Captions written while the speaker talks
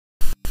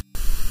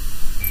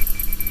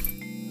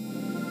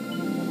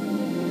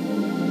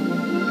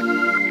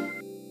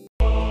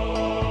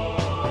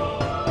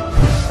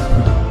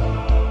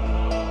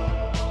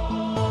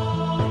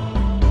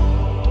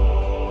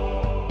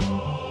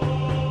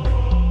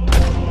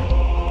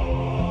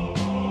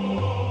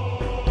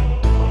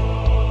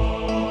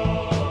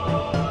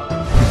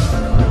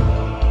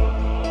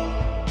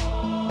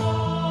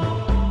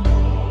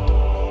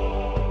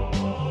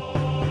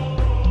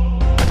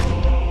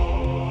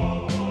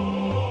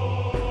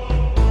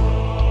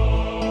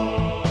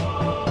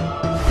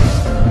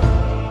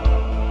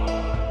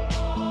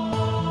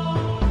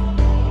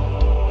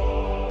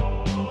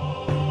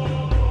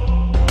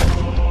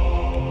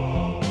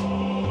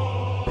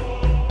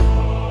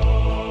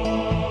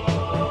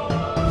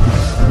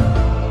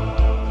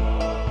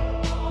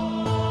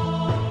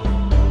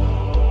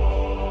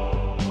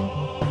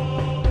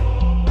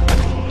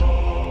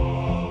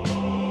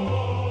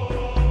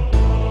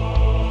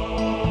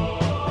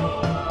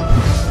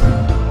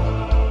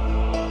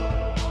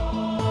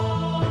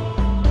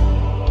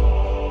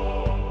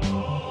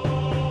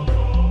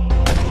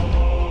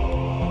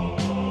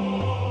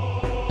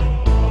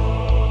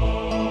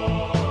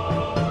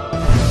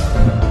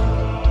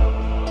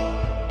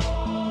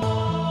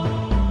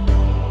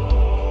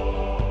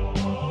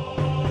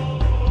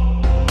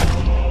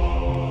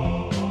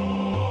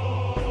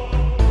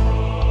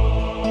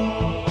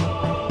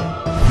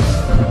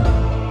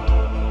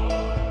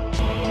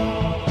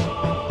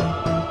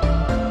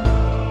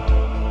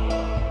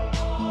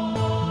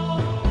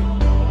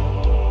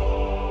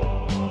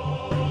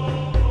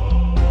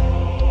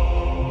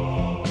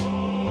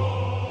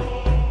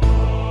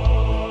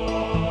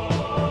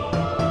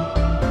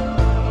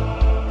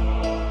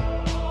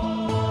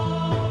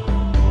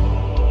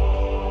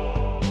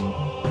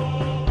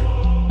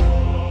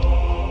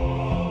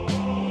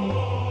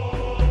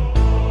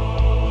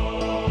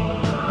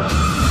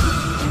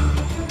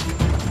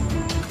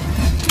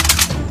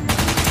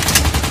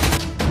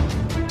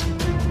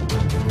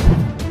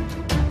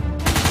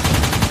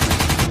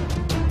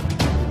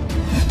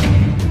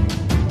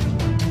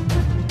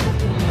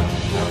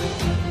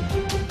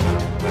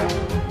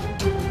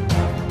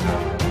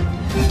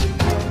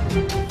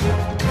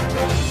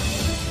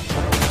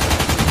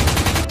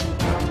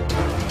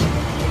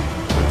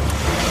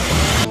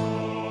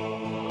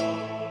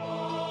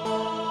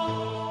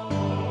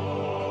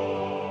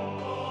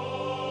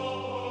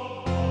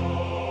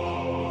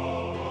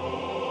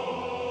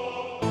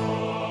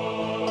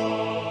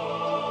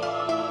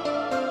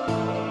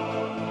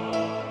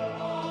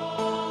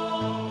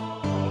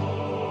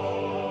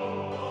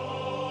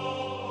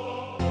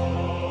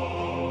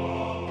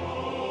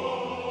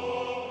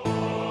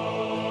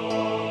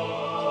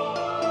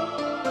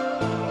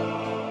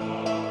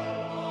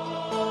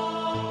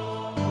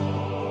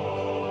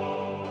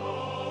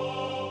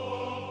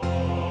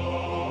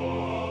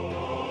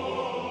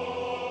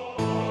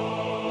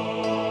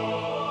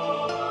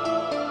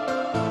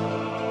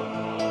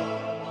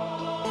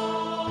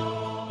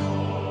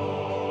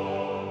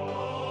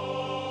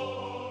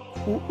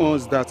Who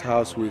owns that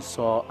house we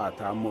saw at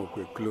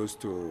Amokwe close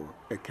to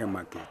Eke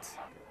Market?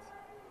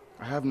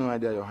 I have no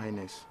idea, Your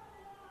Highness.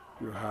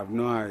 You have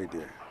no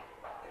idea.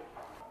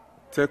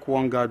 Take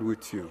one guard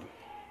with you.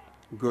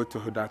 Go to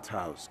that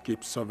house.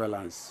 Keep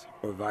surveillance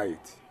over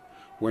it.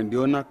 When the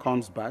owner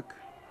comes back,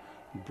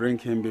 bring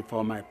him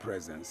before my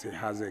presence. He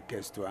has a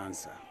case to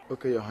answer.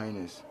 Okay, Your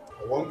Highness.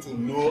 I want to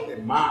know a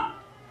man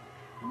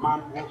who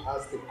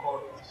has the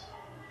courage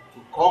to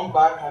come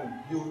back and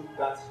build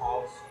that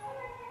house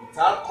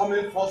without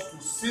coming first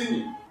to see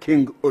me.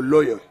 King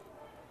Oloyo.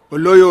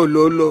 Oloyo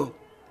Ololo.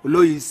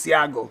 Oloyo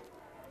Isiago.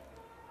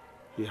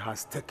 He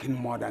has taken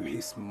more than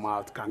his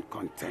mouth can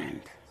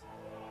contain.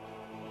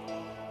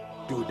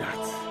 Do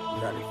that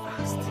very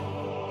fast.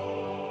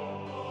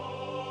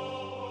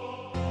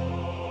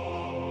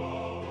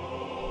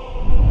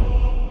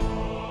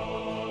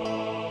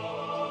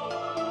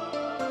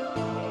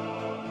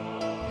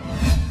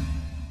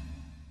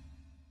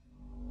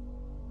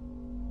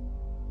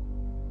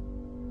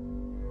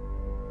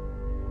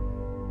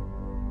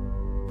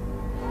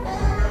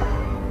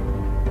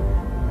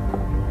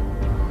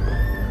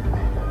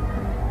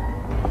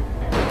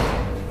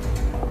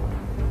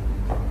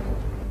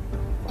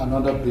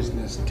 Another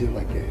business deal,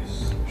 I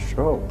guess.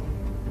 Sure.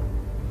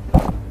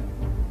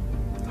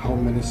 How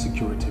many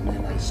security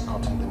men are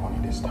escorting the money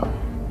this time?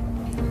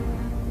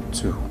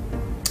 2.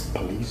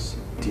 Police,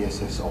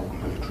 DSS, or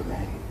military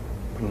men?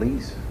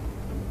 Police.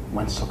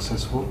 When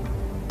successful?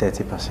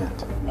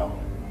 30%. No.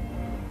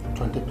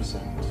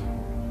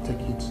 20%.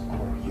 Take it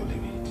or you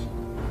leave it.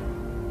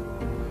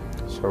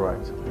 It's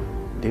alright.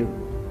 Deal.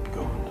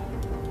 Good.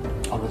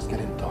 Always get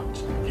in touch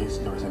in case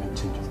there is any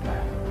change of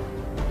plan.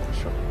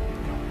 Sure.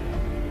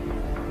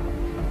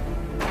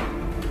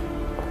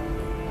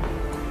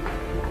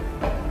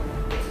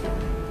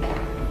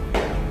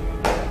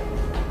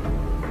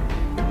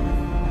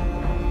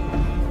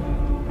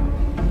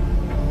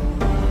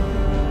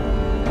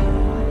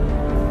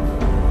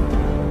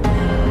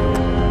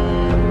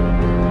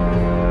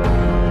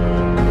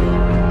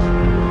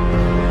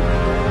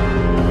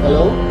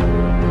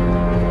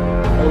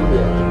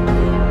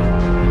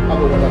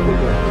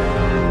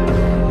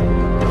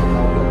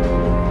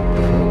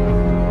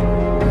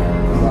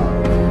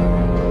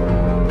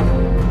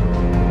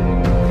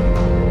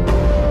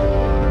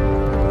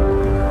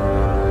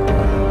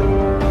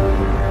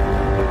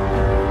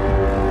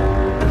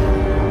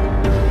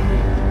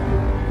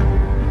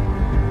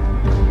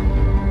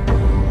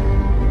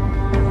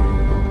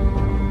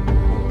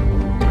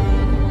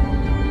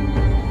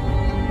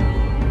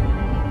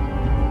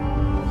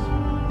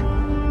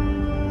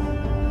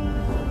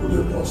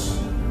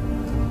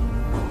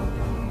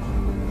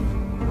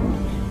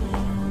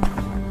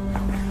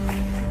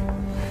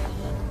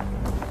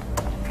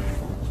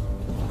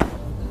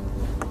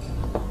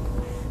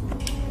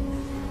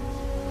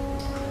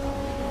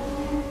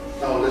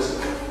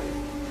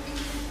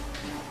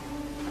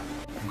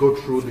 Go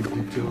through the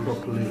detail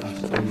properly and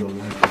spend your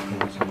life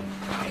depends on it.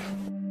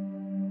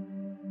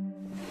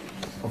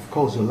 Of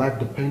course, your life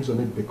depends on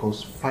it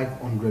because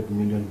 500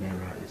 million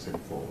naira is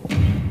involved.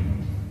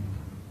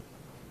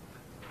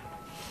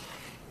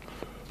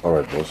 All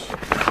right, boss.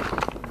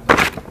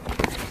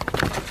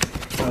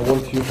 I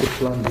want you to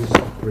plan this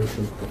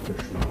operation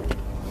professionally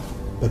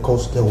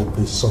because there will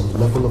be some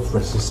level of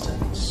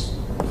resistance.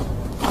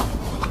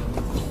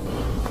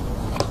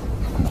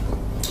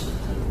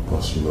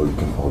 Boss, you know you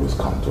can always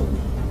count on me.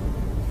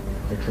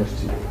 I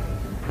trust you.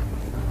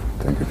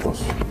 Thank you,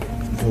 boss.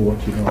 Do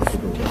what you know how to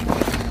do.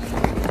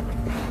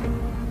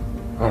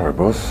 All right,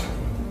 boss.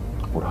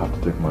 Would have to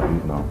take my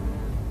leave now.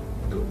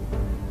 Good.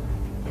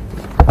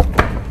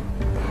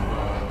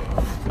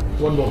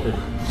 One more thing.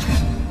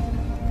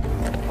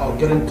 I'll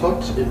get in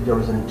touch if there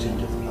is any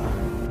change of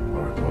plan.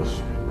 All right,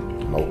 boss.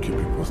 And I'll keep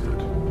you posted. Have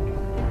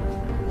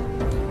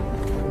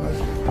a nice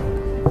day.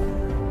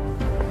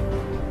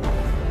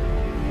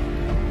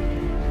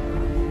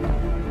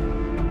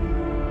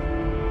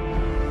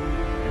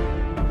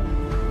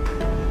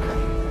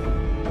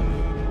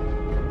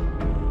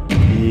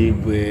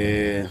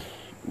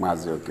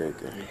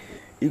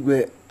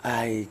 Igwe,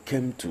 I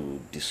came to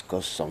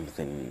discuss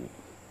something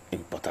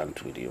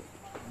important with you.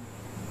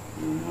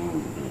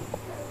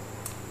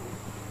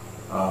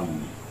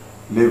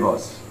 Leave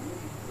us.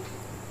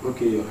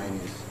 Okay, Your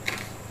Highness.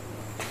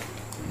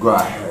 Go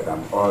ahead,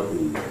 I'm all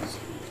ears.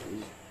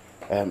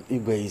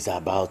 Igwe is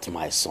about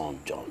my son,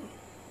 John.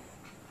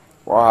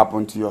 What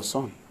happened to your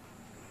son?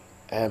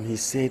 He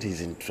said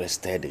he's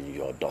interested in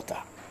your daughter,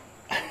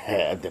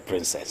 the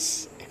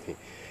princess.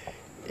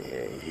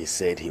 He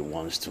said he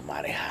wants to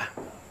marry her.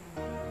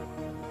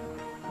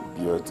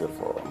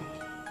 Beautiful.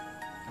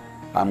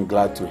 I'm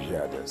glad to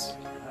hear this.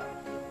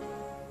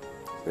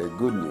 The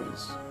good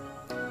news.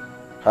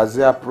 Has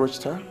he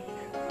approached her?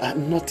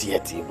 Not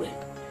yet, Igwe.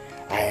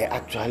 I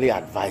actually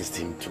advised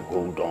him to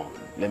hold on.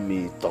 Let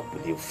me talk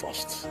with you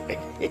first.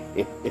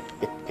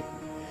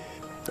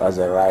 That's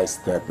a right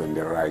step in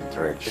the right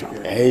direction.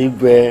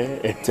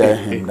 Igwe. Tell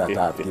him that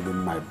I've given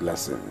my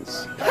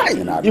blessings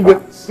in advance.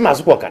 Igwe,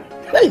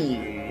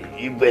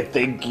 Ibe,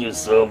 thank you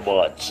so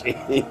much.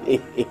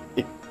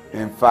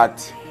 In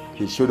fact,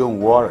 he shouldn't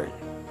worry.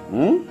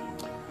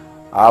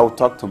 I'll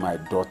talk to my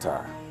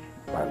daughter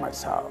by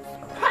myself.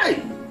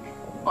 Hi!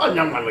 Oh,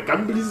 young man, I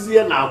can't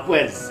believe now,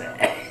 pues.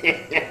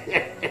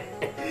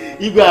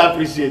 Ibe, I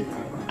appreciate.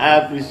 I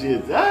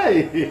appreciate. Hi!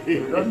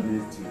 You don't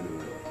need to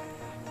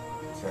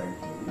thank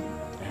me.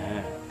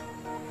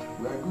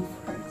 We are good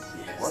friends.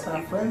 Yes. What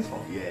are friends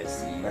for?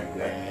 Yes.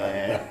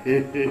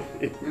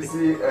 You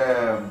see,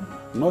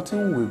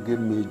 nothing will give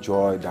me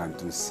joy than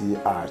to see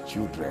our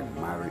children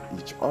marry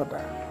each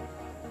other.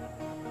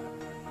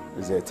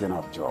 It's a thing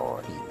of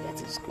joy.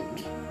 That is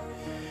good.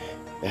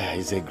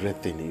 It's a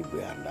great thing,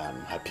 Ibe, and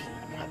I'm happy.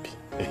 I'm happy.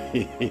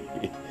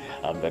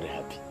 I'm very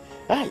happy.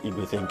 Hi,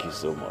 Ibe, thank you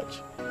so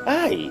much.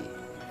 Hi,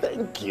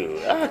 thank you.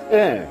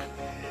 Hi.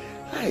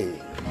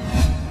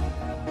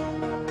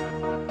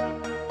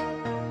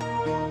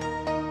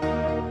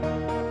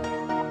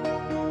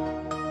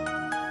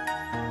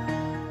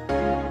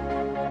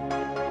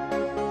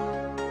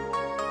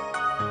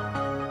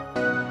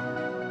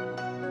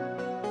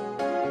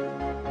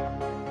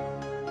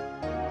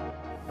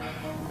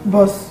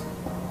 Boss.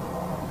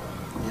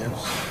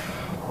 Yes.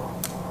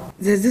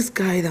 There's this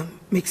guy that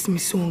makes me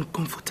so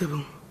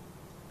uncomfortable.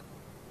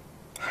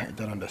 I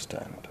don't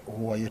understand.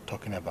 Who are you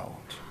talking about?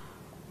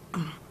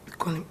 We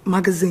call him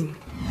Magazine.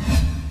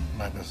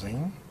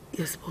 Magazine?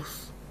 Yes,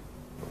 boss.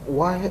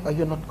 Why are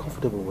you not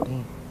comfortable with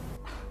him?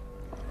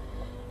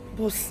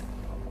 Boss,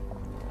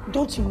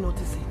 don't you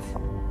notice it?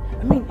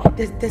 I mean,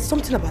 there's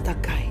something about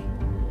that guy.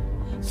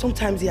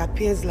 Sometimes he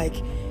appears like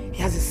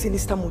he has a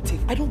sinister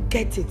motive. I don't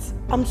get it.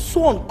 I'm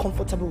so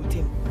uncomfortable with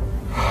him.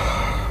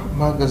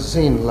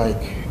 Magazine,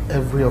 like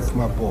every of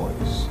my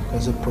boys,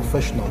 is a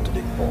professional to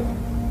the core.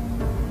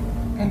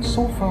 And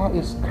so far,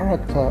 his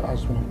character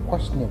has been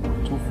questionable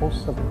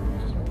 247.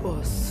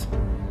 Boss,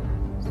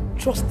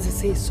 trust they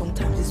say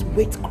sometimes is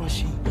weight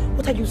crushing.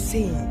 What are you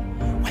saying?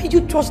 Why do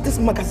you trust this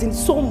Magazine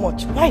so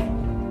much? Why?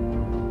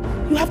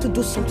 You have to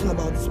do something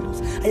about this,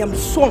 boss. I am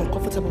so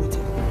uncomfortable with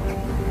him.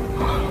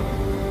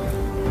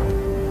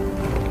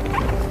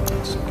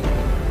 It's okay.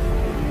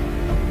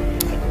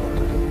 I know what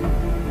to do.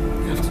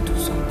 You have to do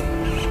something.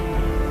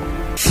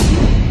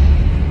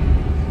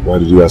 Why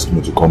did you ask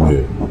me to come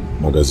here,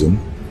 Magazine?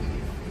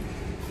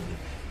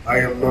 I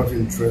am not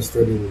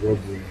interested in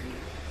robbery.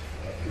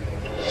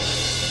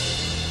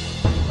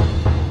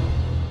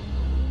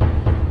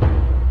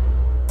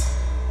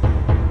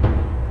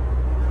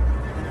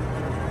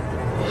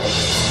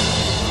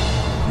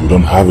 You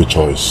don't have a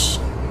choice.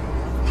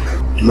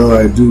 No,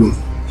 I do.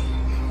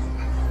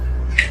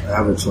 I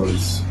have a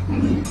choice.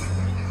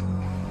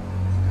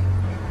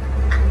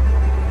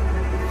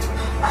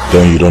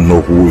 Then you don't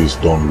know who is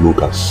Don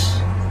Lucas.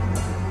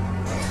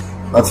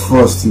 At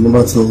first, you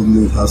never told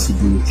me it has to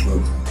do with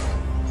drugs.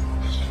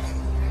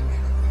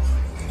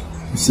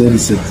 You said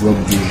it's a drug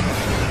deal.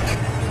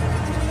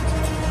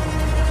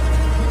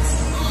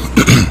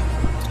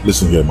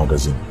 Listen here,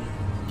 Magazine.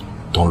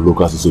 Don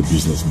Lucas is a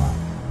businessman.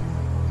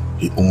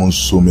 He owns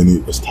so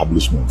many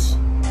establishments.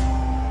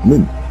 I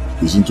mean,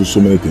 he's into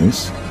so many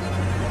things.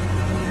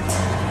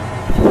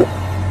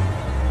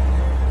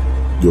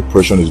 The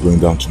operation is going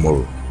down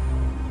tomorrow.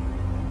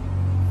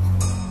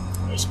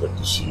 I expect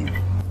to see you.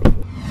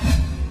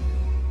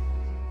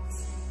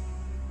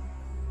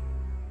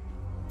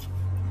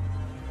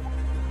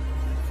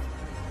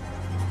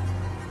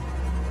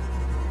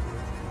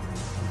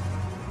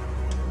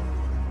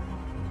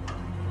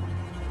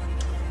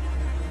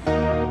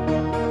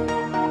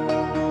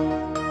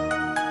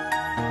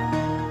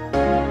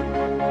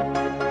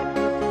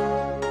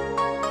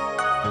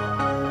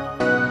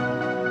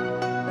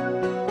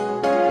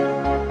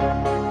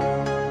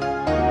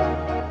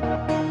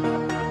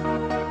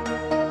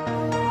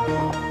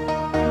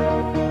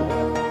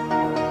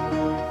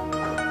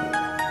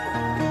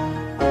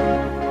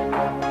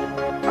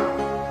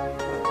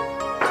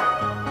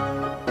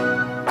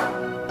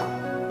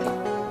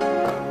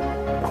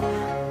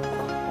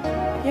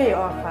 Here you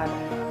are, Father.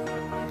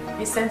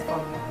 You sent for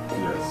me.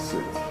 Yes,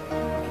 sit.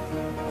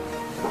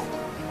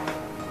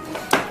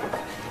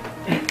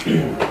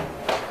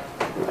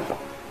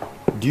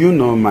 Do you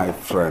know my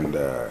friend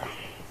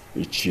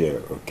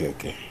Micheal?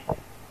 Okay.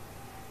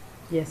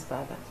 Yes,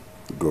 Father.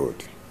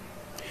 Good.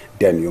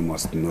 Then you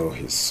must know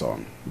his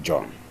son,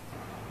 John.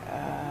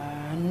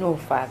 No,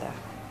 Father.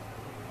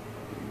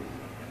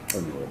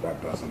 Anyway,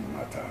 that doesn't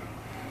matter.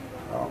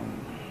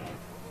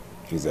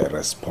 He's a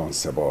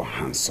responsible,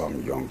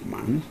 handsome young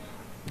man,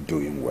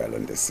 doing well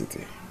in the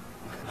city.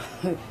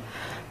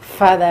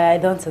 Father, I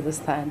don't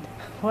understand.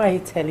 Why are you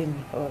telling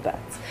me all that?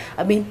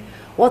 I mean,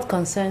 what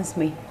concerns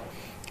me?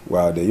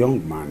 Well, the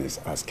young man is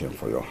asking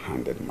for your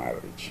hand in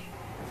marriage.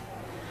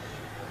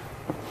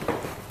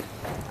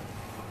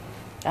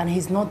 And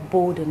he's not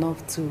bold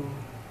enough to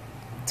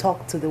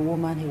talk to the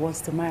woman he wants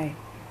to marry.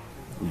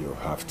 You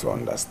have to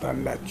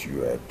understand that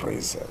you are a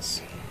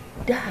princess.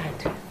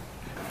 Dad,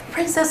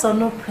 princess or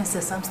no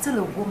princess, I'm still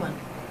a woman.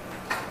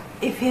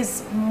 If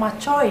he's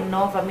mature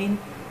enough, I mean,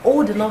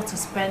 old enough to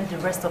spend the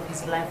rest of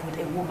his life with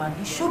a woman,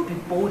 he should be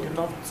bold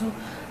enough to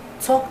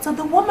talk to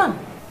the woman.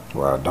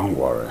 Well, don't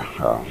worry.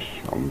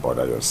 Don't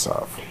bother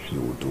yourself.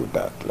 You will do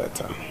that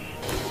later.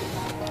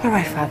 All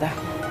right, Father.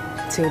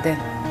 Till then.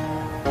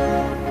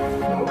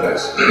 Now,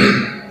 guys,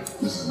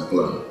 this is the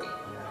plan.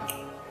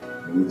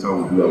 Later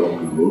we'll do along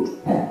the road,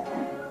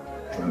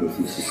 trying to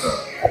fix the car,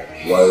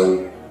 while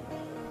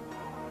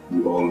we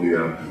all lay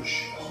ambush.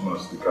 As soon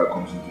as the car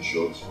comes into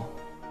shot,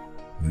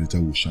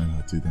 Later we'll shine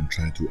our teeth and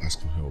try to ask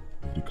for help.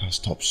 If the car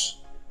stops,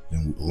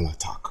 then we all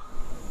attack.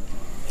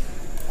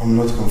 I'm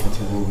not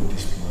comfortable with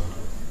this plan.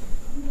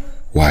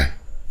 Why?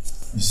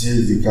 You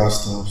see, if the car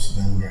stops,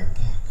 then we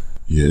attack.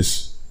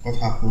 Yes. What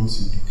happens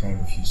if the car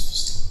refuses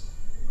to stop?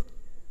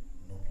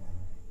 No plan.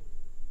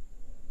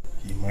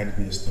 He might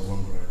be a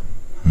stubborn driver.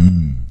 I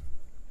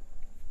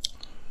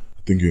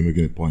think you're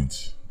making a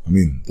point. I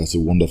mean, that's a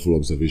wonderful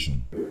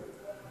observation.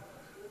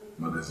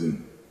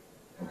 Magazine.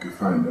 Okay,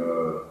 fine.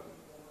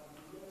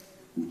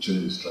 We'll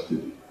change the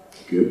strategy.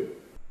 Okay?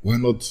 Why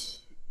not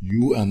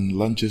you and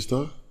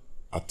Lanchester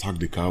attack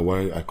the car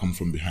while I come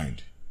from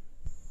behind?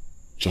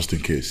 Just in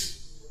case.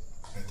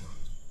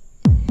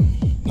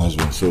 Nice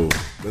one. So,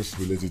 let's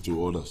relate it to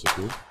orders,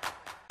 okay?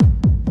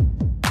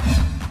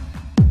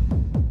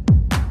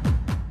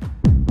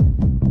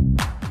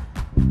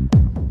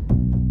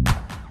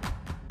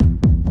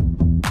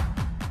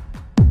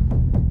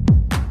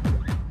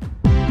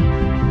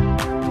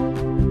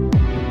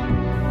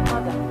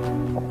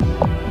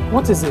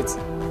 What is it?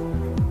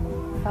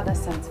 Father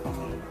sent for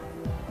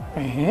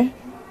me.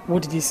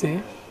 What did he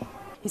say?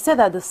 He said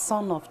that the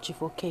son of Chief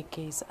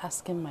Okeke is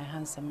asking my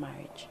hands in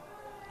marriage.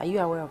 Are you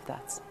aware of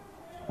that?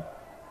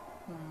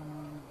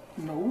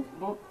 No,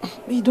 but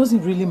it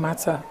doesn't really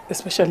matter,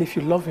 especially if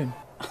you love him.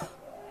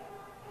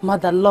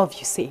 Mother, love,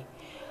 you say?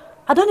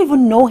 I don't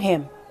even know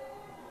him.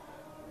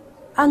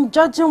 And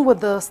judging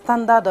with the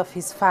standard of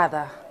his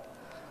father,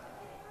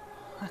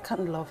 I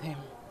can't love him.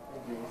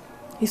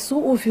 It's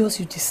so obvious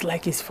you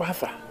dislike his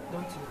father,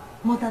 don't you?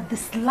 Mother,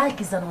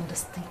 dislike is an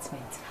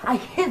understatement. I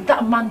hate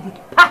that man with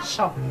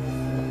passion.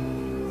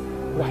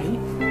 Why?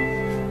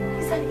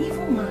 He's an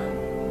evil man.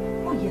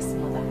 Oh yes,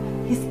 Mother.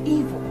 He's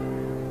evil.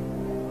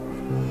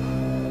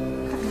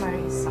 I can't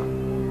marry his son.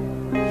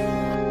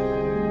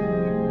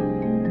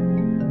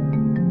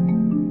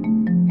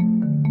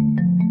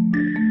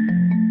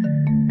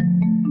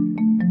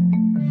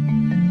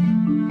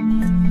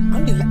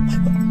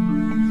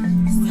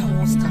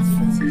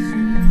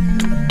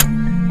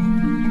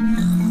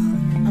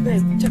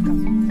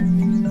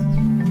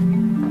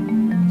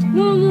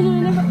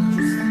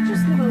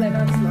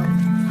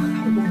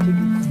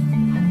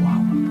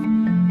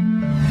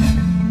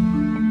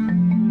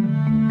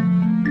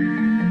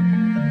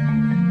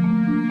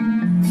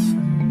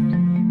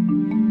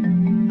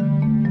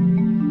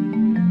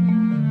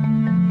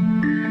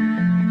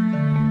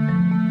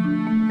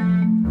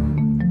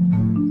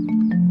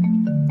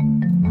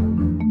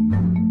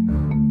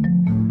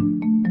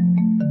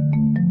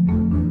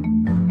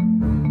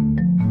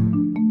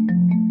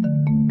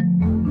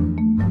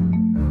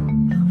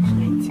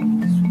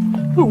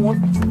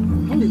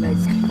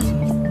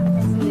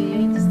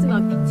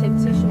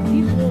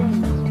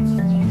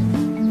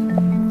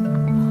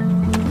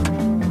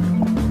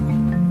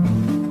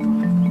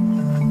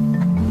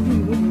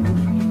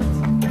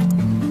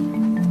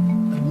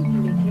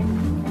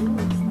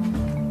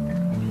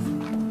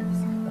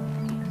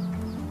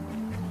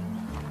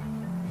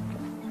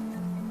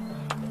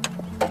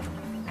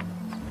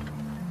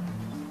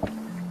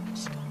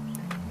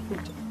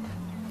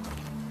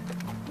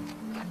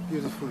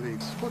 Beautiful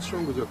legs. What's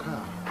wrong with your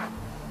car?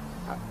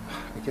 I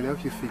can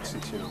help you fix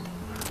it, you know.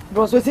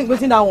 Bros, waiting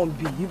that won't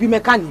be. You be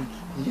mechanic.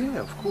 Yeah,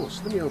 of course.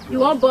 Let me help you. You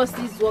want boss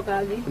this work,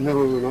 Ali?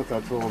 No, not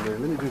at all,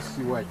 man. Let me just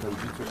see what I can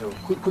do to help.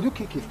 Could you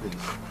kick it,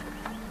 please?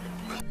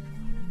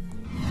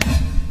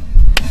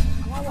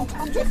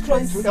 I'm just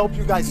trying to help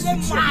you guys. You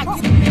want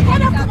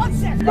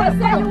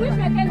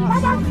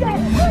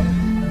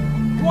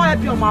to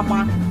help your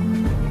mama?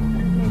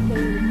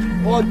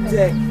 What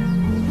the?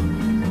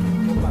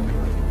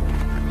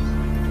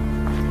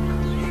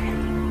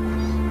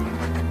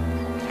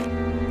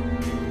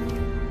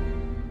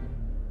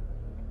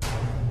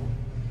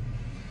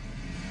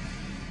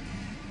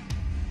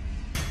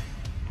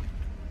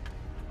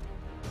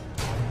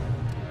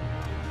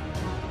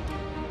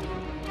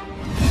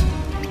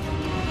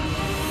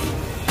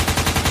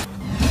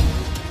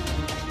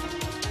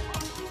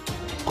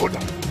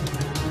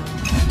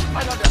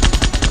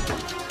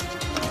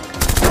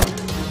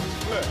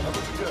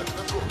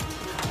 Let's go.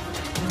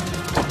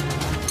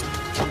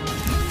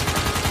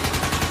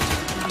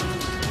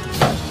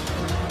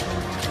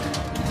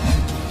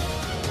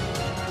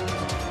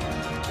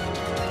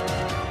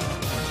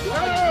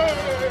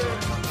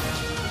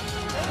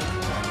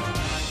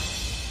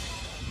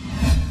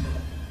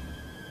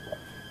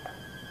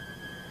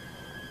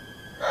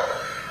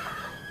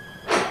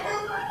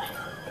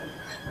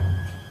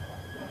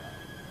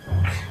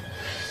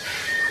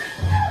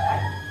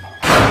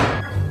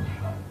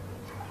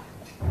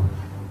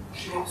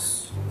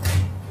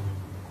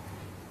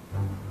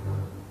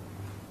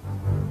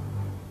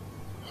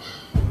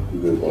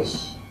 Good day,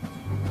 boss.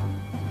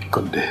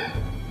 Good day.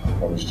 I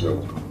promised you I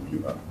was going to do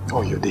that.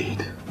 Oh, you did?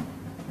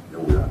 Here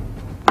we are.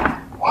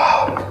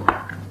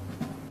 Wow.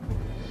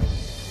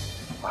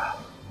 Wow.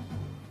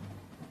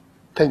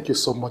 Thank you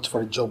so much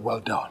for a job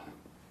well done.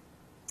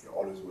 You're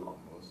always welcome,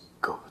 boss.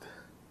 Good.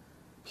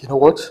 You know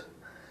what?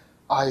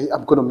 I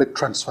am going to make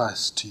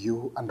transfers to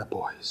you and the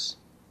boys.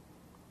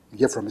 You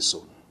hear from me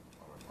soon.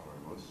 All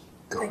right, boss.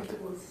 Good. Thank you,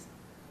 boss.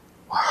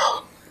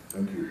 Wow.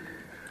 Thank you.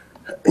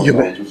 You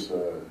may. I'll just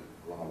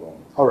run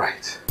along. All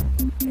right.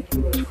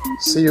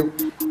 See you.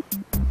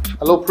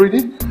 Hello,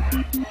 Pretty.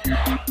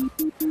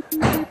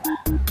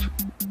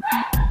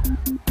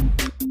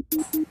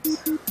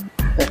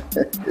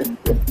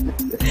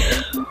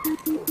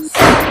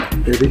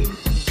 Baby,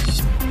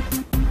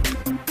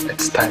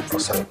 it's time for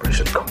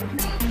celebration. Come with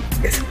me.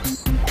 Yes,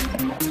 boss.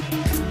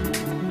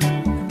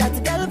 That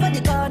girl for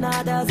the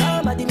corner, there's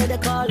somebody made a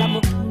call.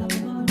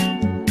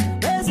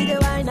 Where's the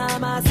wine?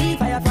 I'm see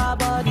fire for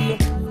body.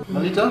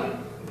 Malita,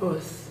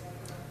 Boss.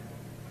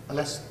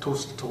 let's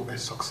toast to a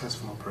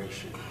successful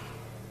operation.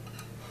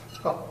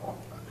 Oh.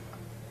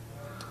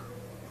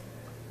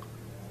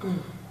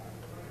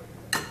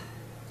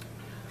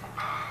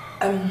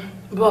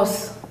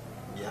 Boss.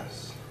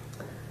 Yes.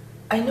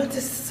 I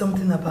noticed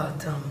something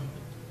about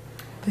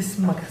this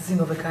magazine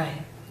of a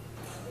guy.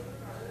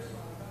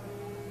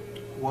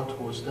 What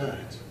was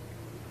that?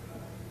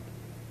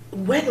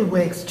 When we were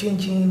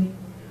exchanging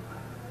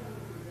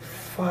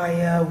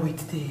fire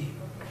with the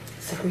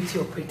security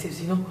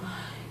operatives, you know,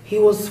 he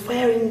was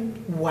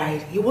firing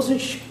wide. He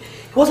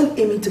wasn't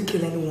aiming to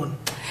kill anyone.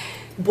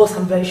 Boss,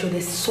 I'm very sure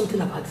there's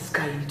something about this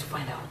guy you need to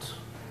find out.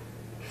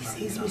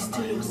 He's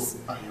mysterious.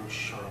 Are you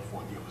sure of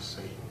what you're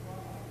saying?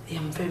 Yeah,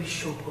 I'm very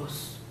sure,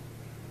 boss.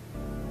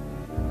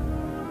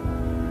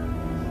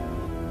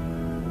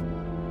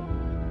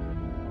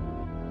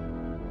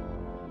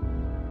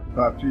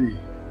 Papi,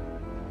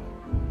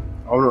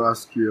 I want to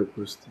ask you a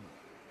question.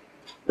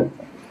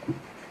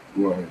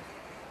 Go ahead.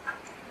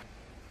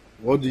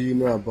 What do you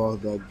know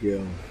about that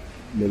girl,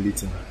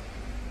 Melita?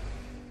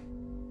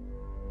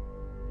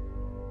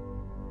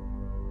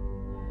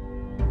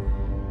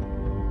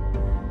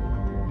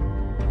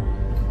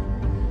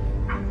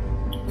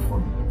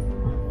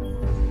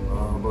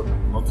 But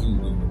nothing you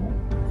don't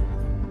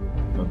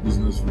know. That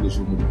business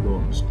relation with the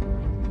girl is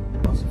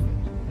massive.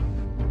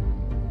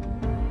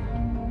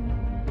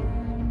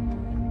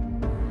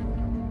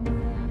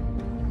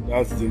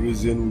 That's the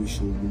reason we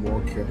should be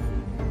more careful.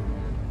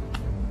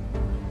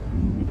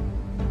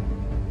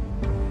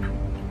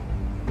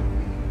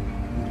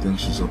 You think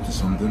she's up to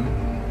something?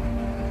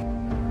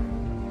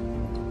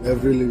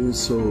 Every living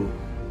soul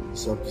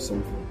is up to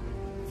something.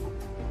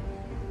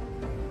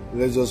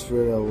 Let's just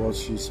pray that what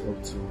she's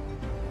up to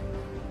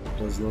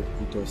does not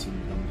put us in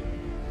danger.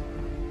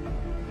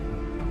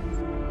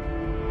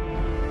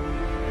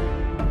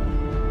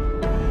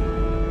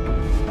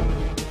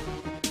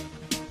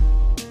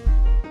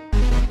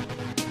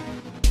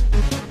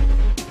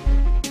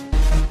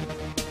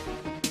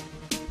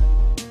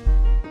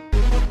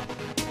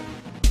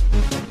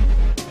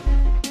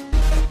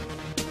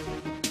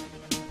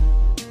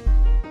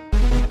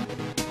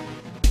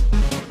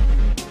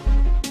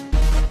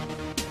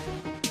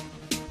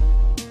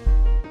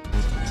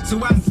 So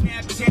I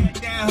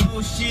Snapchat that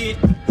whole shit.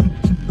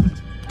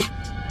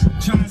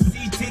 Tryna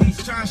see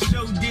titties, tryna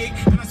show dick.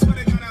 And I swear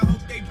to God, I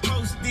hope they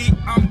post it.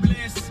 I'm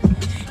blessed.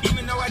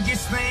 Even though I get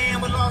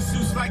slammed with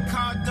lawsuits like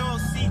Cardo,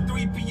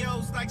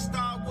 C3POs like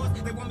Star Wars.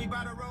 They want me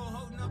by the road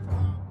holding up.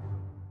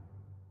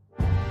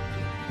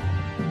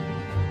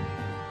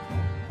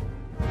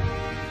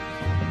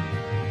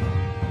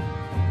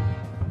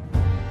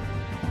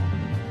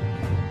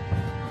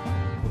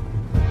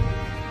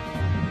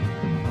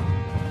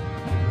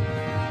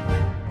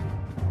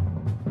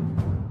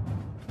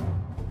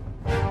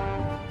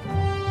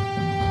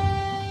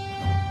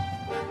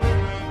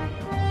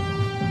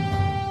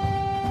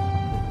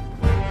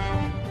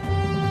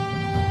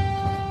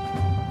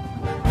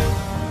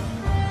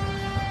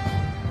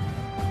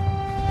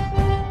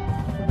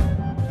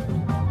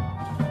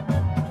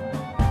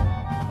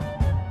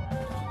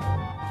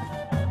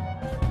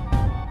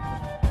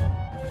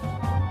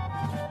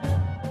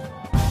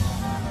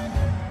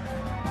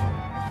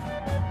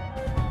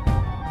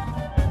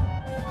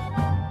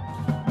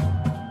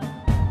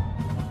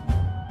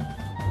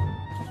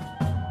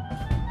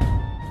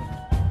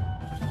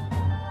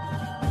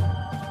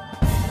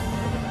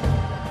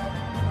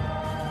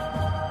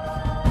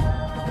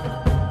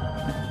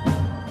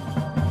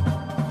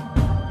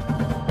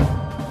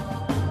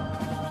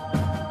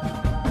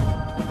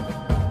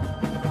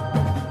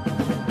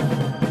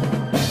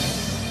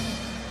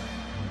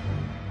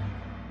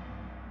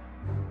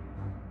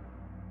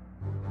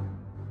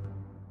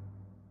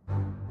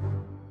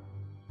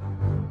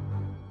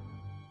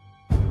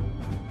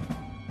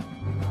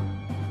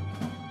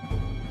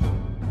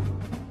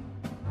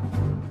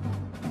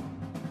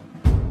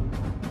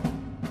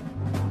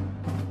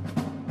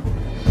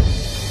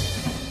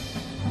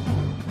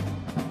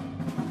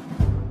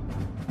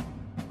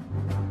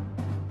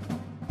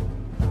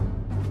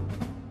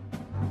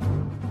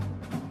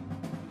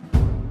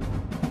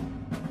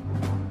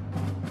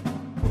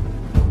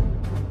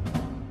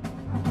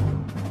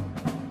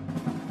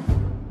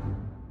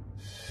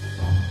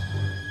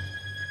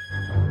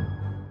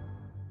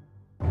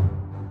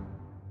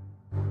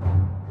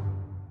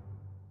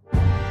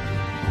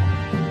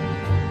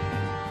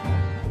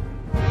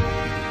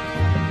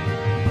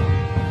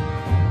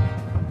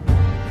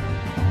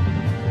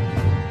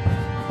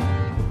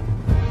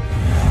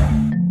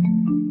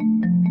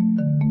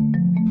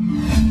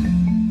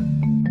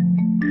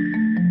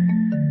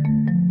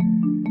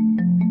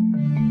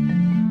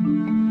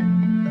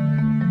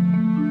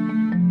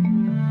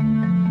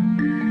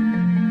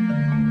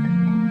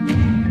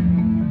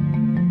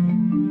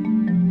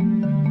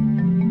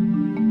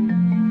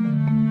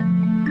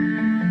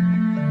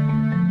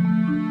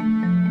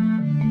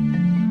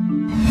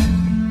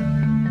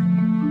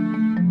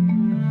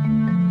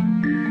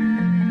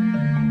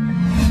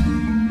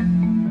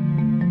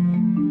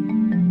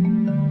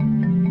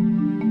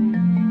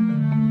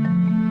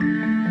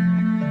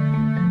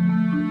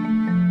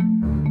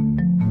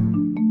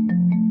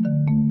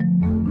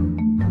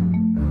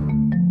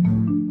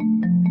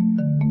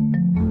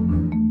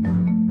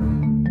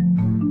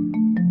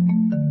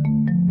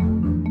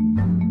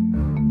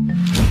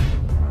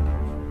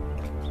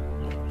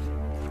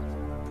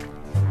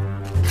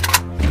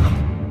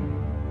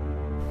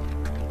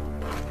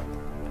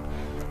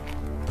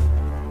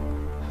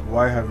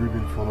 have you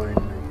been following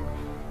me?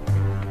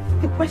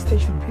 The question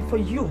should be for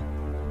you.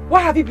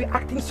 Why have you been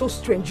acting so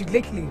strange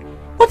lately?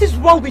 What is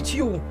wrong with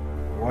you?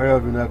 Why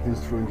have you been acting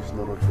strange is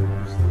none of your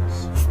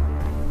business.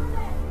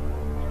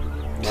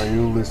 Now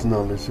you listen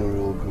and listen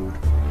real good.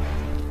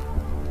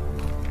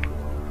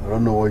 I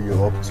don't know what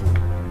you're up to.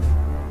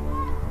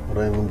 I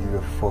don't even give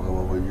a fuck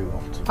about what you're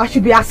up to. I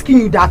should be asking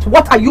you that.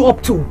 What are you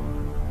up to?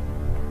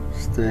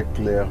 Stay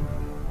clear.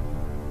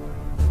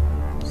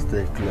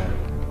 Stay clear.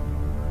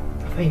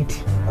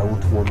 Wait. I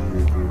won't warn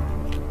you again.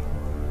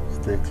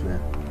 Stay clear.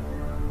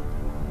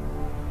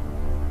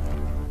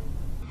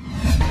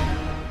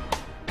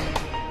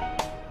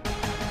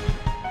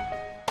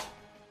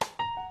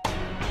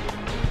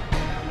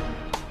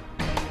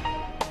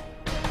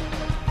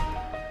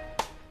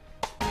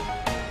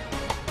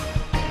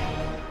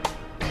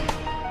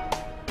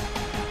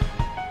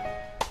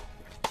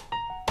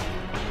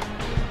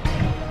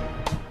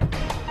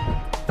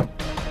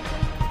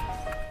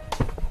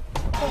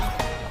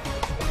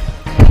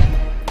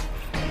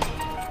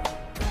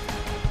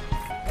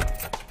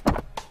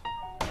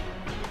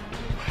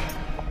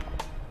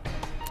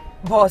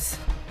 Boss,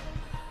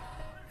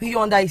 we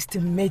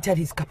underestimated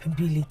his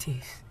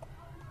capabilities.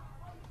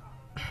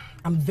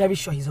 I'm very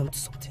sure he's up to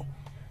something.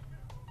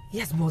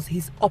 Yes, boss,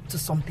 he's up to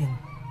something.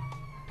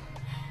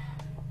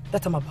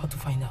 That I'm about to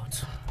find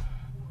out.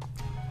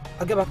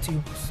 I'll get back to you,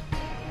 boss.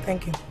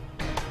 Thank you.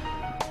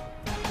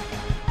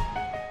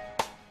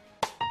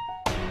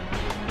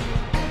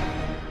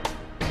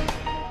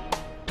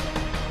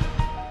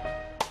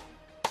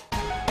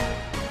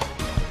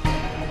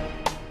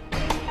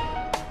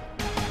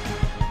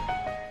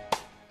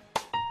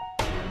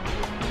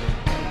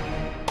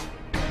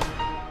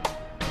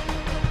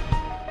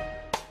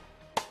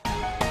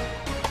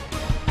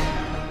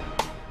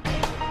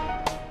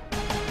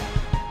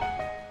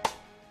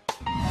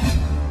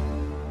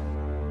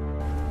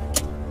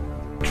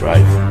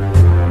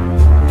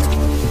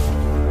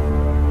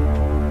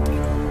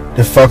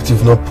 The fact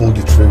you've not pulled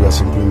the trigger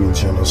simply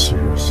means you're not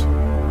serious.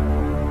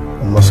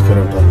 I'm not scared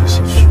of that piece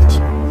of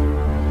shit.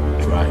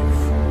 Drive.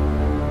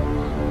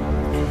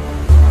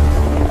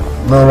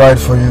 No ride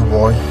for you,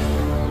 boy.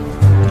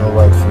 No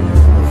ride for you,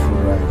 no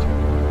free ride.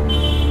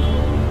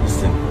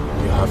 Listen,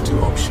 you have two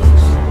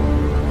options.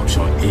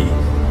 Option A,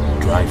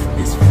 drive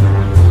peacefully.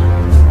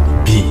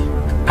 B,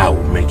 I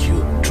will make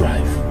you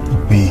drive.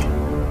 B,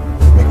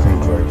 make me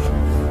drive.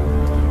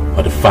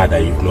 Or the fact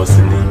that you've not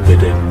seen the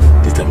embedded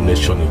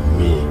determination in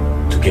me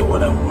to get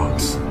what I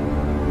want.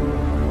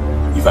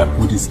 If I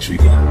pull this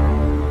trigger,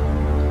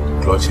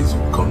 clutches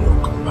will come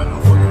lock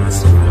and for the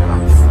rest of your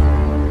life.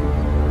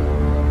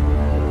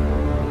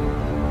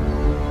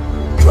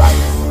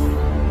 Drive.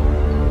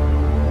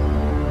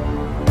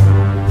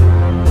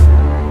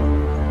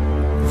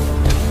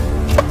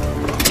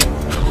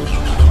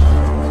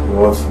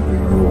 What do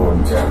you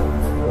want?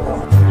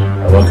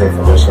 I want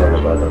information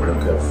about the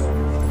Lucas.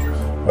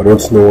 I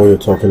don't know what you're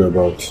talking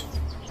about.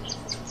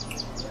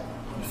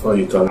 Before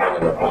you turn down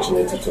an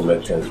opportunity to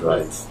make things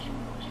right,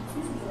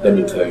 let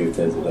me tell you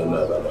things you don't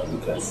know about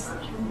Lucas.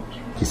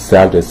 He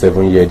served a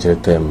 7-year jail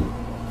term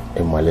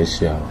in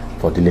Malaysia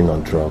for dealing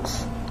on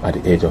drugs at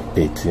the age of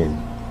 18.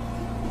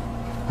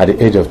 At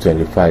the age of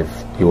 25,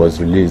 he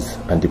was released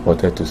and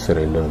deported to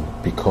Sierra Leone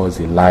because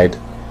he lied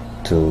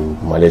to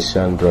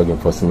Malaysian Drug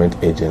Enforcement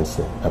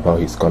Agency about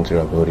his country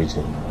of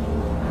origin.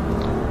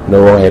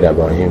 No one heard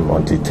about him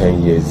until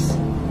 10 years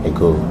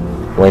ago,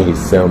 when his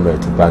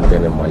cellmate back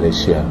then in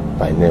Malaysia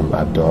by name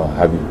Abdul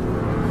Habib,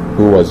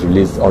 who was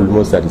released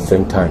almost at the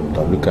same time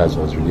Don Lucas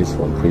was released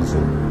from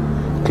prison,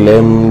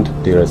 claimed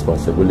the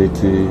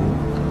responsibility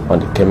on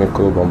the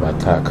chemical bomb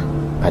attack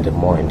at the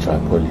mall in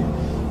Tripoli.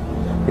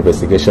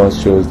 Investigation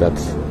shows that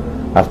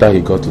after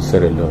he got to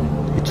Sierra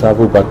Leone, he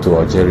traveled back to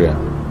Algeria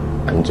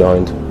and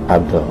joined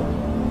Abdul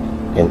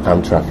in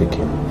armed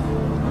trafficking.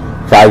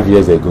 5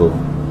 years ago,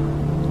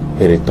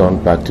 he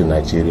returned back to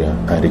Nigeria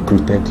and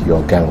recruited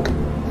your gang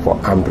for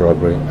armed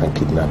robbery and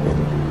kidnapping.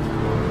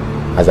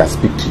 As I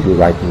speak to you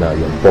right now,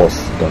 your boss,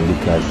 Don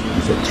Lucas,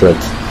 is a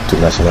threat to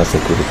national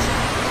security.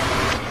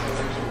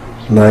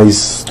 Nice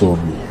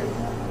story.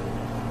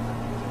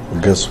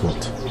 But guess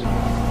what?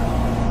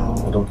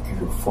 I don't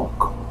give a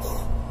fuck.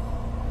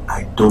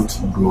 I don't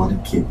bloody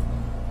care.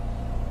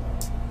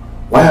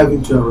 Why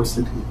haven't you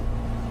arrested him?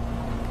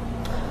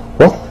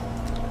 Well,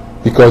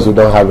 because we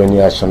don't have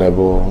any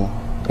actionable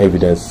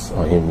evidence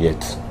on him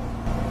yet.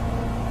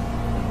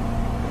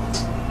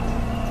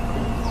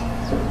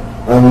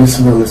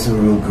 Listen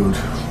real good.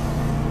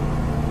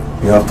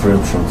 You have 3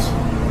 options.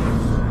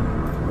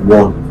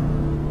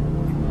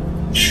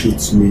 1,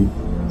 shoots me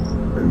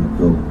and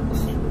go.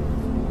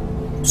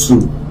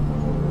 2,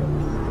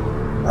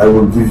 I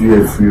will give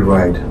you a free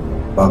ride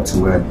back to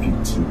where I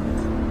picked you.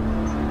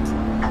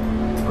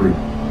 3,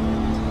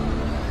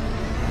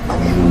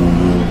 you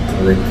will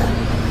click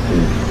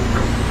in.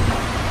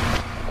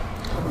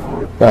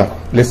 Now,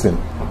 listen.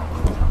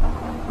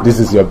 This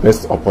is your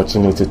best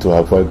opportunity to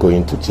avoid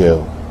going to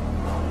jail.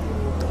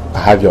 I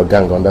have your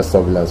gang under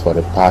surveillance for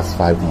the past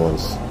 5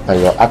 months.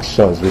 and your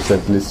actions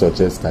recently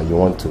suggest that you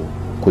want to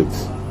quit.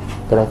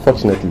 But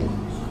unfortunately,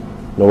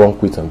 no one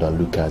quits under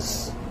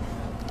Lucas.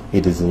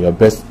 It is in your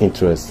best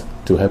interest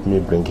to help me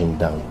bring him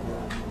down.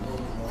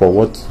 For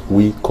what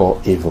we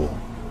call evil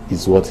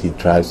is what he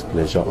drives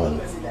pleasure on.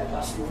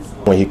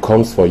 When he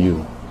comes for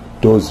you,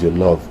 those you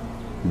love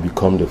will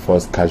become the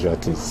first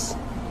casualties.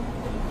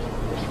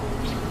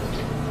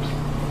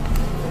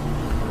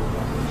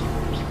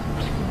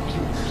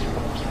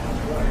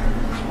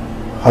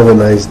 Have a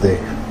nice day.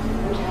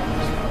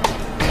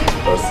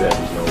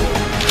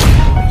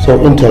 So,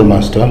 Intel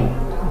Master.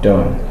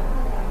 Done.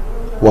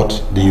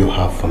 What do you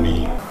have for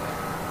me?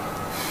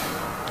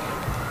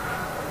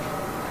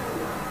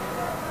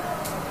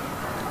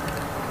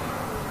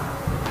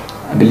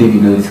 I believe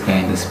you know this guy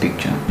in this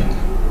picture.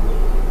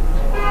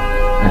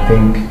 I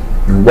think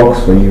he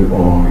works for you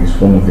or is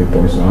one of the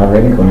boys or have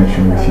any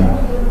connection with you.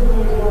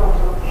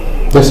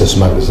 This is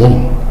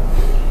magazine.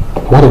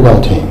 What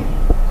about him?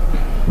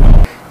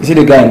 You see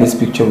the guy in this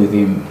picture with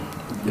him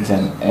is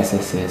an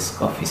SSS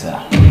officer.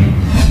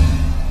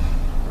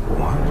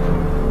 What?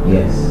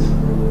 Yes.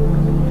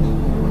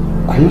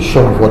 Are you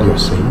sure of what you're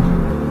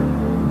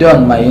saying?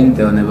 Don, my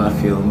intel never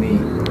failed me.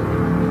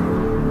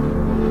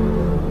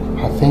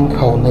 I think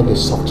I'll need a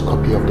soft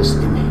copy of this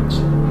image.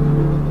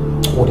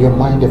 Would you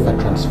mind if I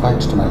transfer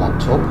it to my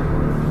laptop?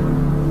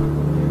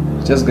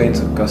 It's just going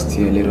to cost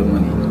you a little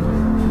money.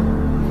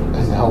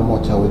 And how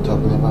much are we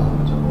talking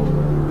about?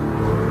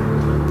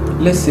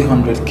 Let's say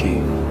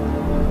 100K.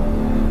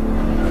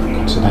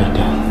 Consider it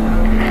done.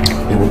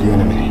 Be with you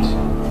in a minute.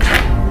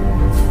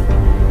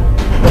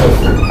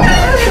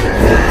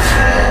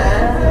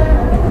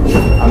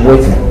 I'm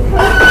waiting.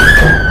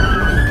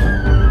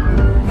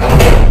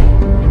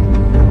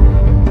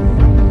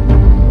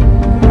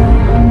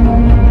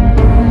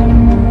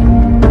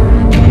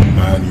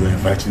 Man, you're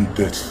inviting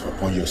death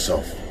upon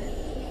yourself.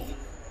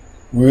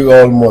 We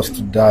all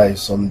must die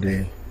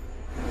someday.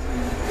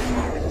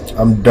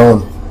 I'm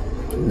done.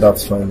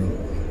 That's final.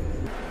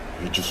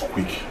 You're just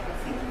quick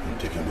in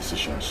taking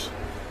decisions.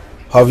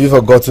 Have you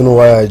forgotten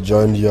why I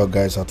joined your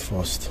guys at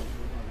first?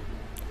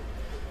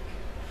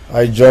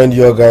 I joined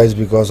your guys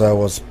because I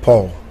was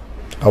poor.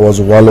 I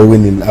was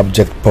wallowing in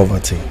abject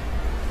poverty.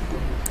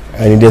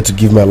 I needed to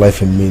give my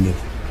life a meaning.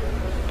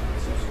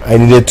 I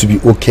needed to be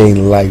okay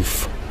in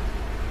life.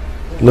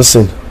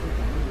 Listen,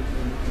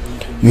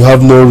 you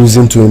have no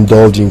reason to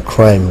indulge in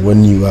crime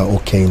when you are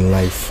okay in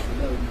life.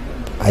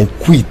 I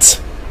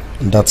quit,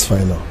 and that's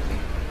final.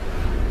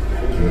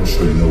 I'm not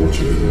sure you know what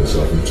you're getting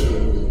yourself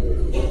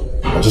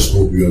into. I just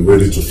hope you are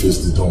ready to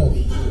face the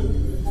dawn.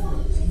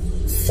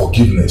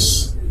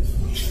 Forgiveness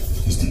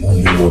is the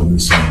only word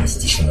missing in this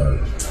dictionary.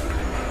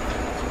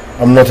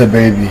 I'm not a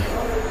baby.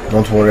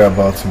 Don't worry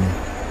about me.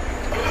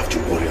 I have to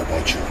worry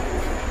about you.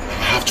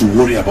 I have to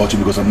worry about you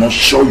because I'm not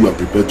sure you are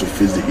prepared to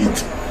face the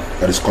heat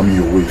that is coming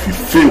your way if you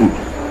fail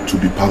to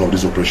be part of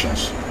these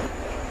operations.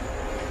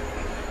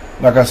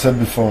 Like I said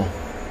before,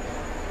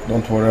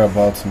 don't worry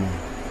about me.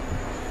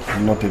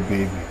 I'm not a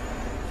baby.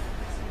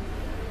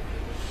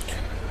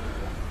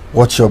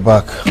 Watch your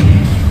back.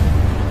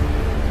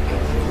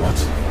 What?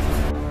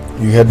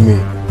 You heard me.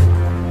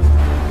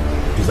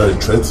 Is that a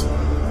threat?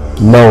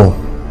 No.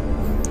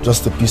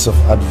 Just a piece of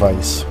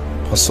advice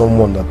for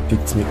someone that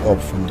picked me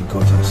up from the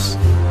gutters.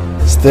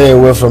 Stay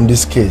away from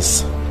this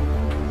case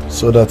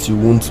so that you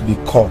won't be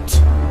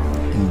caught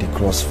in the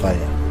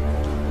crossfire.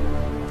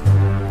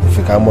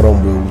 Ufeke amoro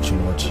mgbe wuchi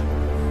lodge.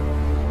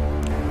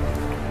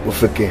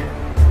 Ufeke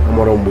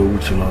amoro mgbe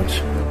wuchi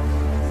lodge.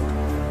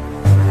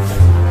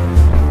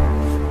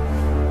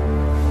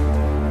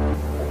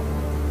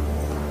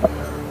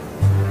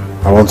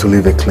 I want to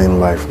live a clean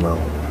life now.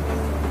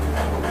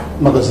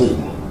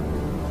 Magazine.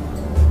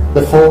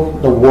 Before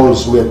the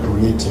worlds were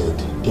created,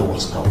 there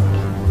was God.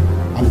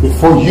 And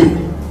before you,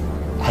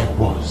 I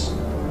was.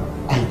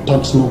 I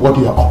don't know what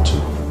you are up to,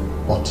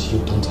 but you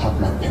don't have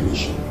my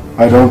permission.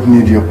 I don't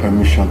need your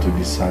permission to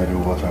decide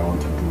what I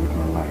want to do with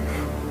my life.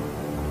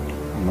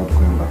 I'm not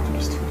going back to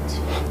the streets.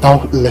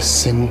 Now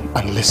listen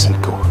and listen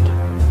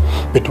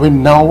good.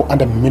 Between now and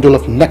the middle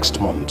of next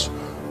month,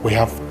 we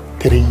have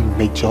 3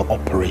 major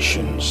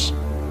operations.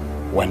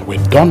 When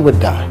we're done with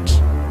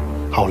that,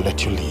 I'll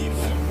let you leave.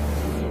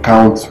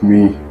 Count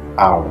me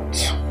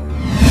out.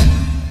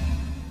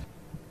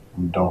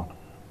 I'm done.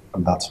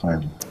 And that's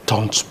fine.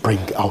 Don't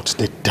bring out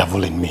the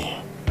devil in me.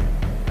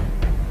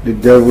 The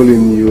devil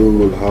in you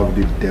will have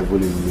the devil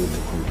in me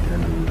to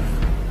contend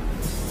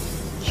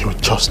with. You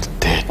just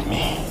dead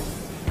me.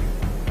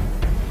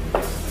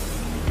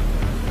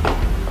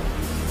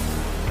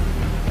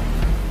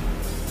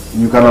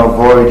 You can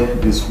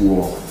avoid this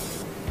war.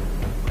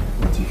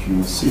 But if you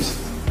insist,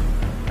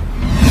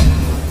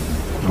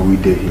 I will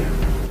stay here.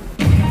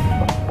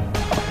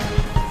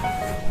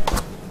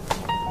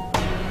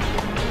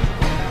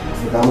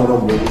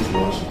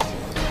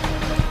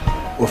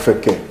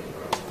 Ofeke,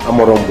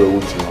 amorombe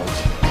wuchi launch.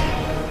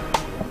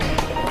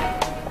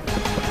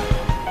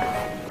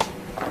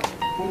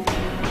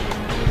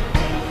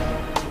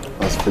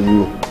 As for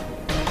you,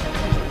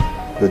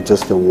 You're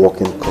just a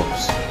walking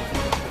corpse. You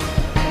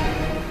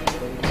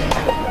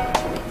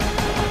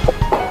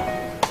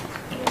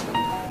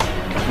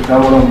can't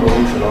run on the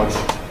road to launch.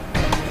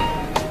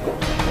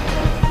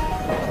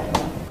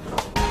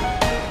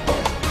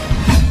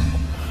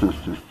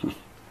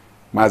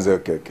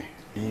 Mazokeke,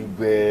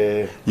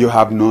 you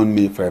have known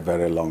me for a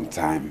very long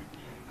time.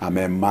 I'm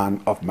a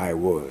man of my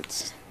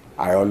words.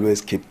 I always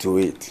keep to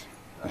it.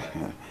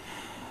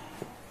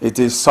 It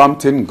is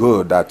something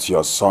good that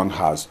your son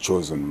has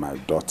chosen my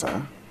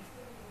daughter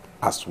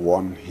as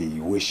one he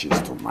wishes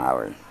to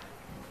marry.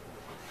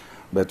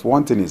 But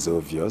one thing is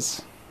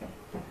obvious.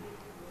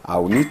 I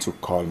will need to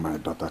call my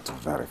daughter to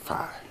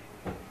verify.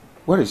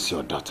 Where is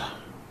your daughter?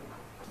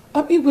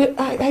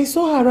 I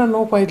saw her run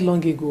not quite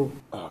long ago.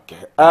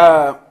 Okay.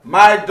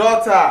 My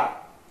daughter,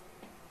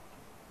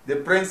 the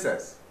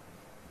princess.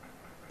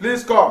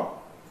 Please come.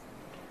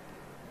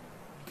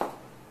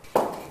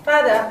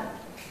 Father.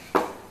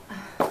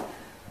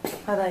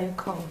 Father, you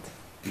called.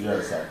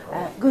 Yes, I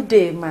called. Good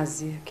day,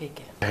 Mazi. Okay.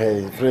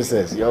 Hey,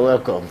 princess, you're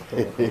welcome.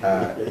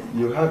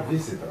 You have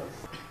visitors.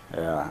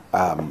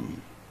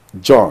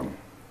 John,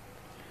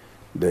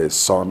 the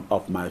son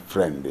of my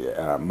friend,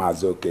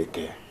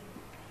 Mazokeke.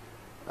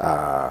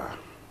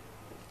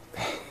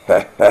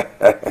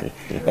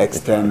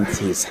 Extends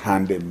his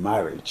hand in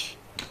marriage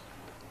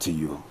to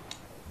you.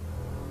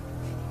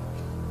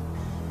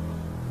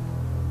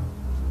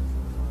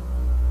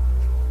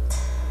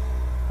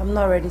 I'm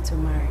not ready to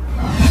marry.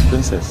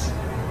 Princess.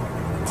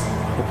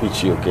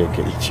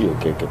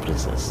 Ichi-okeke,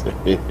 princess.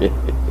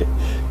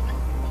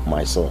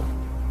 My son.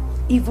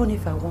 Even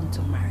if I want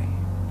to marry,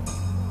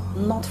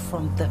 not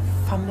from the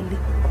family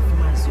of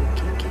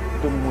Mazokeke.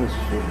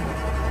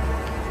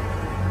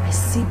 I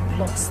see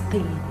blood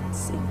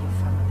stains in your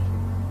family.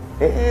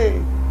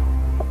 Hey!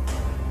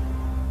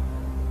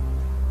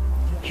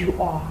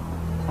 You are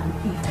an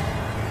evil.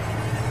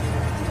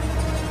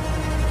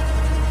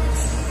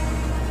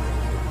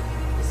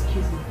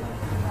 Excuse me.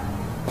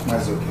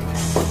 Mazokeke,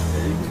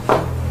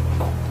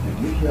 did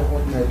you hear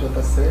what my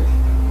daughter said?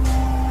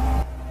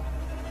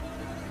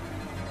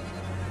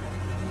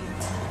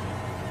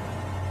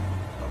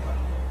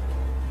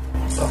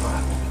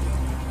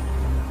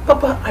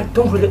 Papa, I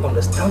don't really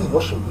understand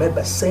what she meant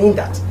by saying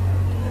that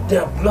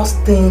there are blood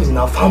stains in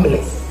our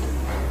family.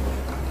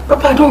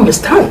 Papa, I don't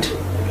understand.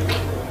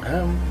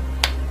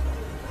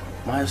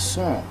 My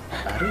son,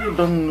 I really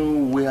don't know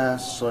where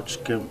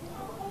such came.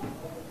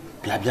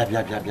 Blah.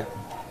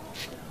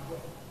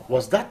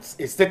 Was that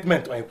a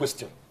statement or a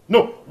question?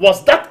 No,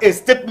 was that a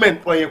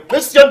statement or a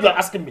question you are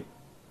asking me?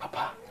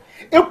 Papa,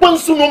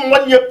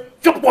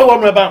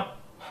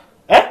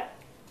 eh?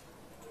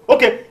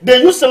 Okay,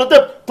 they use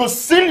sellotape to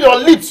seal your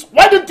lips.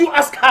 Why didn't you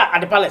ask her at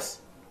the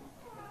palace?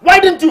 Why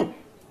didn't you?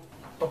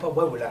 Papa,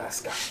 why will I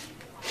ask her?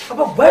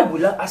 Papa, why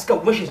will I ask her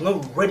when she's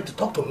not ready to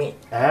talk to me?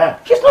 Ah.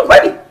 She's not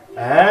ready.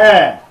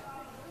 Ah.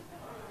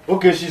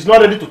 Okay, she's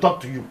not ready to talk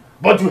to you,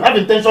 but you have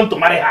intention to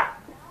marry her.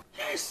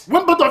 Yes.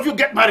 When both of you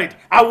get married,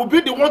 I will be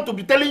the one to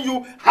be telling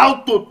you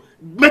how to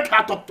make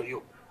her talk to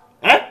you.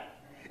 Eh?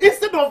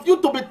 Instead of you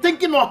to be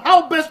thinking on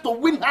how best to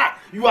win her,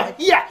 you are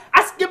here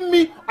asking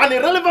me an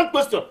irrelevant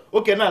question.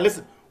 Okay, now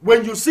listen.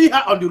 When you see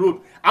her on the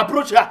road,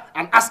 approach her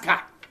and ask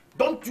her.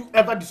 Don't you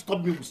ever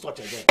disturb me with such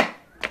again.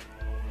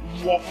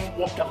 What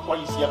can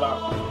you see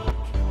about?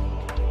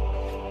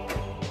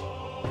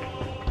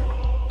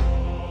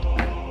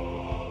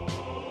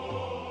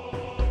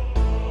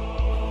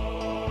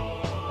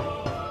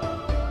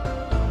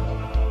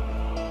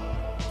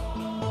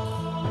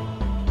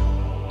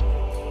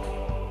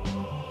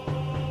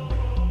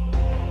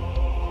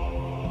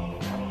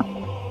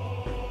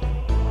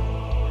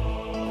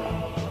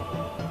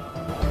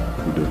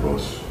 Good day,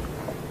 boss.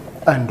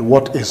 And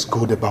what is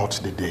good about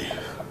the day?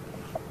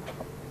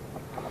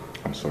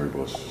 I'm sorry,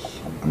 boss.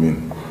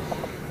 I'm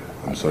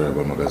sorry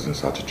about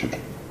Magazine's attitude.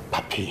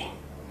 Papi,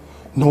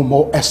 no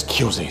more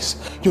excuses.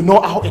 You know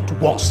how it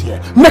works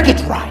here. Make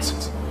it right.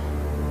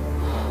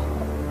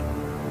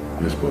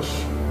 Yes,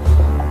 boss.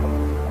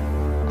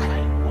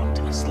 I want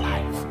his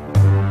life.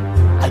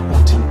 I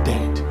want him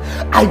dead.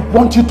 I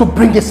want you to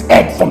bring his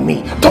head for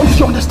me. Don't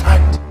you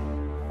understand?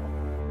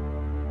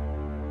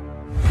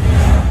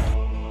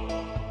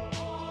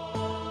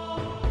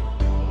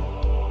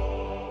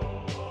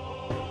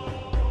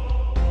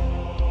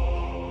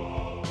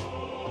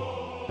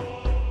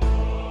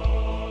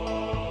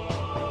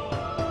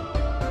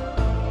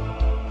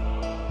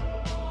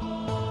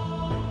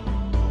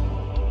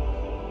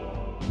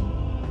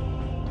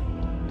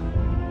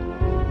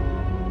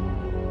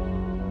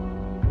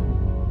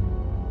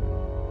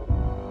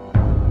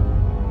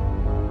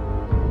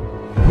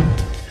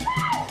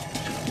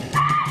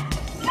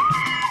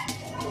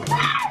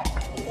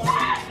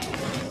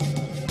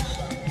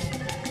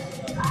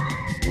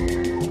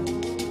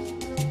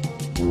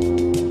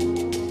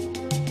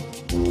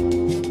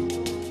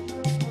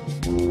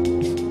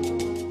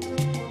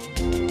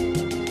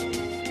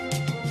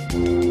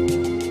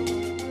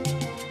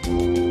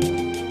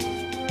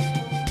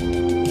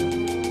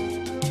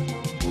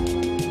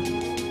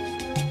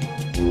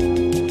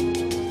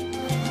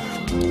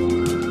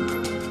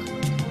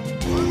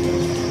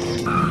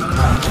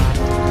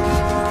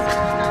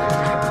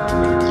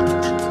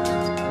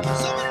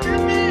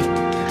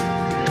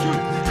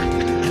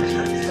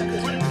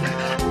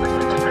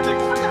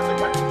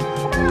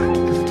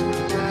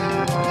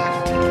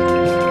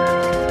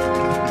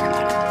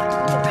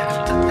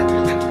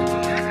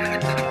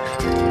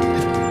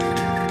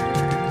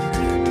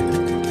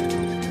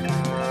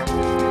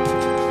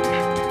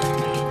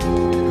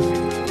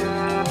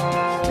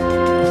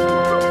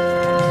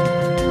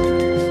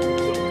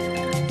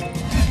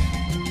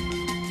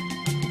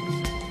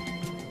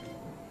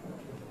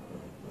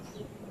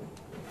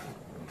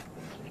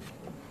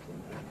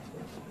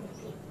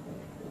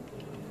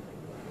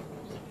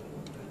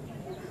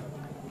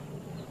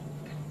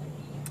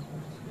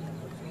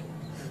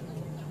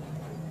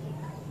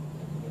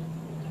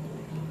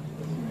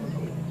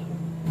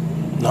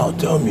 Now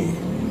tell me,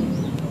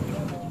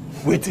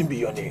 waiting be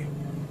your name?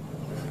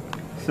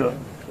 Sir,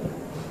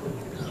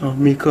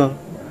 Mika,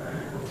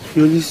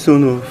 the only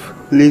son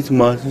of late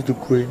Master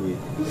Tukwe.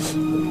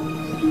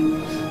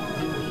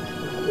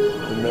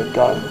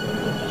 Mika.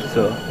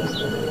 Sir.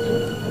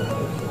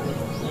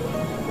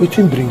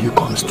 Waiting bring you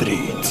come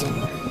straight.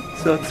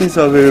 Sir, things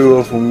are very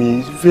rough for me.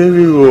 It's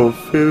very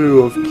rough, very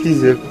rough.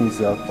 Please help me,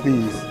 sir,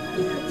 please.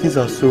 Things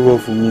are so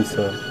rough for me,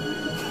 sir.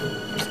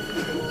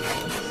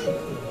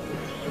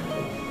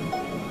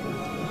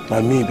 Na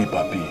me be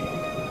papi.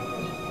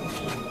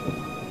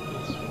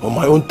 On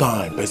my own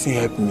time, person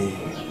help me.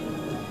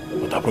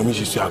 But I promise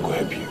you, say I go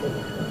help you.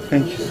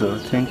 Thank you, sir.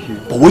 Thank you.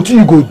 But what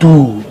you go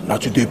do? Now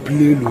to dey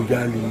play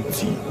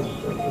loyalty.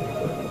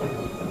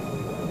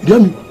 You hear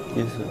me?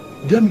 Yes, sir.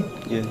 You hear me?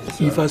 Yes,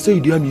 sir. If I say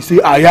you hear me,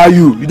 say I hear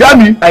you. You hear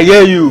me? I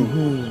hear you.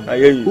 I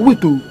hear you. But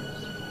wait, oh,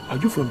 are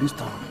you from this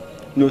town?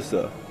 No,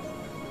 sir.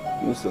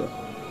 No, sir.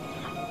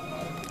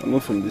 I'm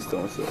not from this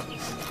town, sir.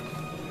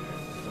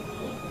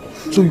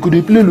 So you go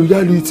dey play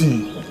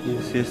loyalty?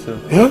 Yes, sir.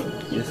 Yeah?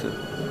 Yes, sir.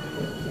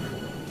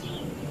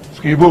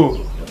 Skibo!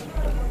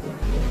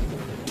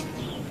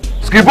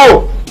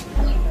 Skibo!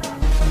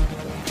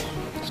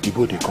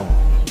 Skibo dey come.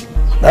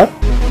 Huh?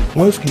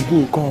 When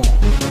Skibo come,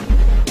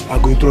 I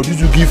go introduce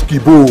you give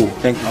Skibo.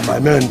 Thank you. And my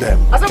men them.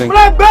 As a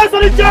play based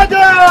on each other!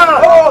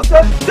 Oh,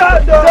 set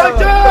charger!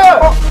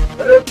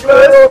 They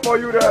play for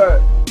you there.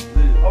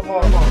 Come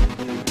on.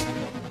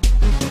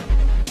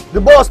 The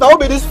boss, now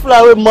be this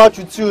flyway match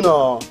with you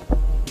now.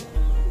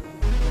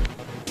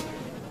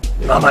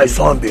 Now my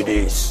son be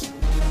this.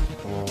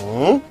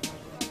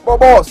 But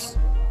boss,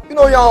 you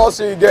know you all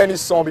say you get any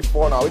son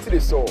before now. What did they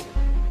saw?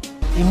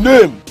 His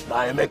name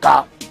na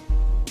Emeka.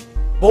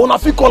 But una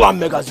fit call am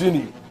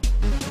Magazine.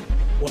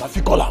 Una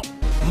fit call am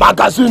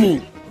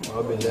Magazine.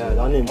 I'll be there.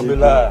 That name good.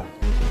 That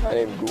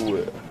name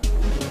good.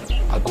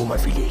 I go my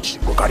village,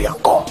 go carry am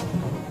come.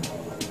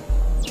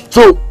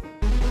 So,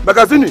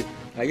 Magazine.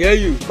 I hear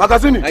you.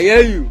 Magazine. I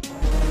hear you.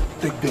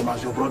 Take them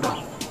as your brother.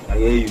 I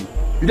hear you.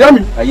 You hear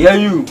me? I hear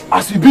you.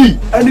 As it be,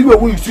 anywhere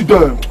where you see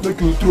them, make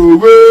you throw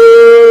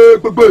away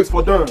base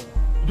for them.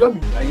 You hear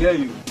me? I hear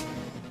you.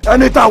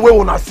 Anytime we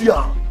wanna see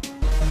her,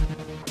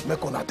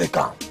 make una take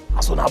her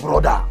as una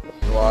brother.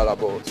 No all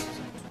about.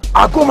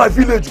 I go my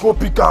village, go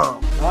pick her.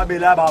 I'll be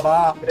there,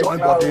 Baba. Join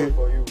body.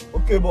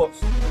 Okay,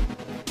 boss.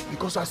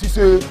 Because as he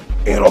say,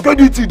 in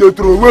rocketity they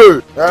throw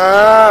away.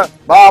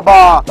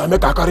 Baba. Now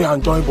make her carry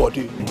and join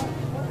body.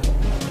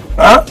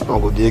 Huh?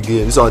 Don't go dig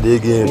in. This is our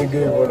dig in.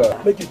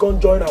 Make you come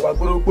join our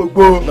group.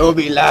 No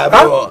be lie,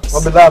 boss.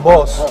 I'll be there,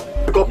 boss.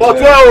 Come back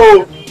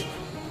here.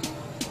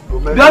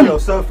 Damn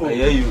yourself. I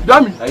hear you.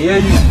 Damn me. I hear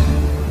you.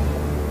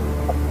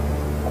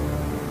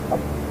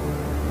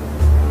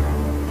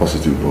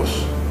 Positive,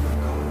 boss.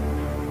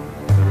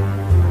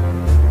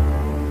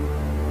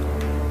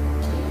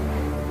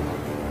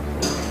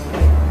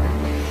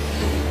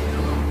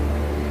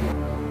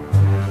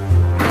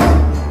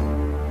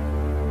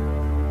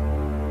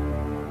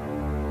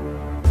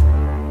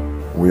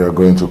 We are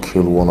going to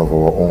kill one of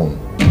our own.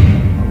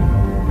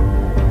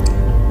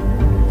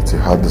 It's a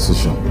hard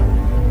decision,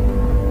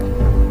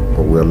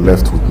 but we are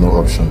left with no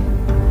option.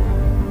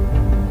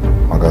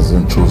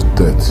 Magazine chose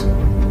death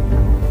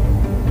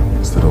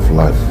instead of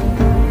life.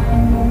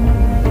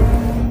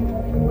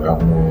 And we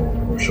have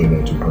no option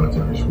than to grant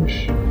him his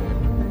wish.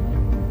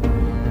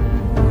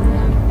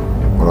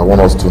 But I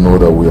want us to know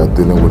that we are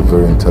dealing with a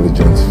very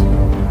intelligent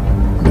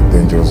and a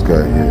dangerous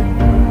guy here.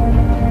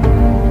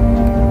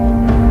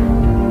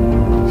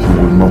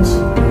 Will not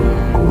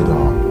go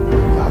down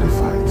without a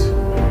fight.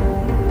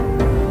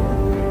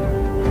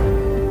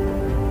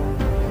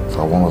 So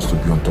I want us to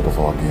be on top of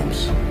our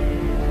games.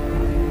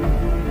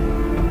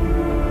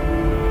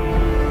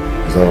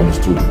 Is that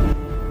understood?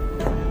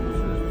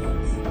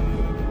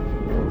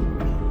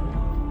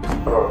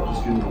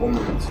 Just give me 1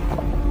 minute.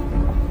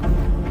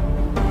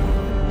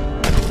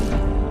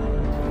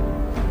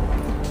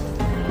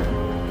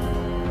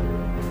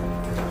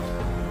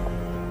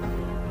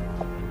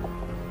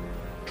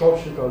 Drop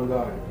shit on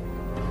guy.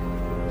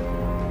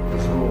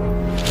 Let's go.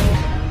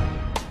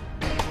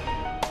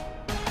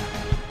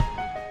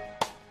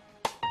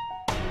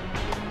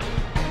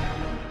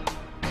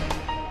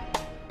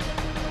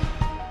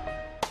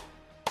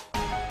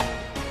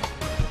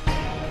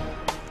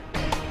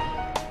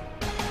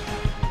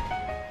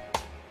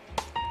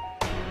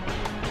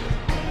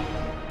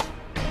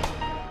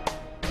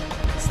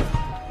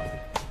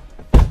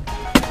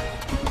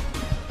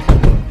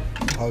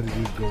 How did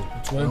it go?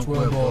 It went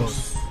well,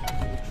 boss.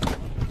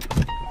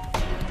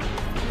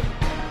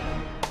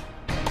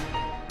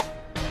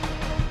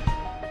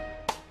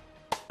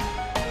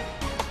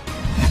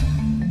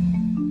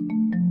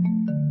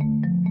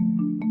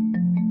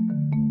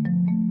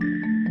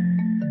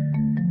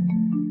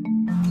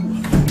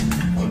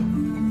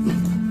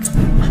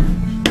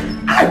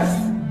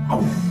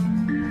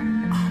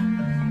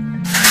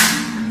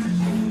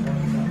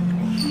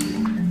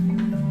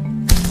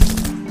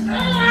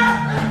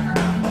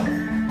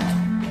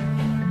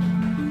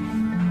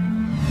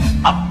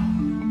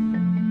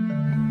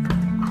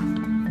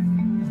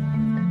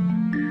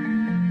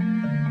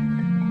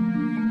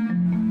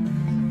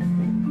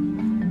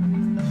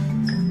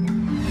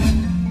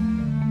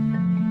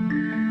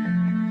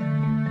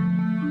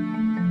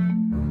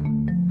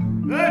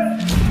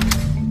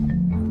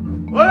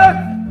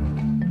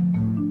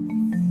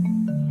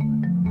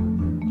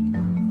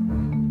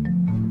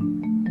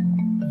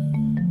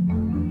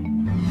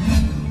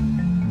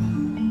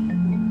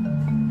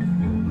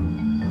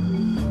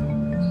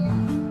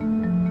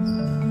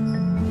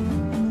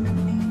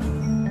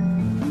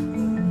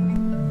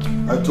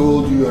 I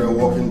told you you're a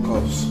walking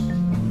corpse.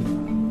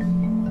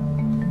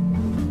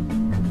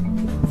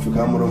 If you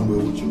come around,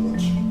 we'll watch you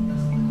much. If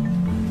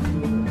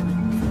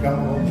you come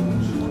around, we'll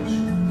watch you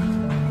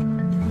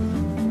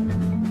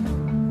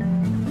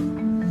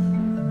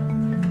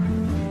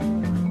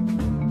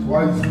much.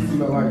 Why is he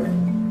still alive?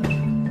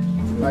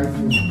 Like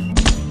him.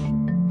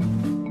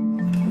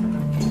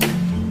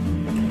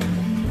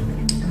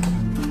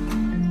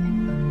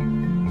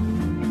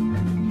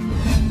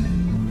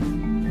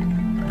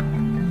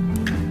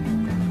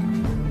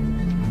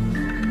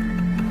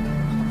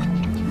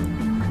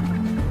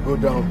 Go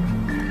down.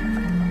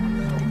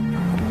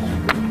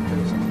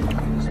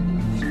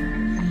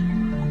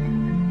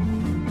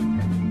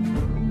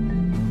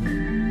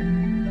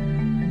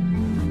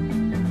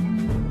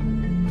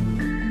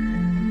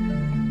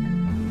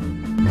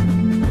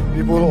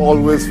 People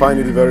always find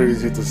it very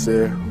easy to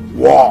say,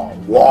 war,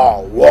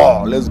 war,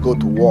 war, let's go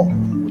to war,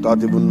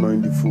 without even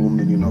knowing the full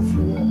meaning of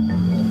war.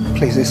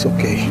 Please, it's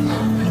okay.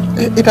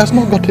 It has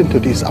not gotten to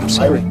this, I'm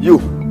sorry. You.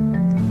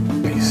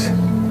 Please.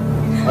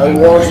 I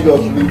want your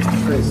bleached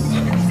face.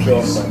 Stay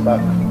on my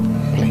back.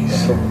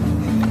 Please.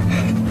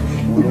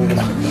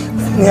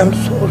 I'm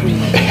sorry.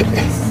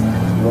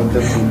 You wanted to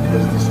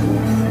press this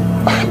move.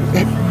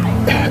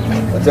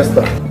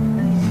 Majesta.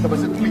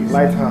 Please.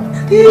 Light her.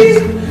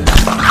 Please.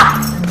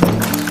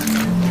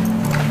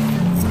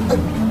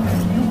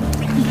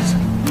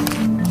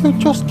 You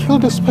just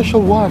killed a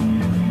special one.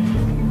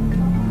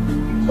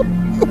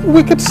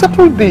 We can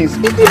settle this.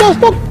 It does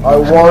not. I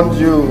want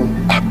you.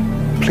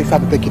 Please,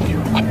 I'm begging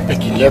you. I'm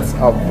begging you. Let's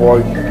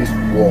avoid this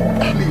war.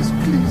 Please,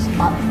 please.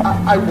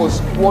 I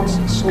was once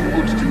so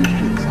good to you.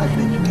 Please, I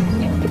beg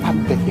you.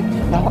 I'm begging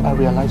you. Now I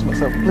realize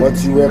myself. Please.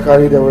 But you were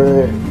carried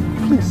away.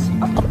 Please,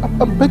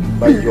 I'm begging you.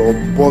 By your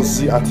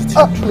bossy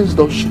attitude. Please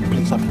don't shoot.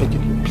 Please, I'm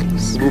begging you.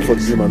 Please. Even for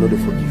them, I know they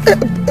forgive.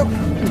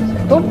 Please,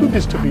 don't do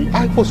this to me.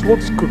 I was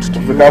once good to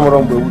you.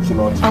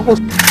 I was.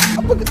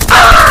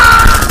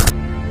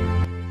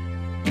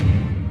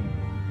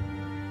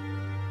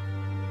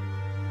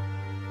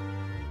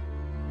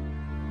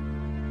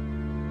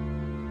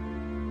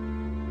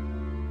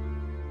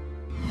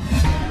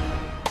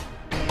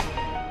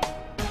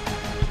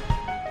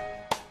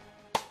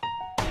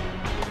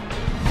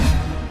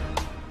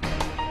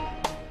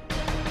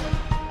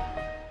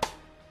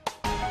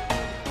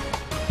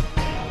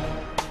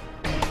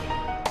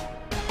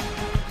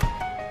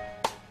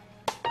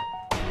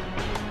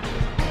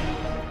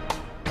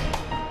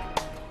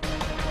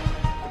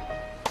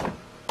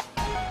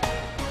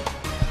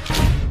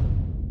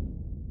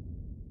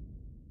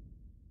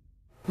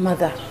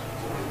 Mother,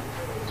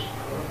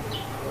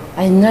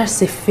 I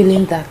nurse a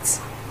feeling that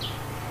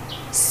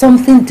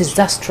something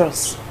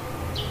disastrous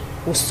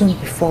will soon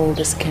befall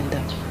this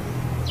kingdom.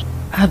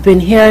 I've been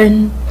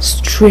hearing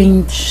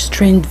strange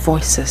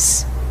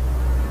voices,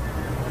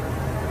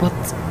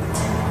 but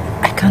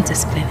I can't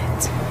explain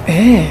it.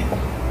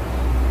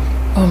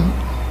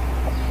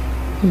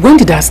 When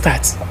did that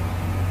start?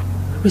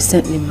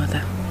 Recently,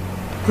 Mother.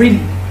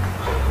 Really?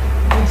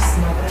 Yes,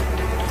 Mother.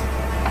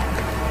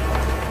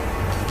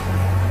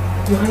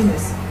 Your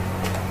Highness,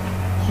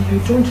 you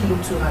don't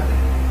look too happy.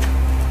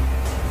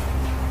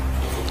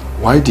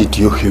 Why did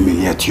you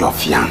humiliate your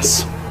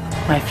fiancé?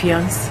 My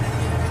fiancé?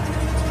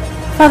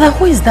 Father,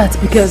 who is that?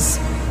 Because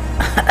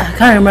I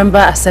can't remember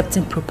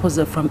accepting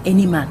proposal from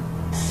any man.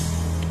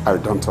 I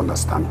don't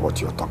understand what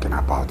you're talking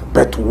about.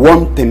 But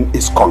one thing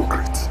is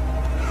concrete.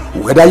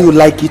 Whether you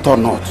like it or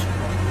not,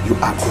 you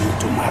are going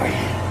to marry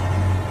him.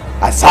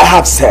 As I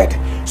have said,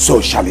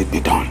 so shall it be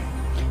done.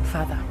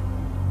 Father,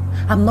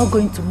 I'm not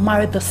going to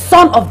marry the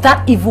son of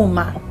that evil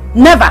man.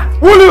 Never!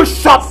 Will you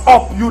shut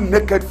up, you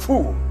naked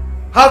fool?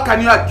 How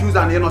can you accuse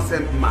an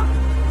innocent man?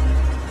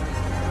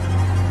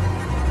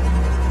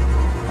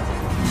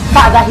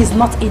 Father, he's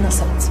not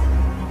innocent.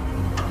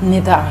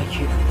 Neither are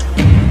you.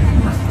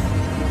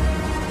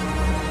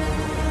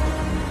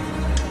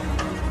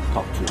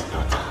 Talk to your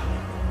daughter.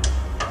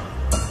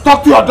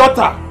 Talk to your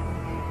daughter!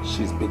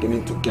 She's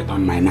beginning to get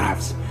on my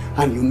nerves,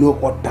 and you know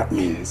what that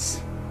means.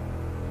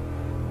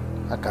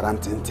 A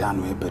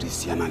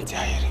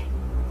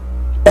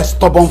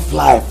stubborn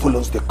fly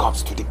follows the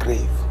corpse to the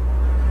grave.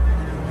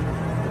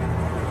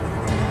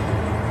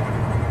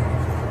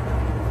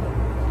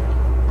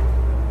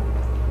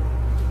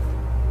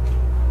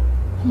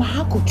 Mama,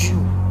 how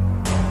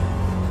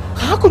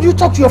could you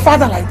talk to your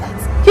father like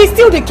that? He's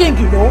still the king,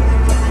 you know.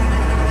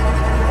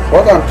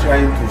 What I'm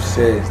trying to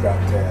say is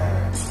that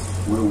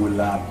we will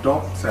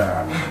adopt...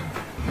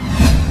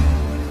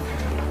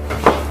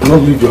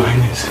 Not leave, Your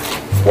Highness.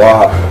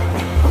 Wow.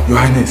 Your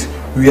Highness,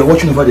 we were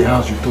watching over the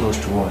house you told us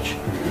to watch.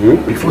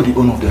 Before the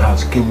owner of the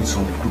house came with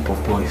some group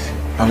of boys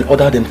and we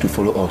ordered them to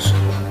follow us.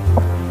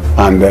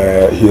 And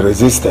he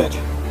resisted?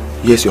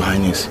 Yes, Your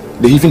Highness.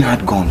 They even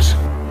had guns.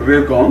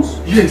 Real guns?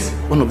 Yes.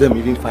 One of them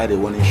even fired a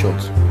warning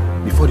shot.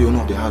 Before the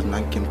owner of the house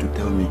now came to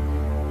tell me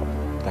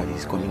that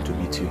he's coming to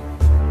meet you.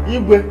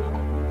 Igwe.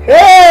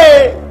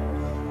 Hey!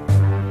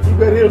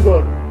 Igwe real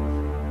gun.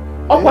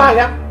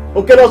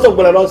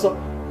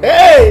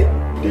 Hey!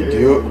 Did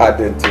you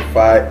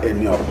identify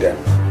any of them?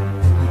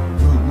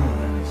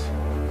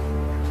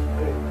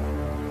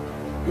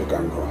 You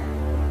can go.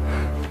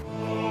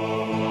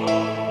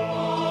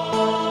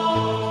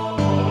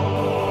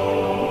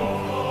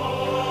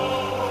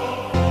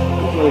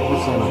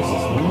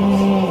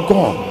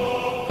 Gone.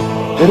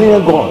 They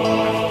are gone.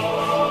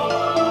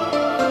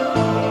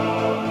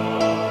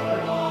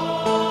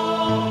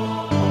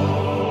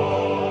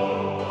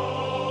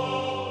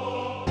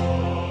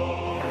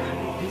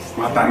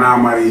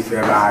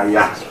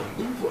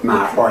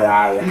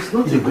 It's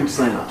not a good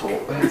sign at all.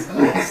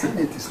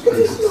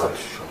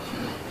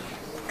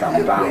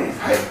 Calm down.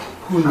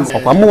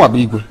 Ọ̀pá bí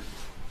igwe.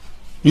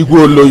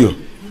 Igwe olóyò.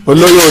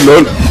 Olóyò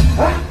olóyò.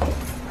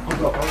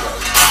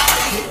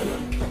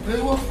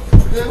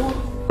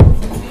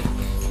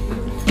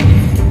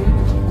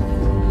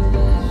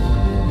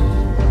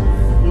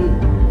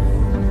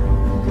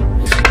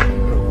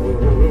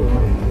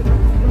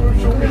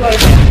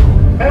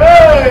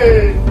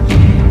 Hey!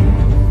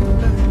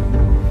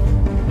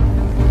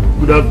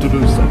 Good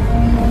afternoon, sir.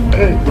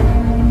 Hey!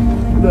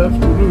 Good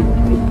afternoon.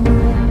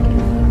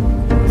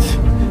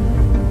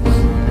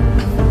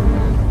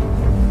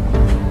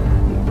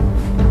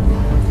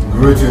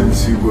 Greetings,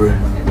 Igwe.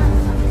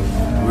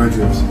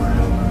 Greetings, my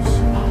elders.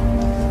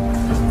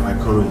 I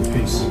call in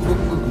peace.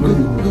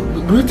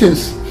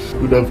 Greetings.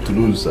 Good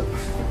afternoon, sir.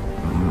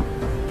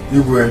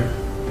 Igwe,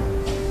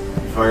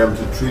 if I am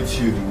to treat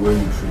you the way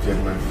you treated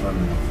my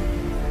family,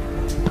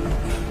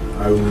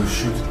 I will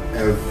shoot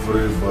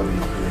everybody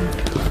here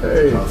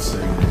without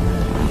saying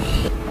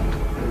anything.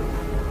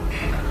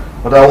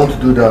 But I won't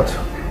do that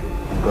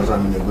because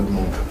I'm in a good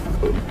mood.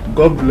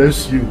 God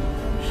bless you.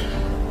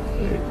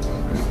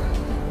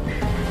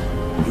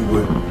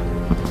 Igwe,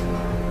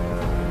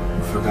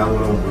 if you can't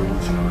run away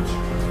with you,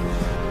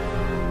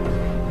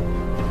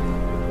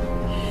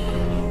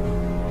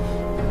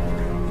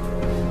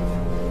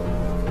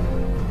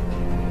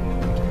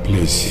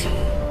 Please,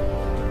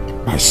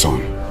 my son,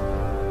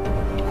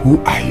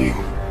 who are you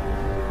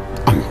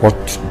and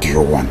what do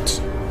you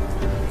want?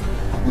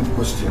 Good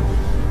question.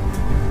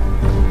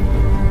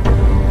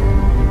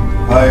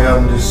 I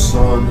am the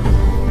son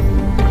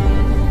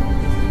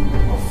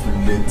of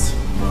late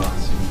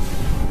Mazi.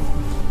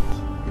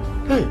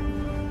 Hey,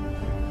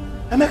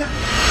 Emeka.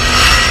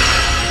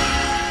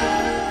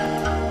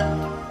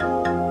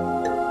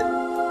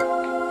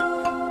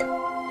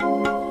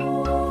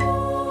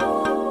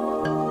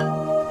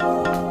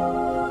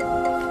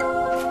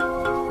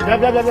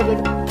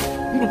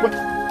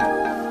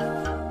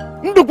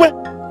 Ndukwe.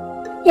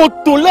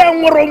 Otole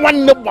nworo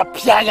nwanne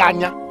gbapia ya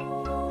anya.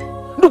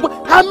 Ndukwe,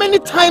 how many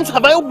times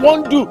have I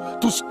warned you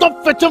to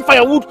stop fetching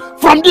firewood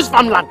from this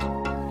farmland?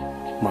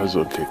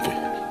 Mazokeke,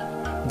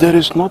 there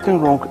is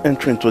nothing wrong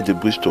entering into the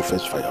bush to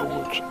fetch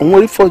firewood.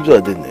 Only for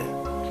Jordan,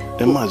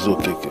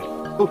 Mazokeke.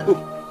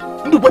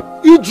 Ndukwe,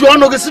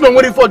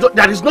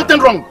 there is nothing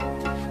wrong.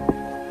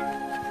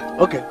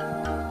 Okay,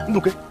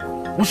 Ndukwe,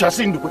 we shall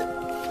see, Ndukwe.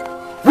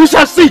 We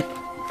shall see.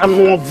 I'm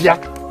no via.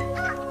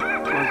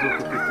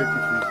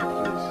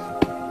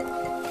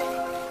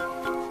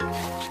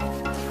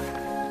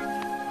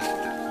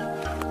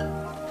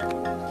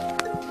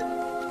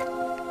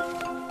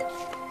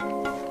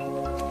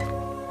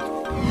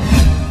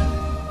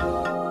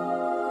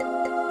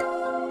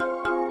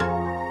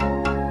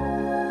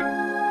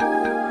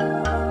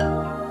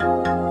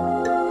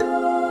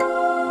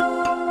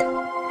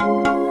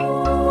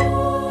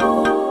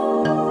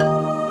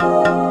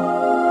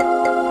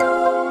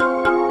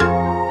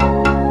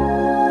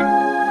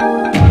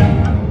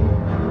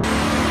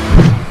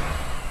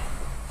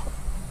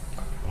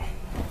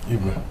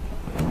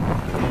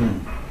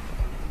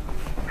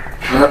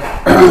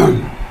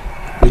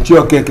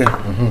 Okay.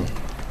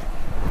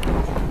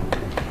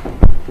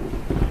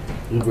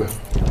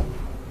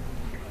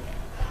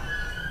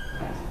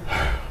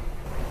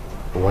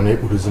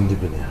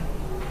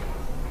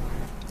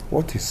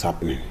 What is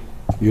happening?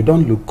 You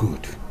don't look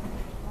good.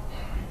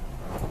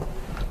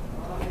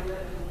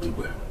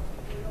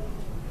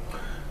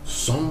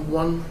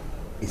 Someone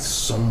is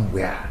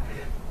somewhere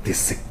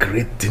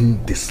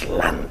desecrating this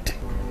land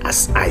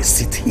as I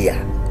sit here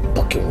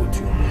talking with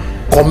you,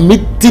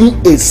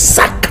 committing a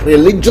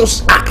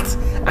sacrilegious act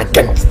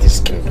against this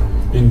kingdom.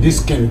 In this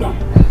kingdom?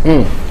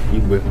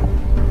 Igwe.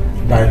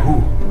 By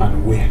who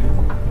and where?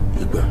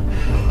 Igwe.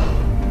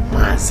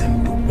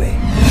 Mazendube.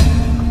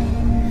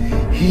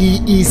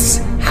 He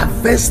is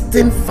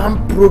harvesting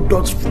farm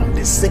products from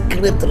the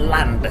sacred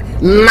land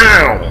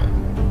now.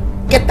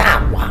 Get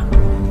out.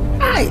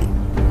 Aye.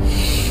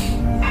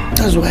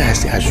 That's why I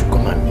say I should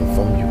come and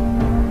inform you.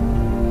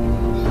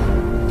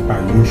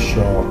 Are you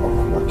sure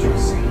of what you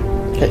say?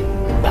 Hey,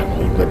 that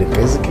but the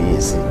basic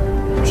is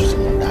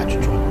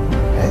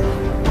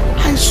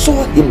I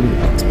saw him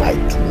with my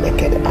two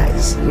naked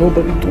eyes.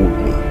 Nobody told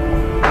me.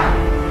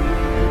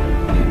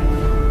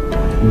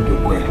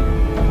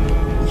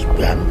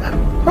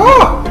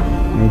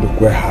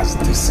 Ndukwe has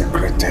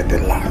desecrated the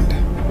land.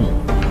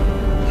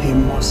 He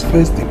must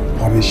face the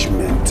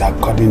punishment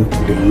according to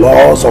the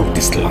laws of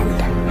this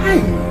land.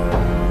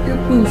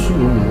 I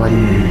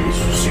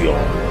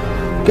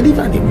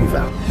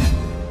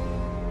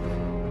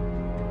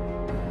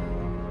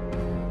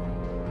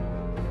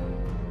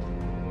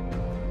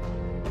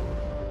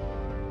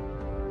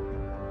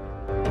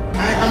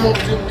am of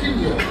the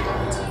opinion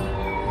that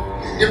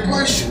the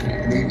boy should be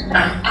made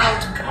an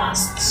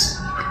outcast.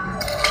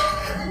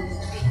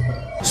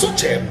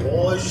 Such a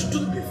boy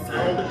shouldn't be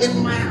found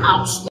in my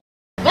house.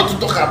 Not to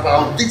talk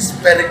about this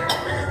very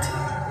community.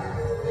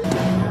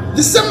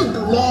 The same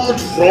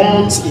blood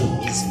runs in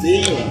his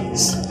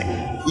veins.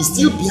 He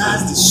still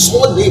bears the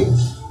surname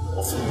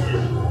of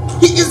him.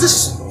 He is the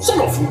son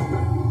of him.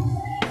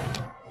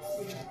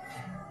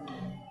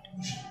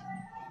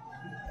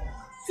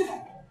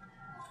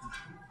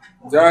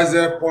 There is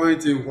a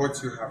point in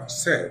what you have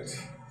said.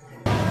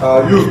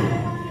 You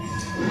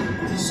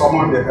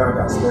summon the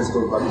elders. Let's go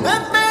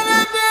back.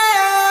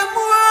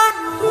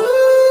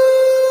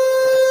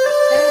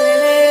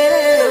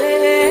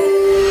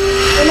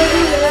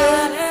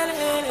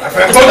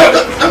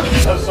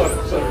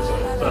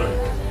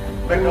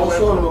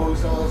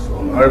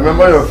 I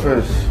remember your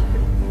face.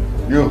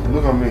 You,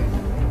 look at me.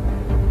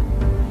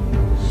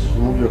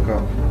 Move your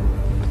cap.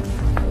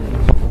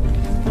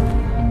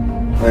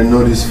 I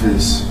know this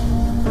face.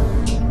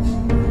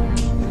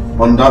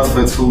 On that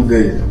fateful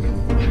day,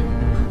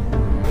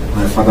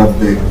 my father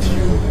begged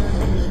you.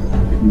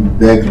 He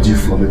begged you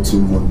for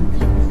little money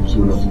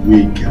so that we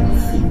can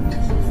feed.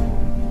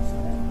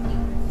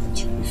 But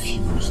you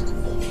refused.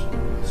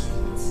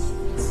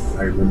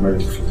 I remember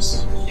your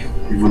face,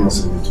 even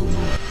as a little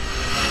boy.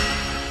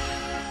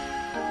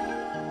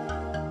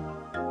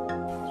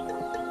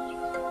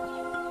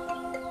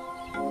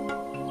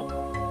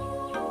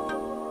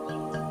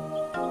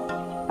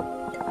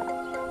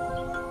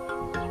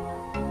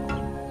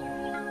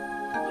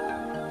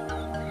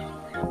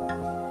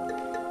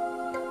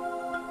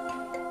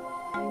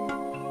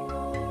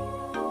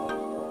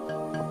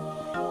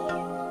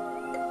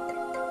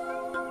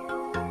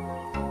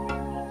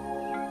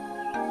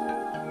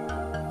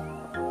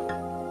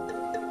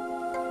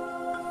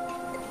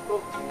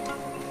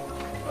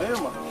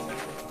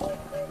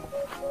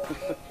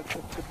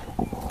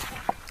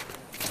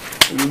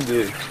 Good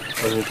day.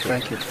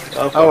 Thank you.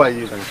 How are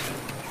you?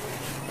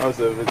 How's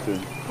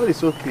everything? Oh,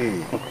 it's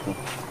okay.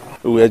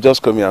 We are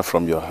just coming out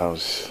from your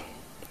house.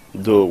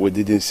 Though we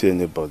didn't see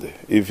anybody,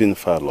 even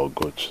fowl or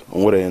goat.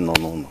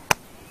 No.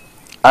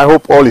 I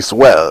hope all is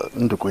well,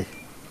 Ndukwe.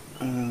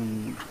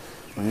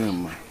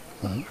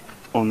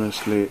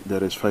 Honestly,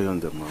 there is fire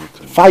on the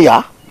mountain.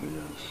 Fire?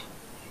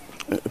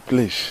 Yes.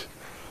 Please,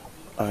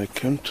 I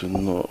came to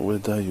know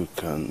whether you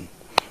can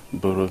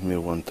borrow me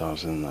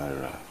 1,000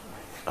 naira.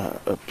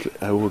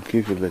 I will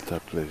give you later,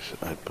 please.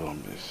 I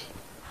promise.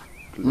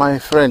 Please. My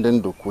friend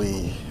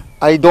Ndukwe,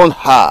 I don't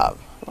have.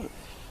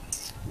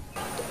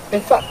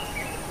 In fact,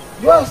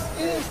 you are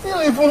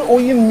still even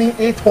owing me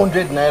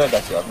 800 naira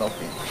that you have not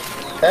paid.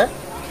 Eh?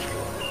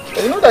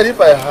 You know that if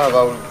I have,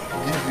 I will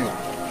give you.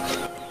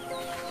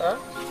 Huh?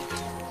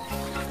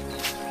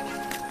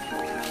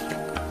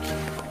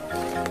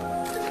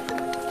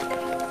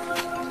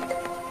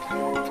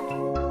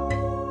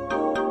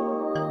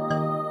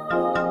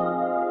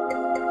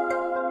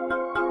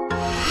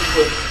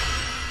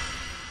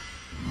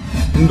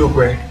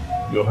 Ndukwe,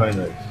 Your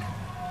Highness,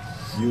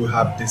 you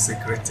have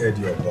desecrated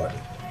your body.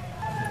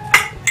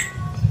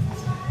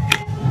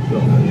 Your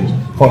Highness,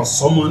 for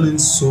summoning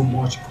so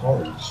much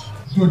courage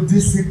to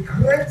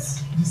desecrate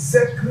the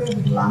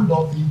sacred land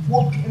of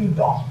Igbo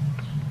kingdom.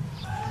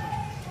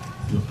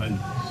 Your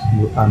Highness,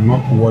 you are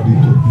not worthy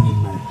to be in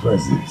my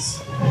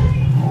presence.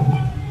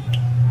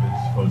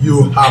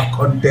 You have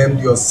condemned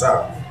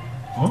yourself,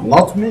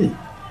 not me,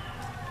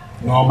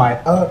 nor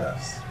my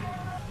elders.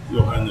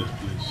 Your Highness,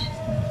 please.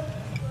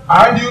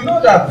 And you know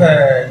that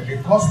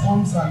the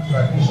customs and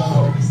tradition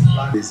of this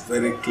land is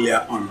very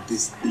clear on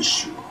this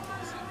issue.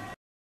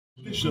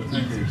 Please, Your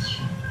Highness,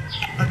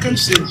 I can't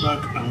sit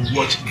back and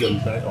watch them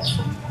die of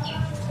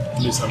hunger.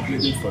 Please, I'm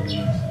pleading for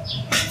them.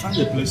 Find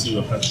a place in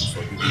your heart to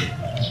forgive me.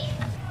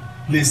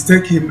 Please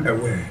take him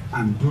away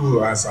and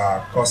do as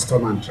our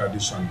custom and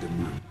tradition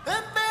demand.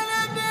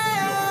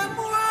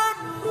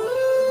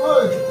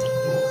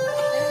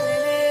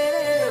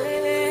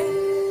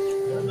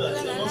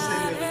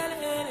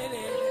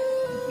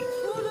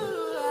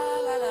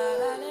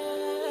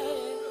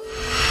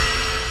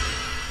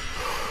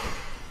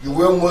 The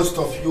way most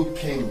of you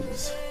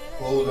kings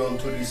hold on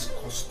to this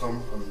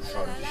custom and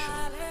tradition,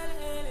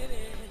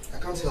 I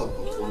can't help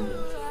but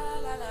wonder.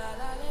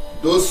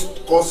 Those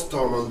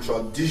custom and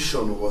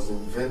tradition was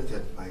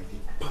invented by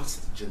the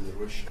past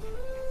generation,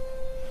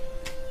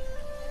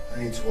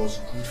 and it was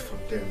good for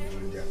them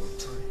during their own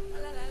time.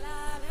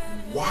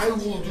 Why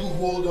would you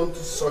hold on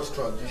to such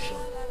tradition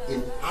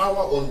in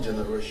our own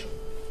generation?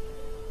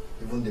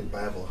 Even the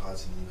Bible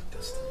has a New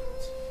Testament.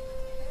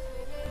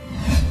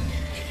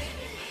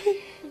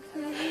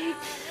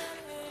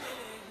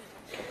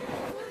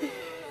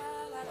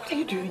 What are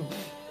you doing?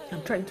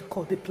 I'm trying to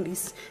call the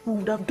police. We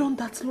would have done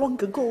that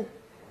long ago.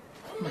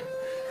 Oh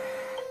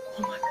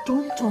my.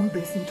 Don't turn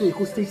this into a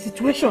hostage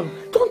situation.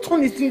 Don't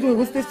turn it into a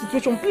hostage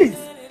situation, please.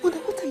 Mother,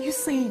 what are you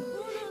saying?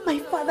 My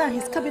father and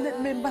his cabinet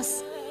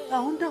members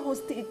are under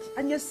hostage,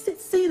 and you're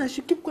saying I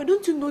should keep quiet.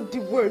 Don't you know the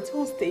word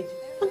hostage?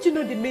 Don't you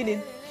know the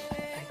meaning? I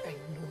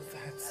know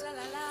that.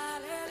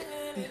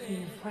 If you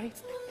invite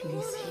the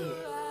police here,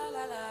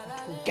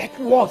 it will get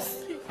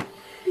worse.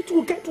 It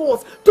will get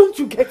worse. Don't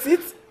you get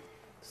it?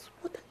 So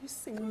what are you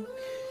saying?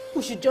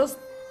 We should just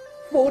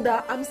fold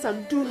our arms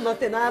and do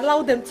nothing and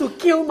allow them to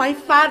kill my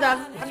father,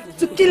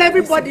 to kill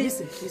everybody.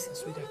 Listen,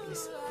 sweetheart,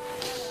 listen.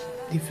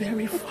 The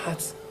very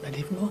fact that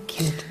they've not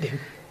killed them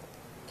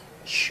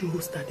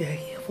shows that they are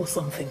here for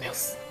something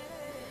else.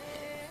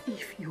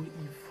 If you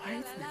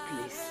invite the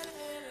police,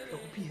 there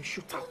will be a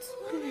shootout.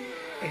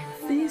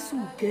 And things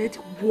will get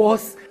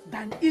worse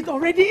than it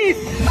already is.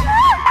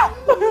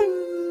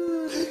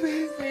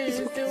 It's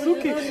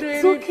okay.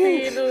 It's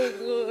okay.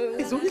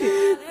 It's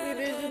okay.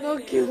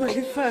 Don't kill my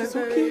father. It's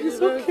okay.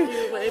 It's okay.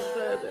 Kill my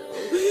father.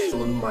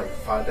 Stone my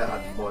father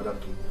and mother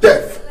to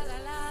death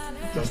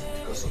just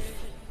because of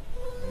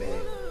mere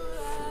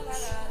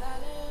fools.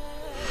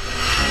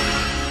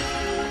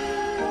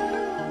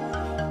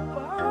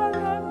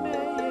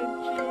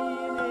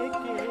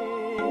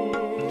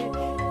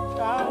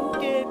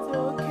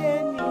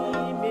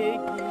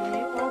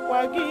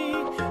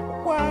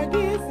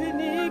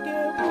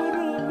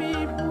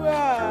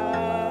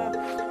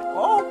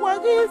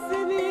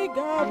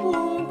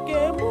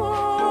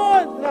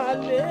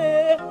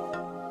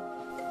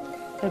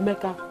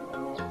 Emeka,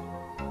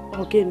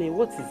 Ogene,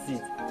 what is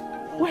it?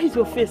 Why is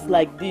your face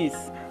like this?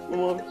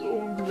 Mama, I'm so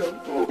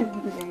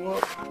hungry. Mama,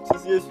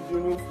 since yesterday,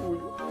 no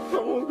food.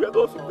 I'm hungry. I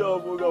don't sit down,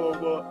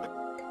 Mama.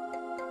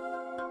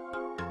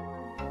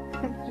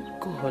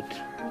 God,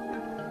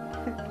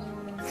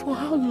 for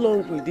how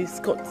long will this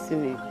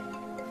continue?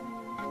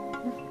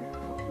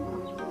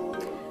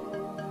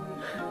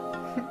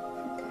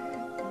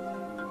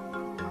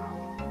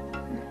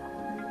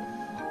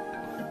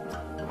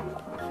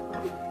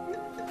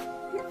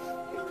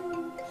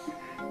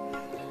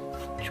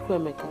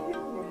 Emeka,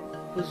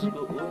 it's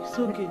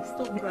okay,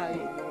 stop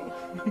crying.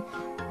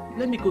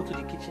 Let me go to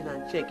the kitchen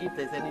and check if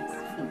there's any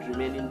food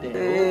remaining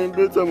there.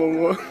 Better,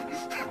 Mama.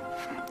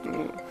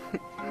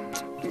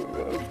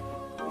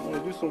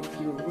 I'll do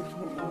something.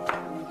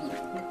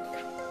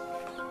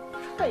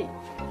 Hey,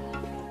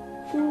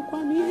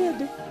 come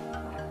here.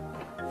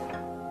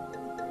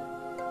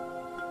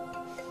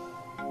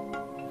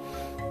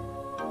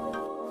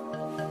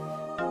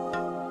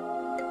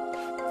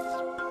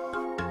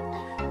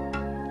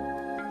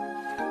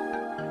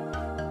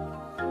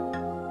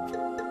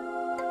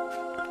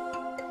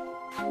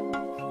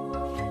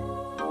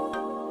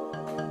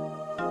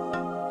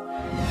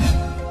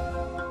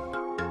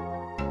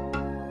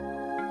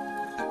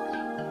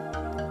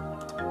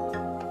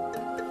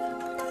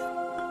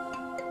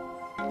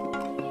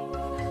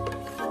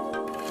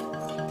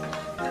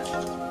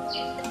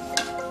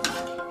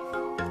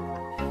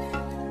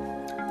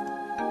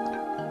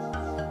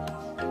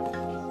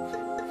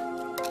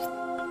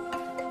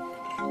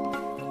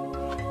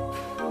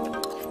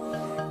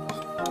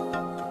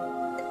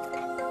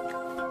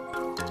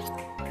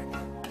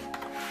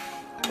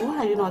 Why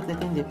are you not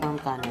taking the palm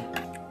kernel?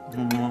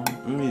 Mama,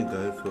 let me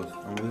die first.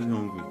 I'm really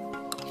hungry.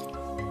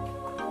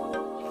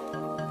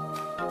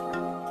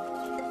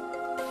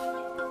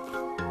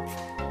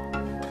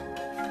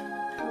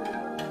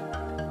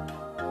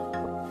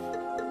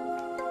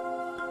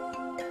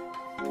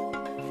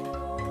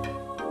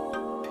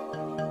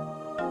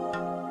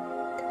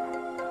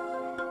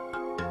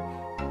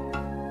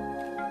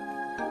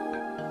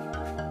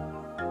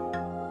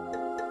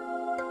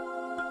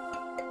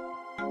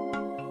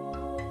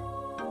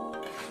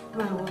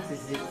 What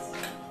is it?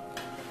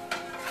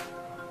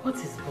 What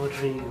is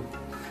bothering you?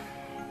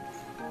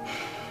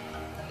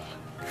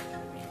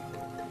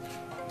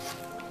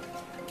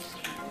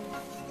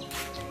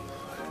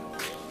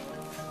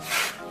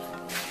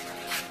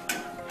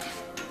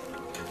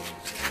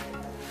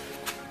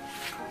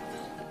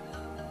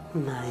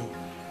 Nine.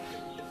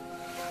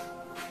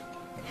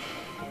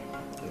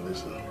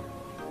 Listen,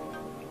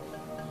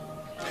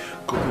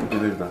 couldn't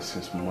believe that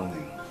since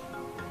morning,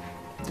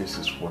 this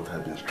is what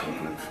I've been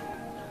struggling for.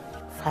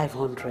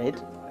 500?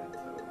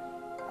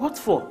 What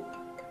for?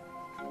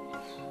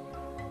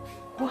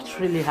 What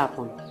really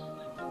happened?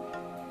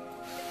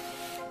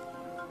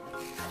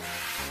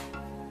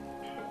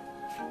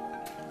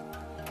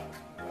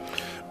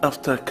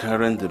 After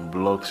carrying the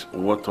blocks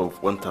worth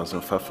of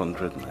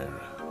 1,500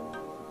 naira,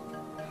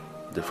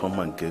 the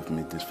foreman gave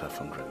me this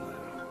 500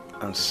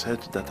 naira and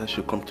said that I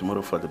should come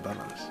tomorrow for the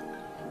balance.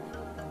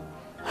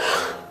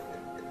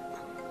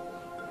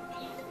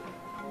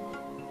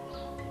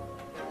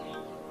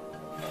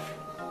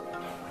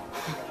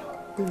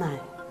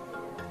 Nine.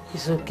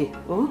 It's okay.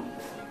 Oh?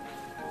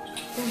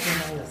 Don't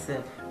bother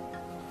yourself.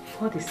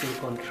 God is in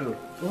control.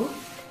 Oh?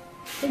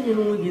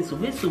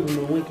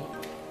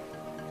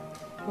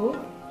 Oh?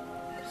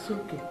 It's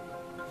okay.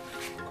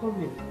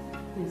 Come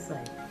in.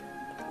 Inside.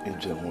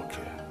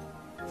 Ijemoke.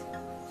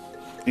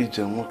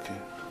 Ijemoke.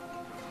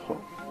 Oh.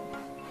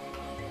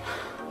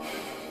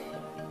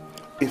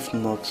 If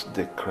not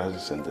the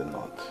crisis in the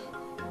north,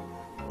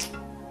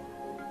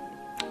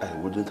 I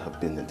wouldn't have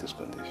been in this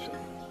condition.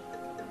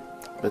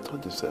 But all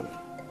the same,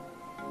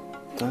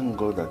 thank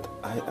God that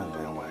I and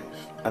my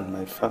wife and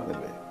my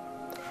family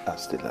are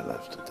still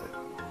alive today.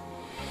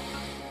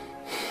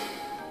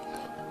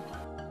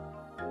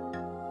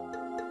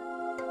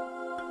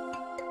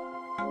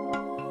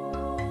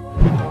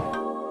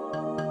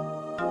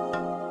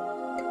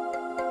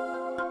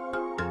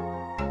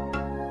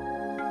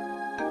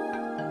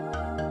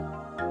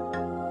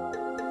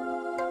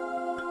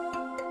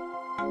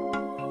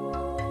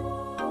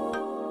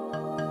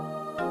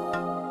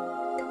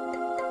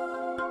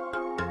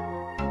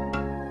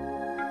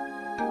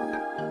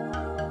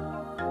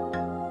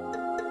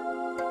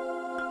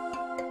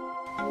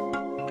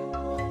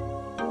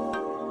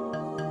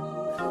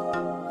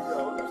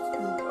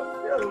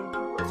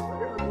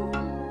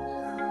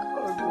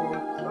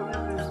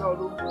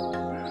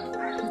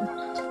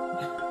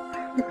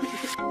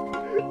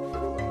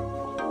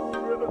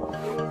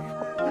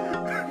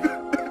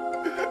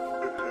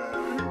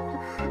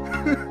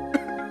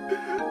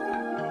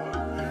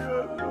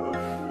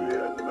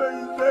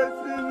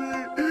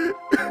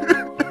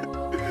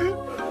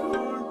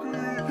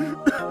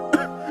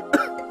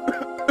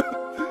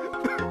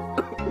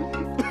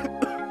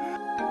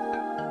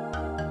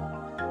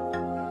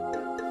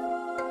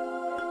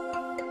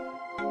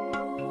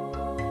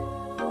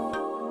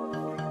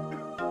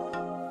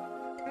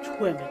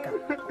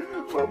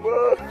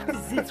 Mama.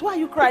 Is it? Why are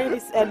you crying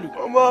this early?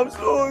 Mama, I'm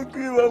so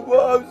hungry, Mama.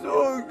 I'm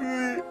so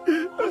hungry.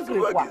 That's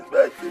what is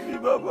affecting me,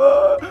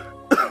 Mama.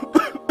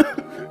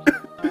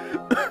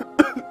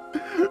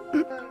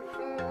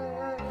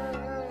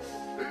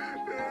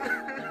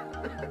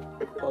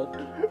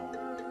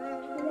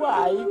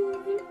 Why?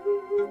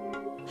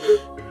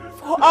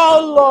 For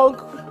how long?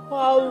 For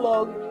how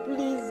long?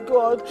 Please,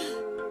 God.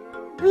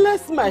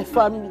 Bless my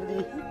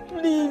family.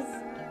 Please.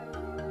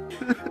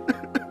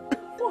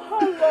 For how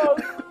long?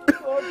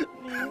 God,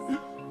 please.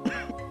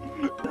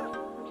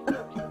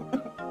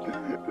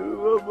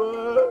 Mama.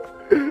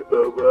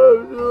 Mama,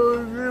 I'm so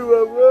hungry,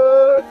 Mama.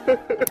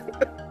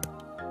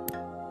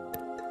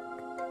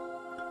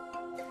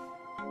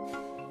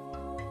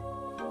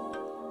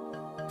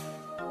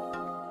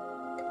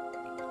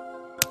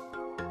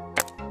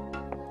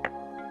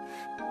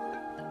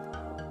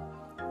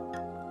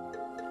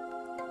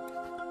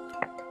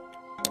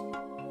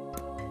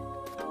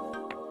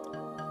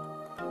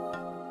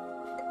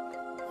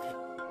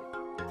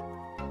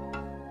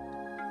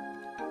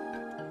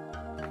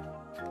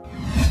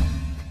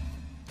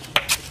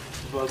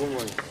 Good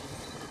morning.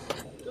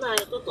 Nah,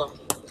 you're talking.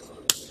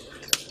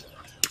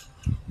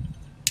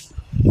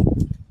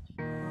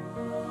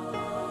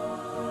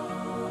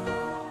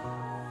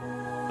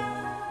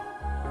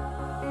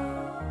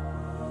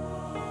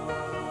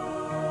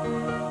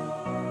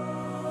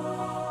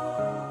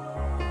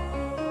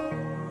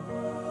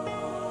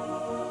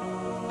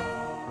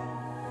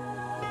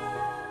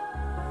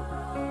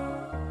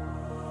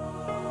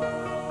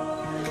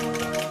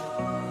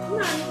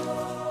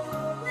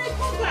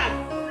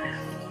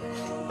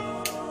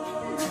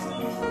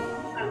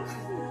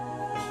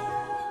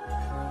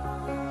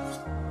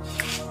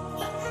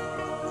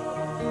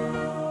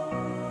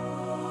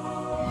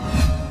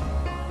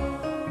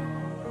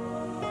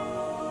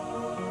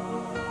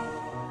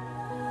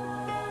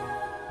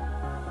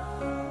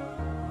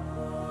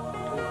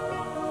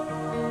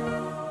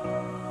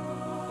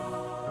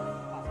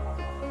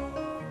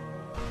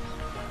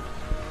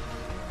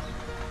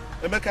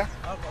 Emeka,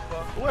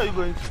 where are you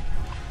going to?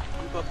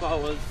 Papa, I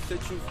was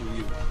searching for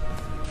you.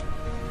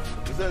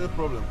 Is there any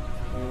problem?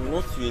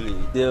 Not really.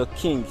 The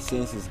king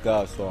sends his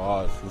guards to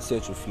our house in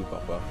search of you,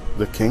 Papa.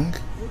 The king?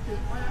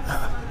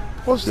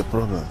 What's the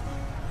problem?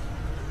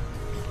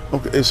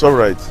 Okay, it's all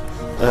right.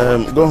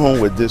 Go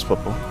home with this,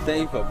 Papa.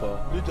 Thank you,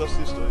 Papa. You just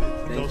sit to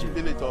it. Thank just you.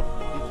 fill it up.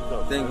 Eat it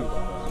up. Thank you,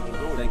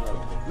 Papa. Thank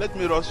you. Let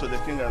me rush to the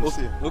king and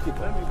see. Okay,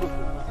 Papa. Let me go.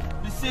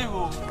 Be safe,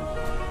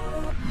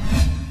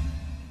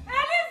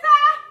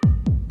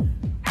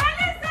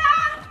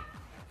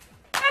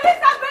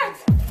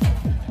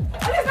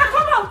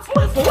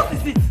 What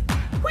is it?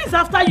 Who is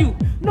after you?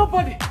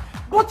 Nobody.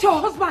 But your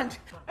husband.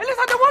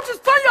 Elisa, they want to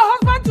stone your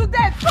husband to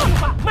death. No,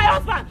 my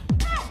husband.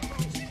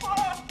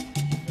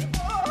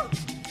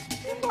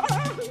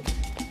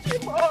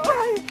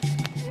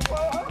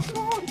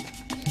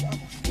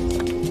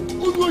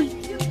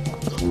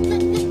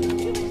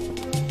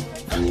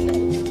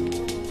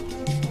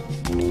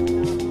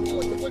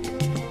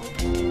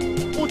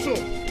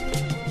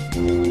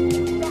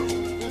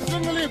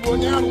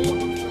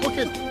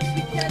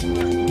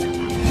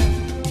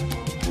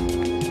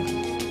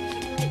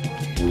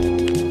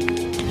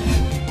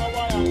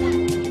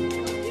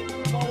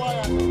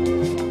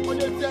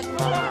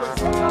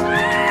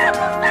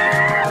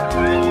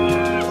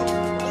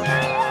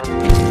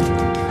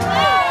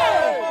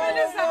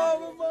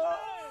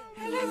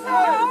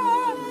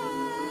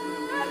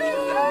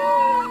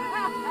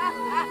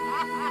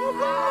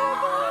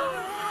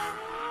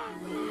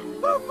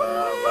 Papa,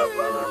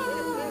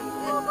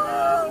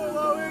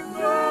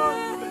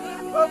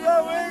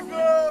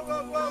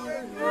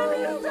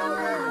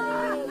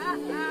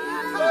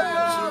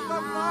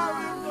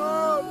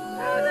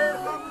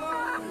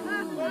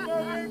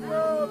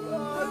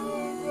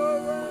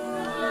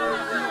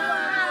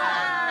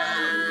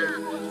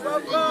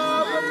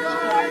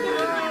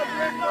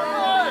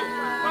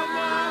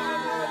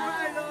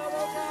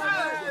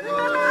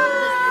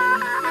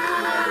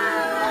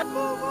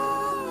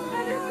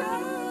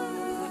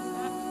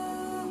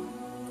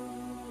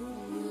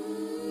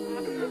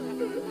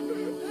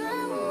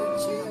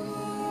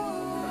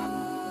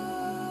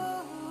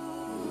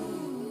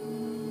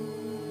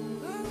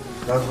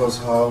 That was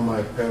how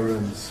my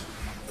parents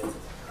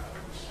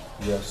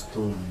were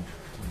stoned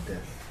to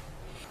death.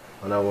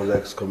 And I was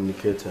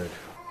excommunicated.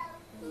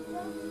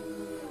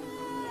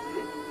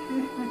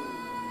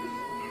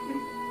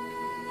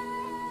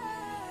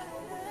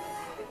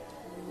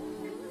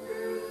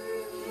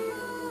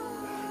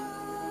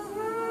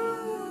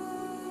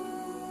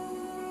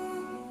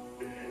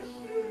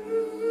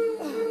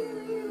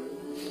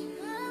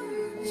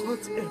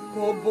 What a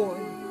poor boy.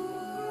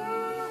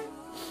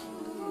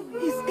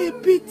 It's a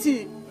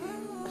pity.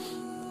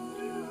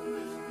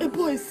 A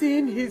boy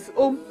seeing his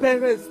own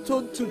parents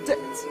stoned to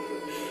death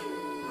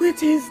with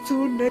his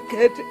two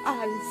naked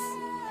eyes.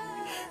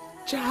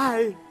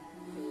 Child,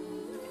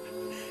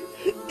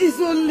 it's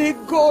only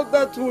God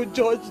that will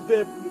judge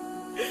them.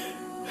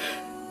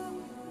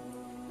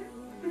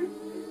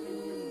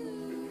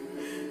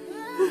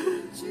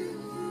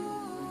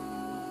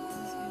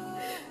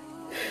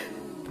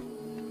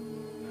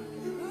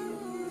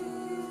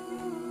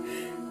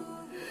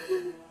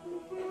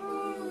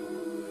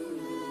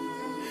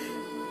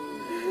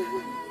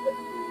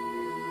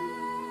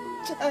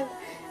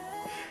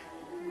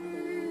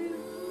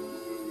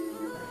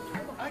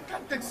 I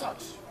can't take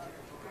such.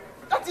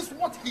 That is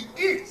what he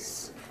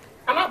is.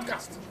 An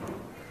outcast.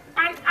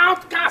 An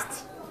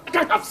outcast. I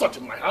can't have such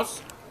in my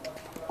house.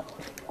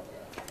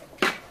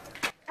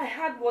 I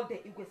heard what the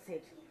Igwe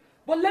said.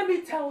 But let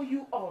me tell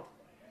you all.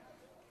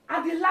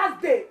 At the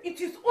last day, it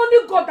is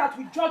only God that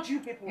will judge you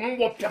people.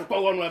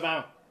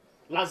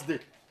 Last day.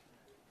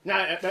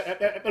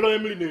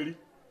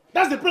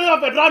 That's the prayer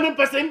of a drowning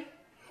person.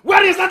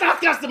 Where is that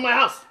outcast in my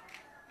house?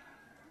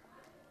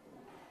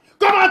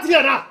 Come out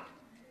here now.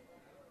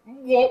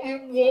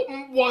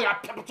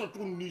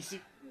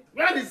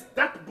 Where is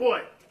that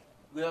boy?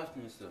 Good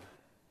afternoon, sir.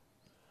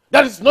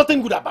 There is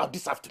nothing good about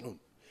this afternoon.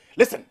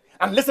 Listen,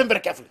 and listen very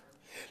carefully.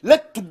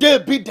 Let today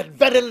be the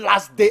very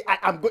last day I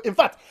am going. In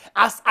fact,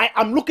 as I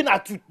am looking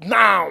at you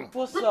now.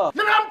 What's up?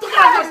 No, I'm talking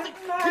about this.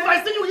 If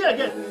I see you here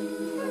again.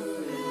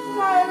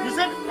 You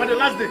said for the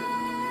last day.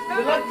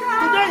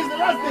 Today is the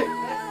last day.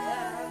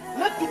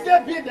 Let today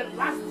be the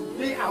last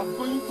day I'm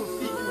going to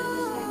see you in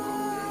this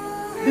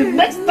country. The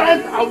next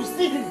time I will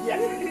see him here,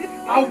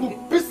 I will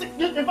visit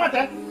him. In fact,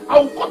 I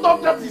will cut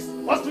off that his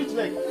ostrich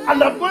leg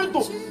and I'm going to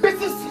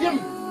visit him.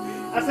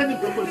 I said him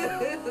to police.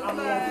 I'm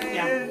not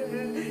here.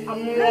 I'm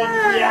not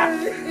here.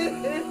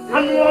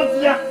 I'm not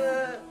here.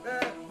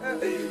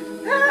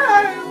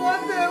 Hey,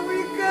 what a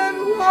wicked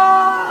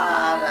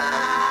world!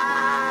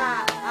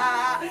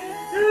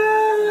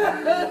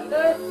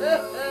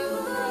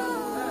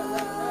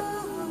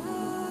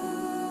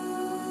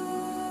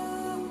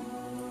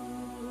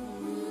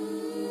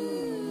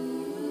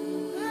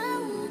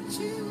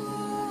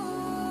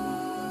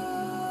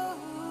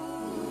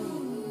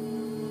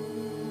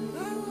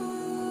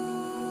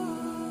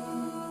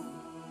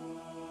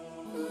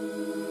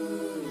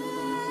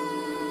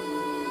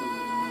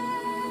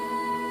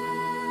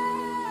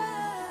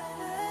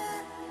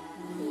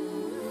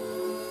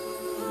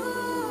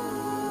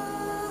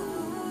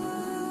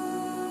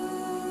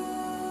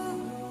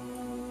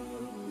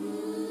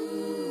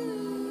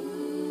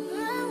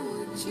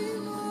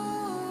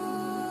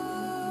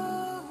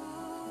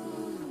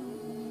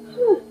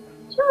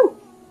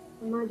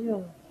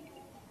 Marion,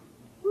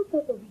 what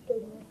type of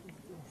wickedness is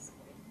this?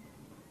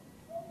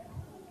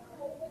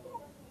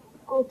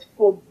 God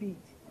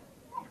forbid.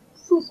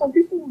 So some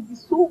people will be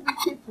so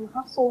wicked to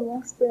have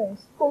someone's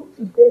parents stoned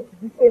to death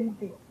the same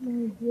day.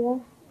 My dear,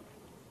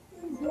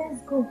 please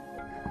let's go.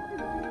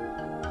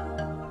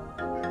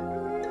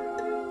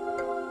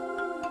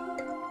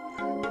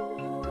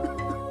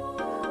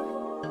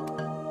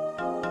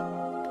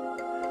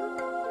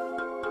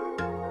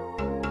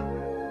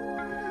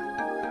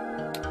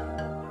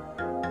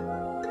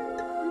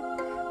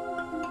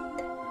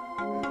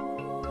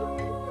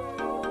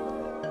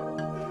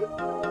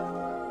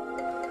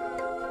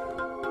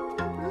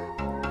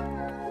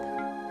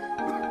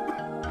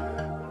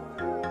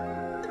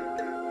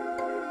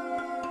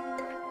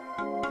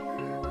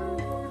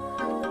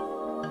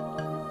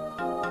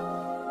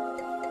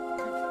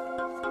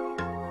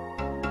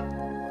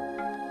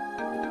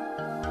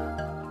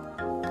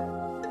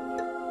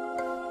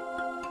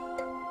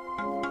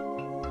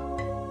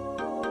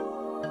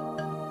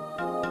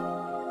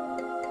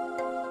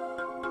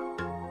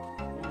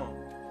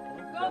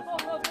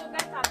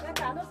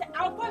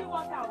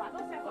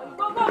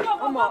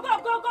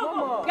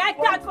 Go. Get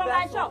out from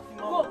my shop.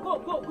 Go. Go.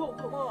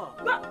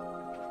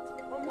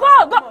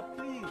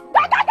 Please.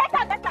 Get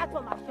out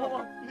from my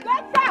shop.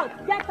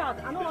 Get out.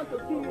 I don't want to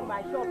see you in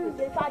my shop again.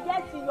 If I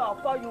get see you, I'll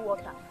pour you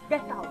water.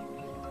 Get out.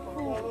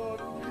 Oh,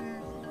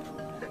 please.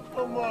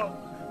 Come on.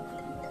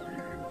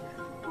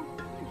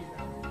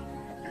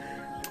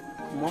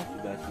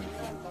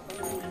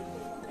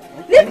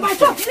 Leave my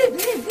shop.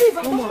 Leave.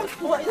 Come on.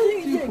 Come on.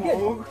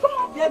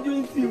 You're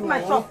doing too Leave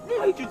my shop.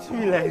 Why you treat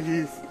me like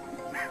this?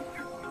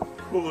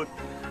 God.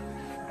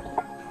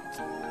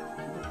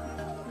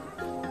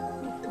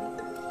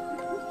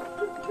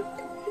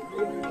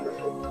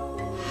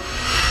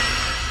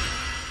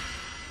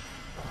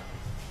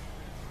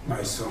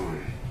 My son,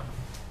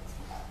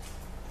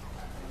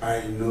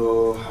 I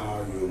know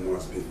how you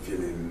must be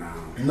feeling now.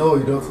 No,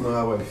 you don't know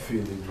how I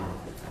feel, Adrian.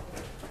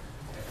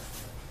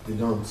 You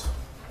don't.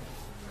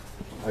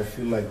 I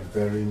feel like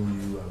burying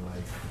you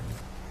alive.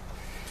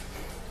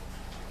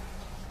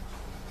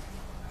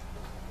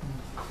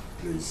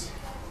 Please,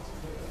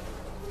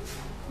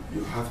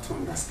 you have to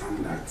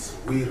understand that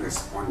we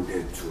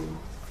responded to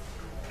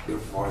the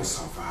voice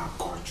of our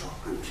culture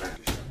and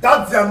tradition.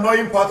 That's the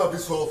annoying part of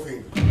this whole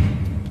thing.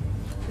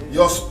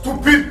 Your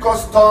stupid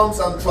customs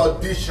and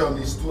tradition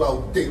is too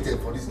outdated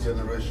for this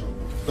generation.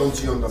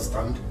 Don't you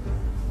understand?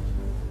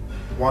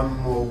 One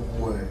more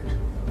word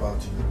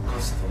about your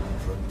custom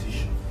and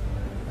tradition.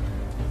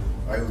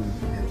 I will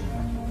hear you.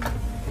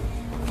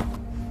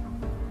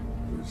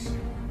 Please,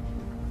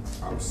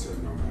 I'll say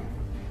no more.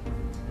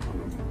 No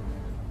more.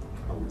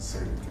 I will say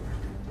anything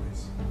again,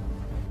 please.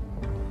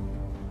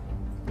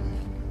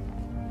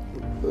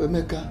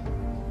 Emeka,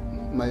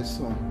 my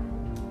son.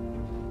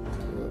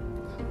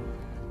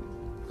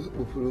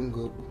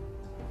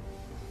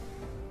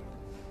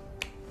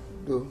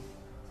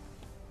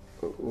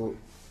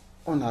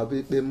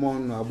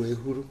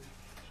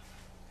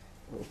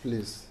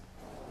 Please,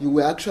 you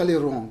were actually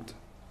wronged.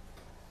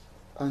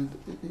 And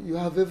you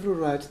have every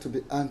right to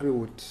be angry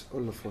with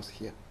all of us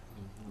here.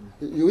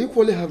 You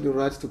equally have the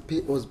right to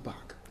pay us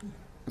back.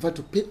 In fact,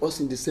 to pay us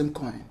in the same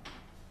coin.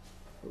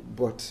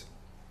 But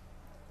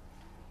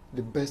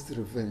the best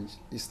revenge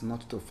is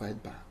not to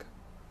fight back.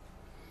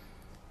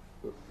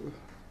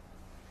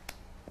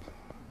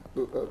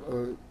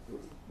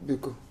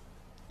 Because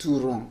two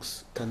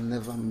wrongs can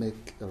never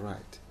make a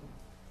right.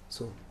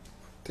 So,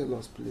 tell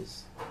us,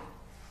 please.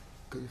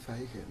 If I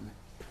hear me.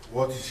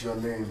 What is your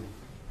name?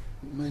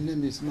 My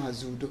name is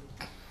Mazudo.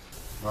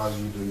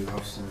 Mazudo, you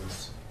have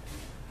sense.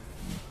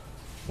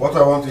 What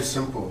I want is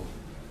simple.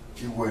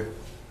 Iwe.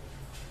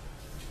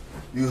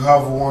 You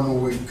have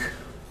 1 week.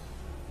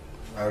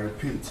 I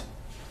repeat,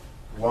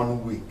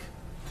 1 week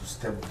to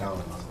step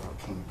down as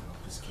the king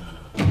of this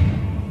kingdom.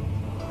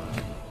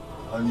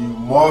 And you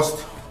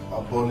must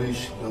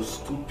abolish those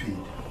stupid,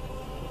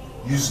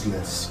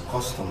 useless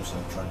customs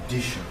and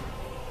tradition,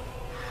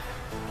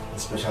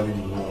 especially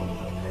the one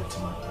that led to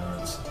my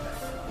parents'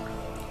 death.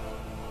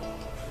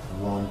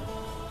 1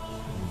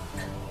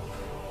 week.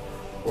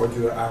 What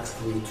you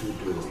asked me to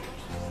do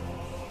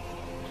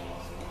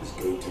is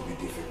going to be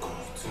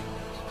difficult.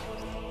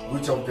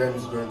 Which of them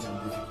is going to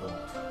be difficult?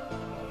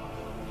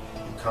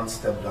 You can't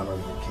step down as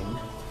the king,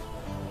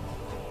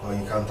 or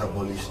you can't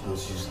abolish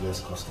those useless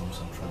customs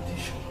and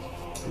traditions.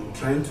 I'm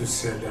trying to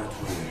say that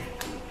way.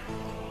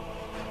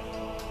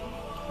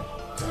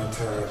 That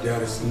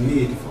there is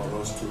need for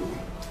us to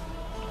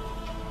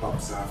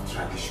observe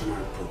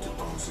traditional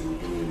protocols in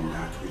doing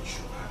that which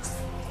you asked.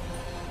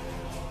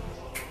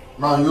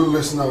 Now you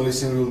listen and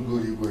listen real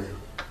good, Igwe.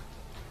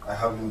 I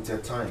have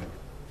limited time,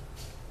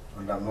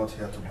 and I'm not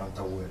here to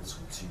banter words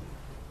with you.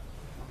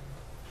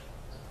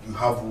 You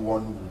have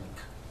 1 week.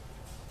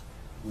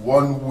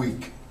 1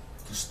 week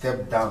to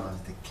step down as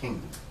the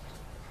king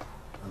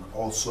and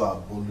also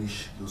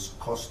abolish those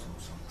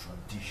customs and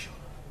traditions.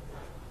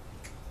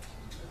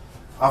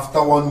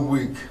 After 1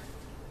 week,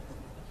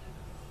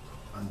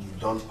 and you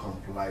don't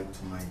comply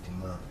to my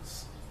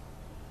demands,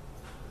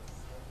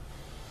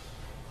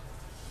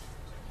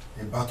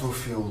 a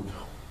battlefield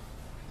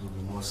will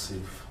be more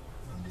safe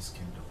than this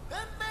kingdom.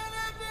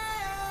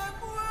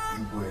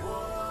 Igwe,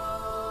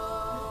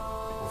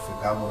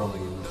 ofegamoro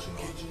meyuchi.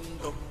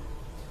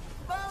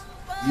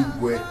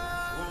 Igwe,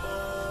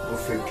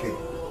 ofeke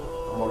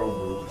amoro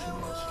meyuchi.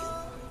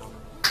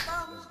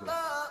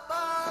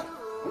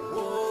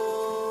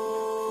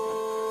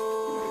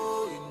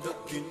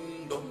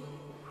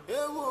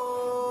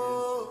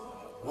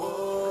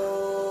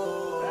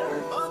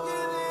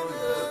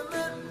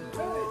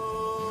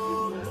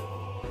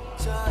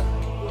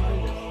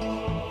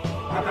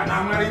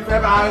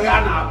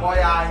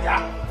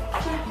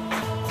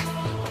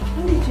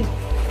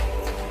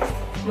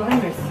 Your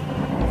Highness,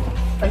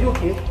 are you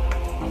okay?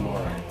 I'm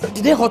alright.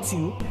 Did they hurt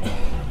you?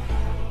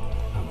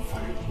 I'm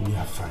fine. We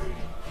are fine.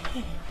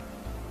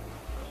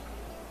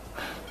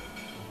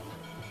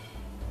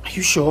 Are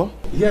you sure?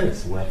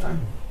 Yes, we're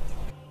fine.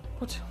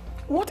 But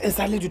what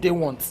exactly do they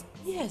want?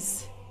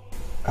 Yes.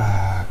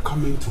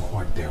 Coming to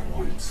what they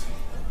want,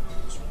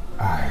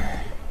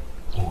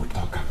 we will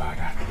talk about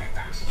that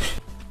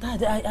later.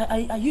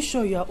 Dad, are you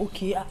sure you are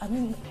okay? I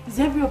mean, is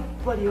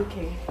everybody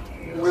okay?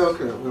 We're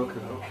okay,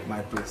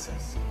 my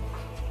princess.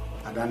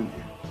 Adani,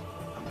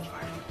 I'm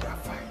fine, you're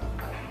fine.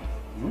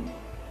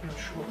 You're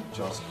sure?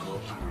 Just go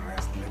and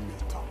rest, let me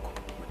talk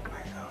with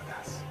my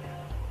elders.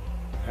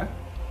 Huh?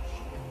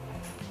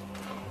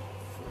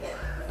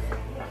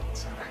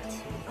 It's alright.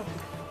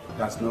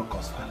 There's no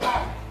cause for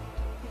that.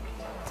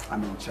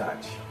 I'm in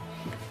charge.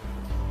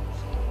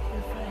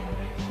 You're fine,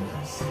 right?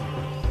 Yes.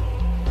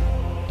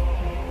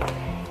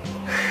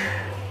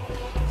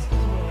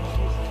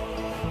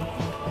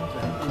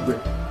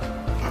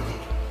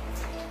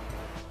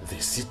 The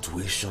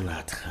situation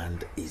at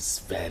hand is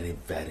very,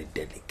 very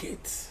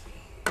delicate.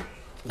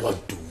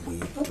 What do we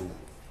do?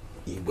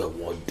 Igwe,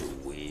 what do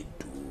we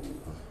do?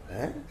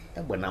 Eh?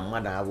 When a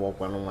mother have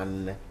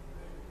one.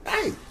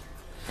 Hey!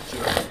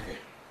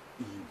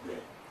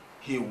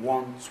 He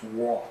wants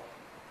war,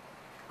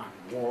 and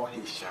war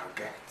he shall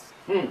get.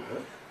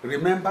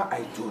 Remember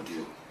I told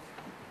you.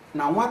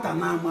 Now what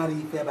an amari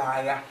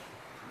febaya,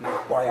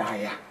 now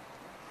boy.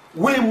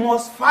 We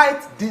must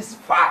fight this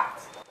fight.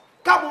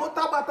 Come on,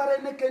 tabatare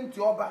neken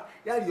tioba,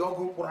 ya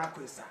yogun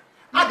kurakwesa.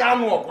 I'm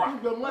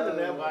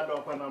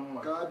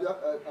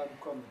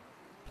coming.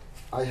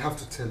 I have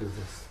to tell you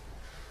this.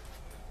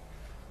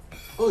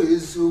 Oh,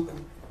 Izuku.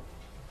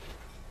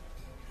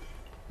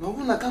 No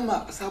one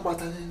kama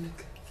sabatare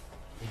neken.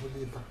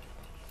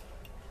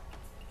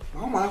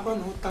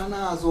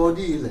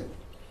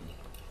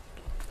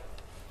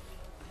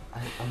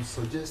 I am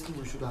suggesting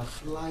we should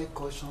apply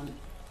caution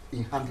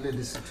in handling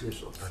this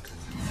situation.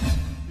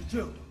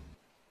 Micheal,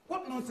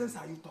 what nonsense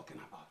are you talking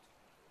about?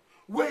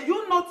 Were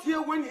you not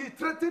here when he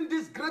threatened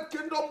this great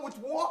kingdom with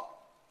war?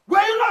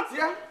 Were you not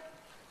here?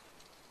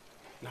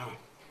 Now,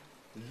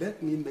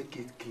 let me make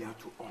it clear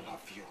to all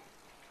of you.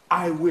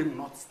 I will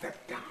not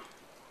step down.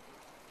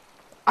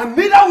 And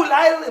neither will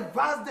I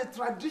reverse the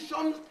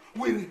traditions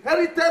we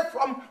inherited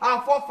from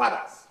our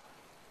forefathers.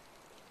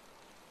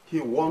 He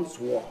wants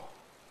war.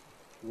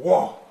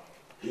 War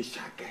he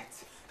shall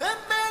get.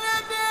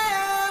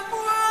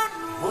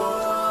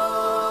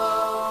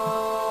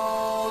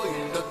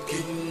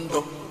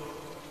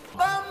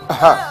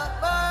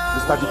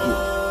 Mr. DP,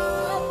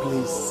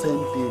 please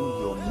send in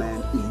your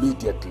men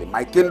immediately.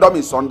 My kingdom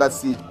is under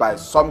siege by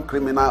some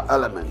criminal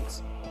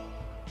elements.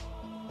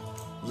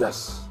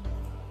 Yes,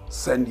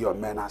 send your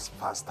men as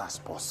fast as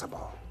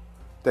possible.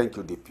 Thank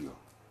you, DP.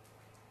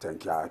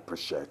 Thank you, I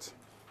appreciate it.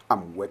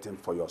 I'm waiting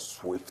for your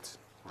swift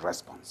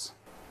response.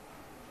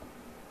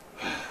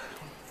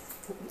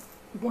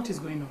 What is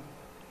going on?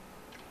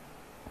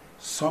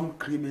 Some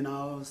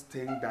criminals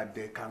think that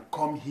they can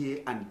come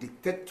here and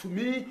dictate to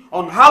me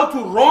on how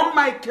to run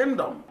my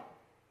kingdom.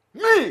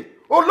 Me,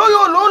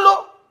 Oloyo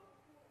Lolo,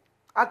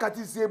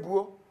 Akati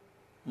Zebuo,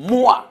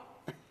 Mua.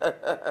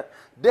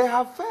 They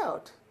have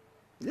failed.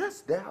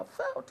 Yes, they have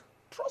failed.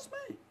 Trust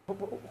me.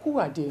 Who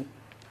are they?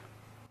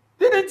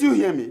 Didn't you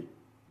hear me?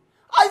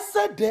 I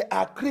said they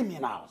are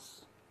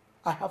criminals.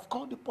 I have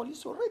called the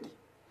police already.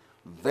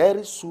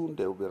 Very soon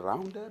they will be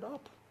rounded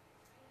up.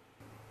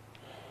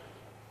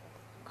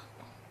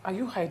 Are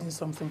you hiding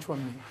something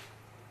from me?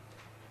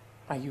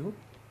 Are you?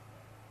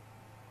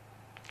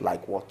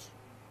 Like what?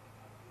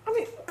 I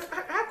mean,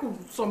 how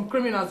could some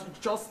criminals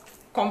just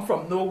come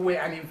from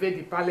nowhere and invade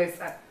the palace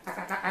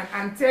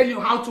and tell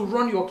you how to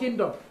run your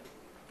kingdom?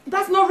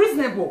 That's not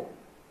reasonable.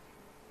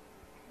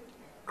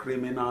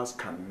 Criminals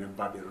can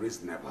never be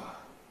reasonable.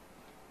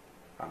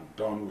 I'm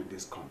done with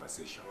this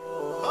conversation.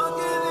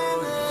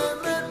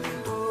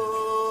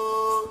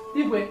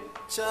 Igwe.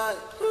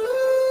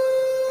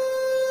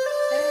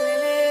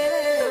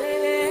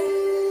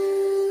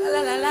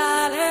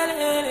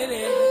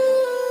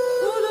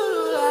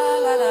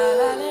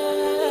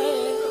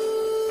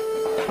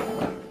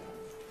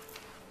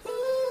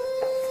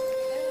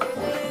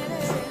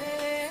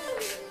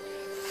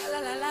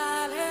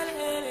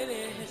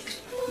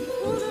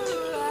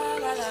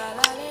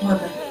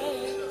 Mother,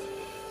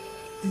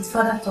 did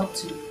father talk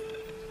to you?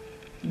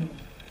 No.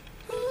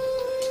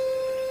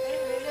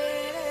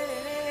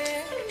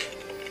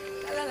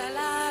 Mother,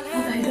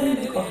 I don't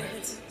look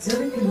alright. Is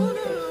everything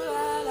okay?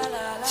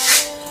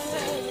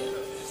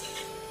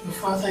 Your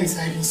father is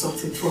hiding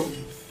something from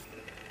me.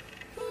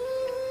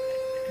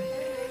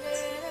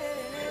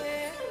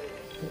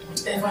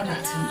 Whatever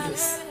that thing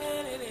is,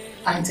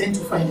 I intend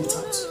to find it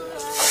out.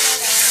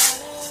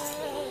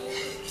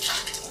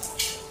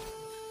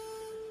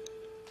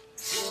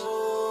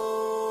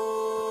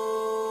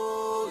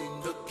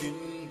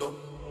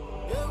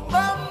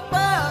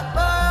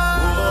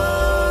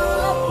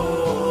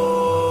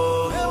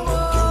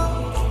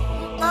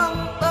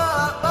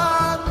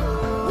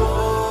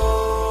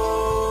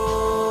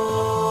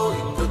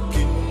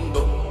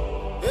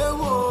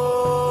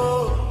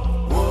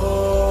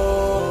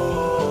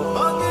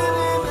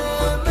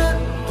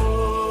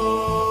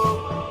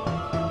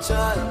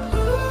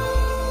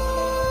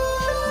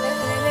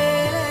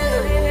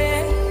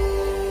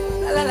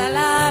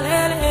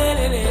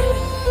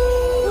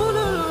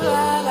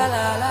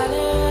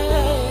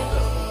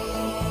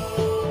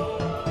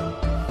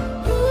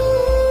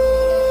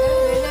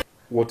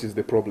 What is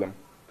the problem?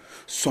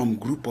 Some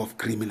group of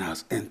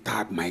criminals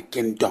entered my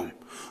kingdom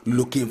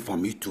looking for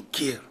me to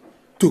kill.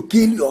 To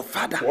kill your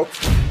father. What?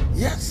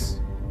 Yes.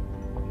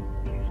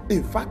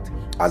 In fact,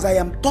 as I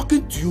am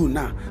talking to you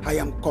now, I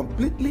am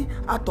completely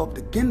out of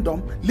the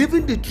kingdom,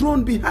 leaving the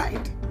throne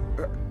behind.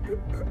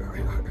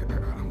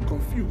 I'm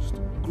confused.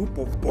 Group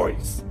of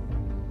boys.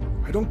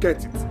 I don't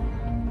get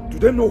it. Do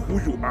they know who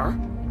you are?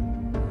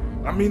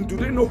 I mean, do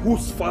they know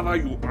whose father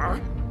you are?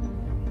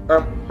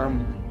 Oh,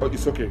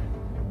 it's okay.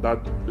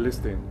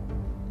 Listen,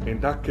 in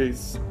that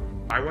case,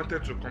 I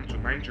wanted to come to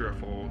Nigeria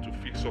to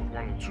fix up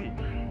 1 or 2,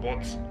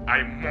 but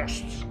I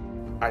must.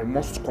 I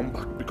must come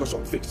back because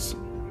of this.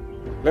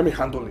 Let me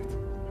handle it.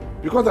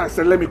 Because I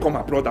said let me come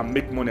abroad and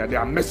make money and they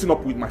are messing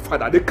up with my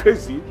father. Are they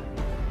crazy?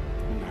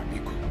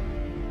 Namiku,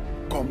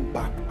 come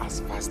back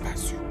as fast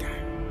as you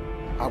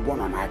can. Abon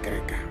and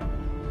Agrega.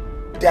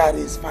 There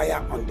is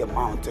fire on the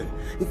mountain.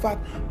 In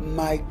fact,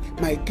 my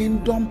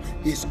kingdom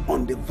is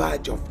on the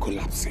verge of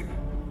collapsing.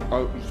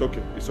 Oh, it's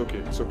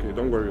okay.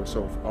 Don't worry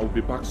yourself. I'll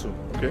be back soon,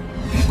 okay?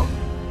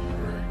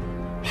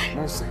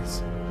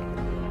 Nonsense.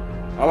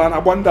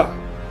 Alana Wanda.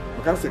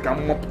 I can't say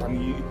I'm up with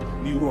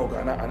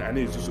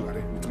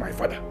my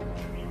father.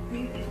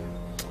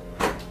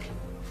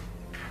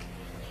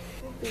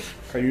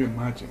 Can you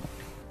imagine?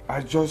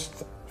 I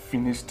just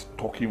finished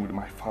talking with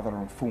my father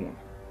on phone.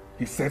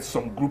 He said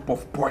some group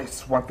of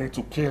boys wanted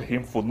to kill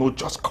him for no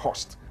just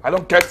cause. I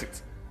don't get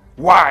it.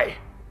 Why?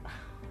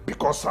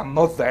 Because I'm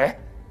not there?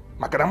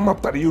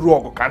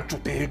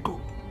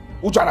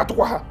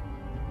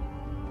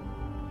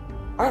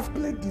 I've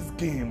played this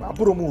game. I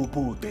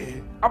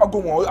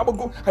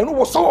know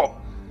what's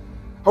up.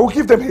 I will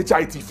give them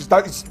HIT if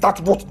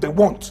that's what they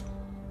want.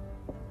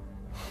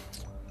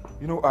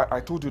 You know,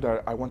 I told you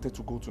that I wanted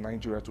to go to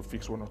Nigeria to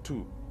fix 1 or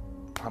 2.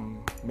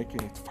 I'm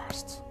making it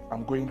fast.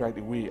 I'm going right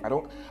away.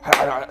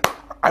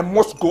 I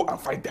must go and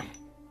fight them.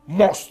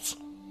 Must.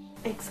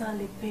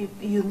 Exactly, babe.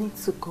 You need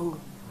to go.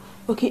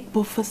 Okay,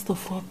 but first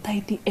of all,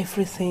 tidy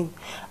everything.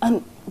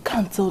 And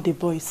can't tell the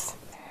boys.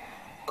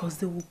 Because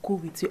they will go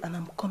with you and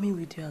I'm coming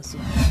with you as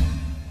well.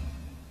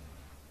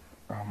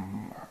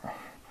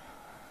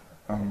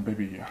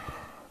 Baby,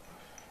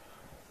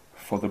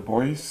 for the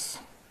boys,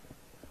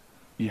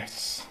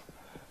 yes.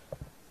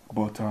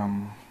 But,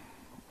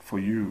 for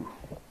you,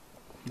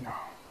 no.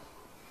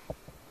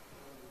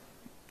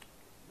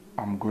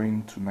 I'm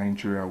going to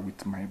Nigeria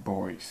with my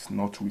boys,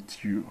 not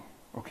with you,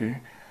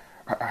 okay?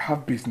 I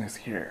have business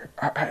here.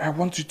 I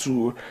want you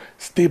to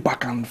stay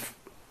back and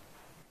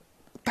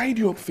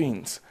tidy up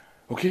things,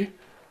 okay?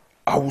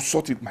 I will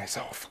sort it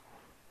myself.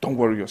 Don't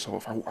worry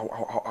yourself.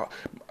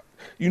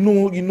 You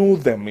know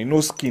them, you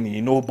know Skinny,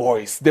 you know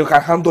boys. They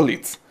can handle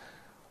it.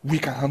 We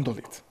can handle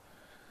it,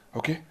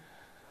 okay?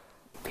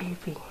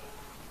 Baby,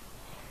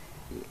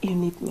 you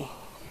need me,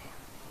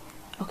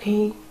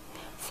 okay?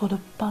 For the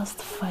past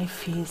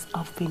 5 years,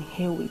 I've been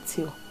here with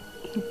you,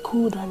 in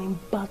good and in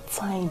bad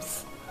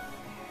times.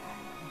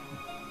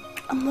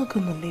 I'm not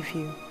gonna leave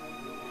you.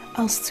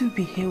 I'll still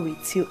be here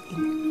with you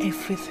in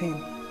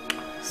everything.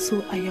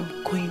 So I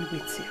am going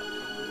with you.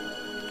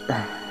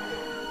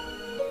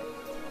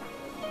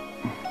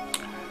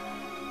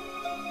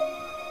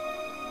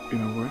 You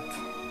know what?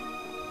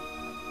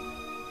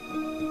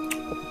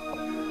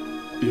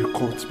 You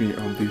caught me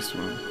on this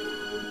one.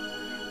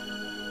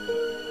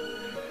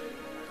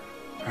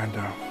 And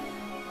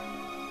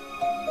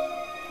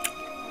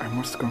I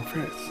must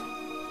confess,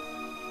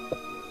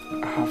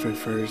 I have a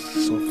very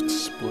soft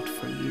spot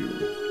for you.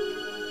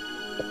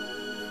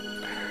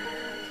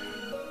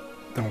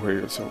 Don't worry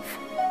yourself.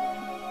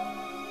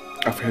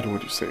 I've heard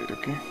what you said,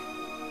 okay?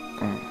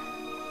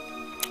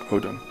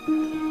 Hold on.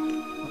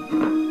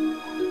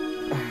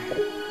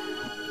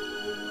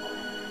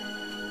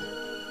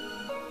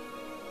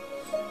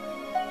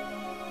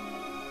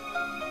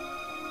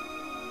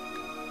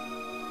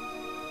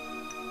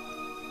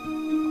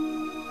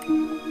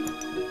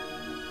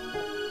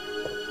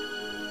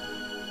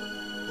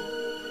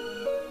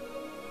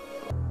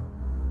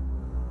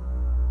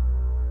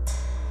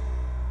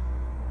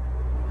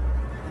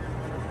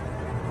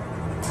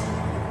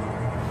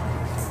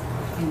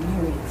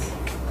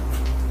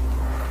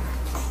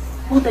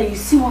 Mother, you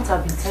see what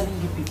I've been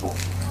telling you people?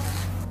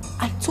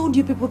 I told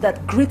you people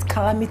that great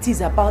calamity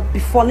is about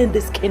befalling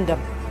this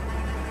kingdom.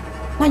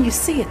 Now you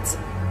see it.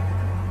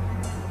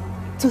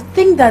 To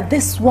think that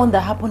this one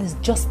that happened is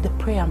just the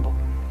preamble.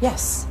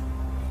 Yes.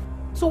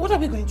 So what are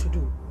we going to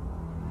do?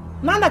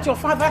 Now that your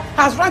father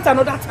has run to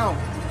another town,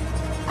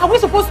 are we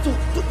supposed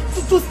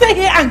to stay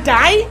here and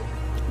die?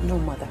 No,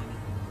 Mother.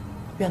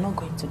 We are not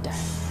going to die.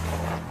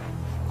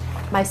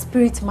 My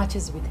spirit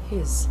matches with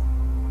his.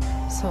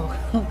 So,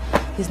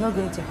 he's not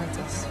going to hurt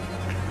us.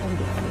 Don't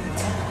be afraid.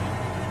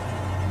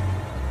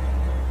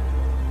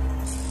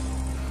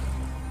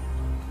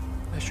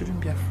 I shouldn't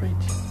be afraid.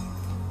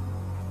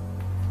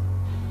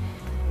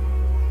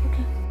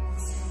 Okay.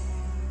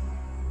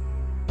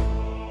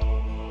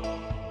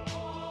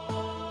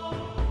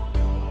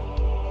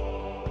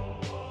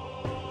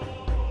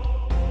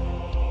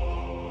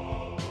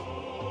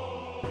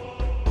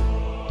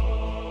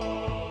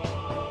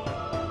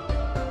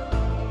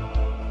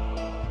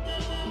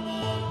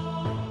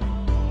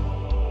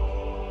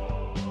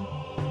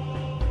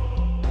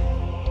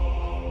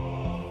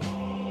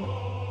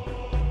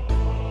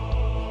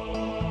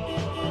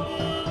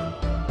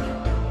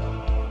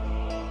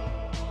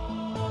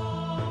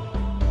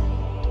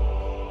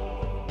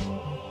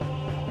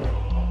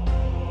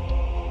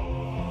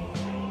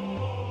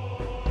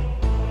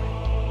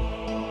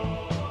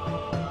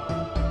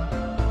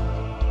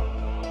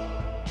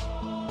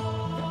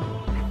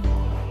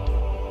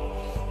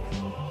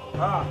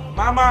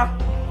 Mama,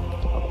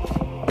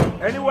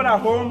 anyone at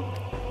home?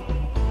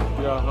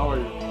 Yeah, how are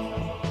you?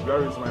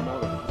 Where is my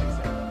mother?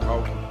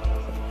 Okay.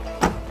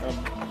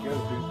 Here's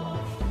this one.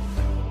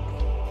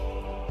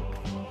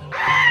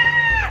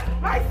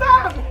 My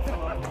son!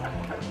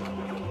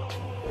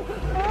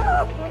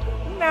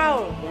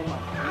 No.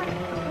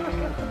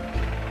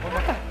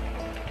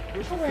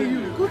 How are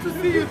you? Good to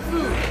see you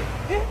too.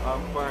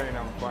 I'm fine.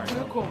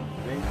 Welcome.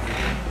 Thank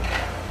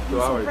you. You So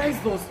how are you?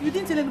 surprised us. You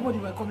didn't tell anybody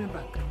you were coming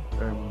back.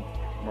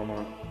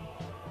 Mama,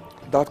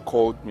 Dad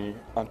called me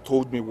and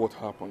told me what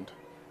happened.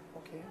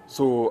 Okay.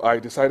 So I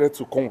decided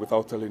to come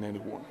without telling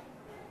anyone.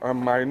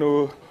 I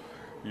know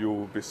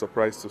you'll be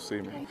surprised to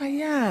see me. I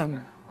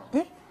am.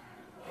 I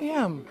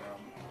am.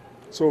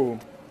 So,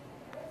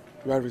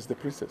 where is the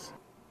princess?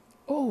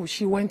 Oh,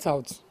 she went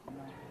out.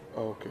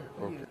 Okay.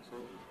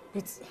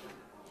 But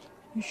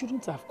you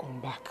shouldn't have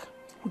come back.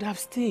 You would have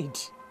stayed.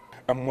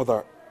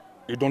 Mother,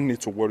 you don't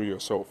need to worry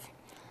yourself.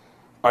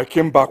 I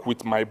came back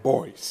with my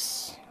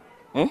boys.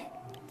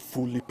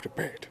 Fully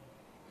prepared.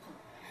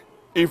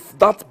 If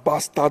that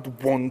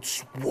bastard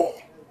wants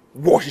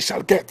war he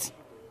shall get.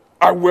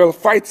 I will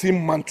fight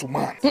him man to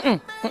man.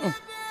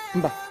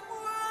 Mba,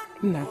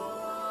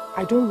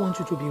 I don't want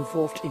you to be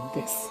involved in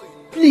this.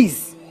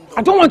 Please.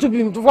 I don't want you to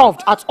be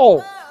involved at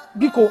all.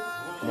 Biko.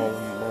 Mom,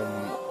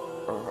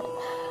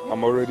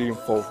 I'm already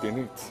involved in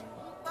it.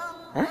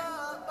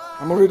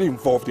 I'm already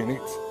involved in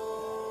it.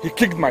 He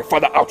kicked my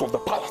father out of the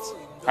palace.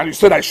 And you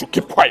said I should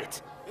keep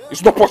quiet.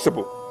 It's not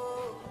possible.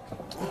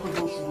 You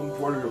shouldn't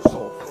worry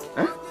yourself.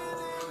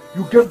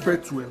 You gave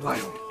birth to a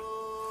lion.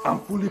 I'm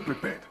fully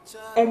prepared. So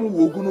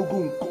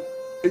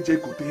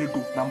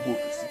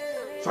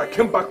I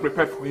came back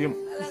prepared for him.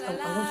 Please, I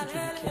want you to be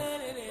careful.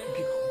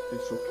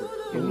 It's okay.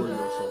 Don't worry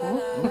yourself.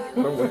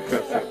 Don't worry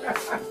yourself.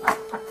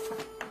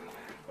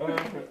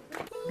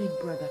 Big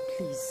brother,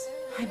 please.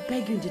 I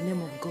beg you in the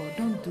name of God,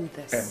 don't do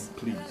this.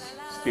 Please,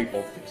 stay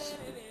off this.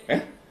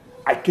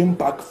 I came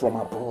back from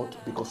abroad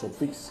because of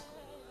this.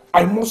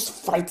 I must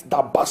fight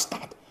that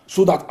bastard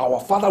so that our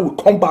father will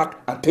come back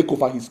and take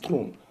over his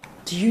throne.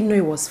 Do you know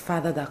it was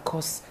father that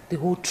caused the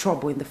whole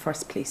trouble in the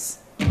first place?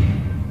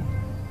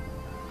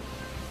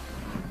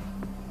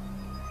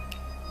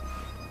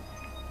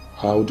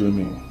 How do you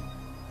mean?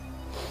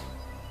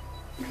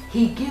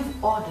 He gave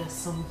orders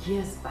some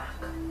years back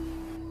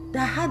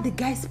that had the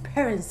guy's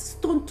parents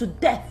stoned to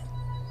death.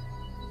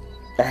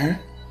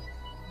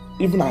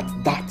 Even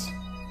at that,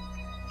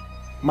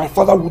 my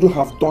father wouldn't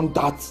have done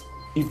that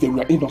if they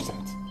were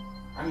innocent.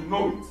 And you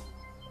know it.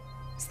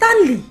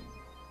 Stanley!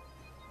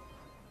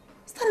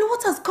 Stanley,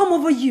 what has come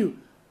over you?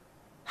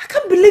 I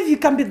can't believe you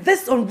can be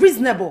this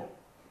unreasonable.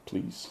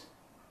 Please,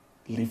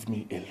 leave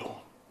me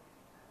alone.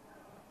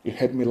 You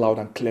heard me loud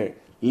and clear.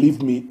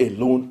 Leave me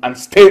alone and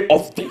stay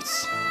off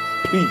this.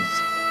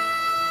 Please.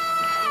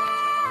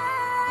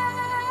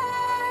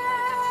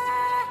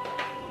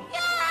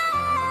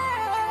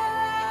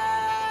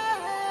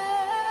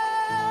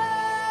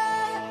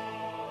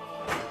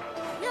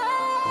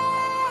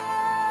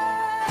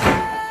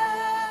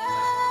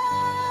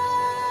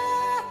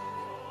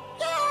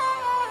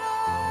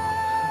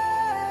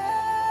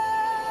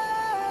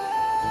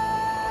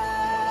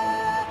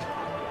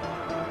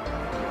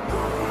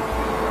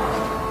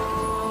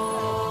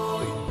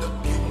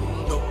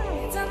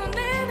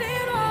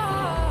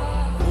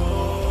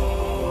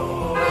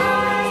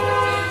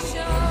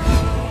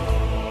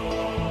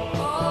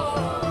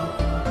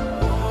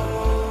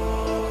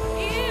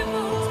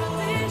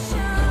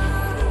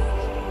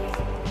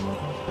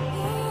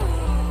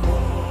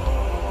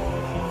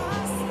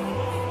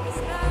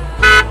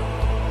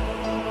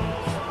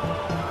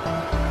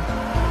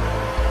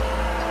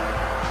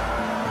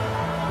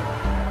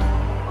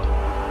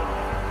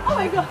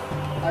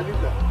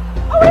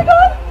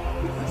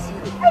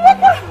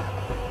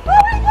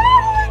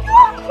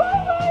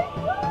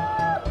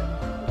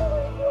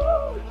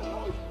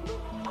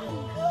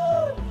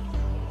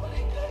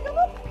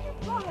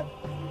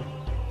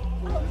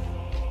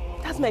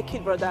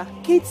 Brother,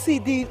 Chizzy,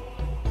 the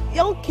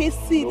young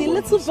Chizzy, the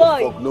little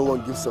boy. No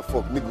one gives a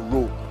fuck, nigga.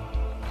 Roll.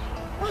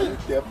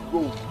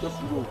 Roll,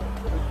 just roll.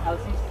 I'll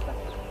see you, sister.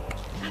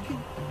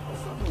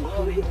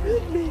 Oh my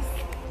goodness.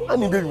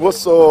 Honey, baby,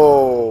 what's up?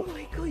 Oh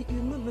my God,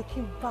 you're not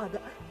looking bad.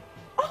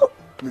 Oh.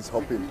 Please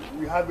hop in.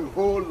 We have a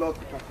whole lot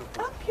to catch up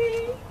on.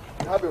 Okay.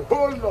 We have a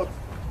whole lot to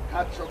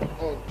catch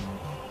up on.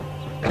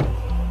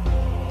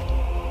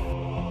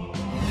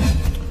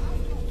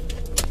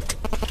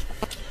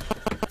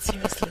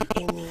 Seriously,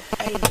 Amy,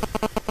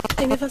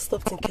 I never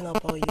stopped thinking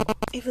about you,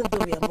 even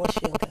though we are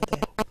much younger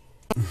then.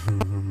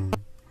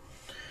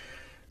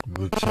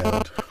 Good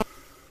child.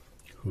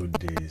 Good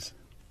days.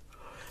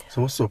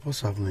 So what's up?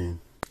 What's happening?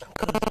 I'm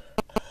good.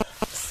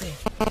 See,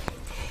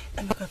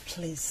 Emeka,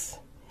 please.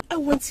 I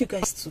want you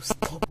guys to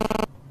stop.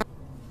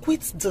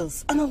 Quit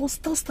this, and I will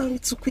tell Stanley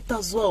to quit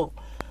as well.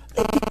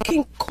 Let the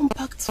king come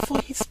back for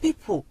his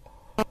people.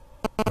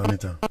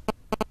 Anita.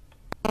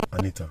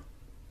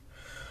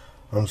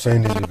 I'm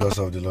saying this because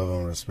of the love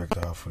and respect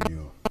I have for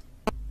you.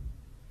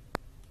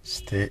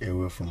 Stay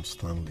away from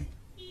Stanley.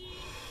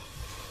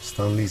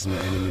 Stanley is my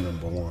enemy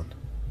number one.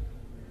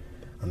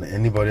 And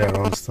anybody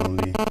around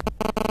Stanley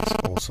is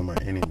also my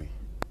enemy.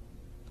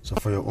 So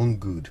for your own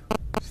good,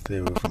 stay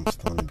away from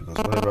Stanley, because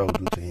whatever I will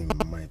do to him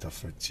might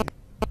affect you.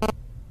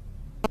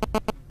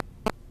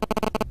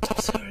 I'm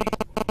sorry.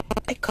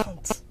 I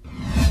can't.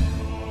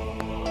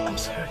 I'm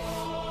sorry.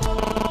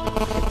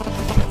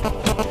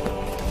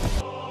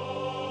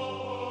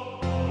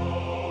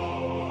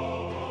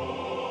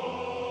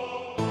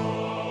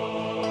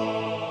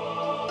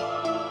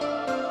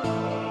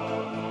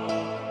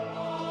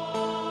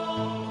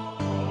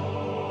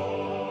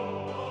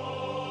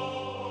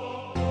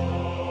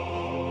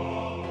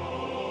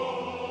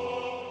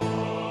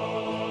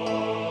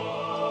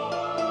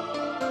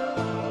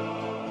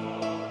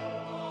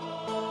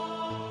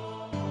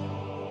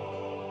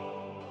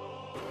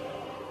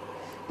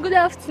 Good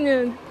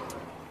afternoon.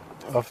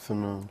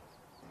 Afternoon.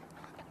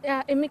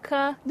 Yeah,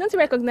 Emeka, don't you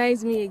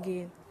recognize me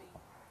again?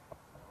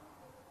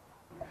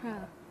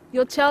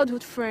 Your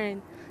childhood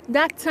friend.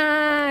 That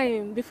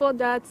time, before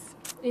that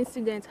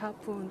incident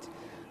happened.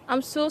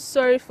 I'm so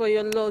sorry for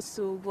your loss,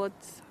 but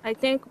I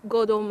thank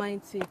God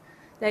Almighty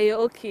that you're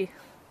okay.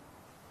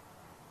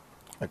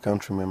 I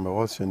can't remember.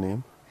 What's your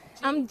name?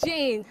 I'm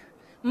Jane,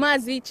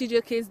 Mazi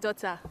Chijoke's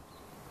daughter.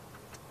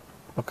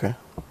 Okay.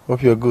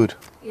 Hope you're good.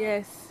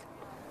 Yes.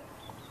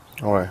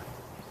 Alright.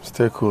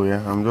 Stay cool,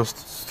 yeah? I'm just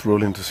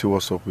strolling to see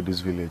what's up with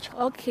this village.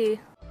 Okay.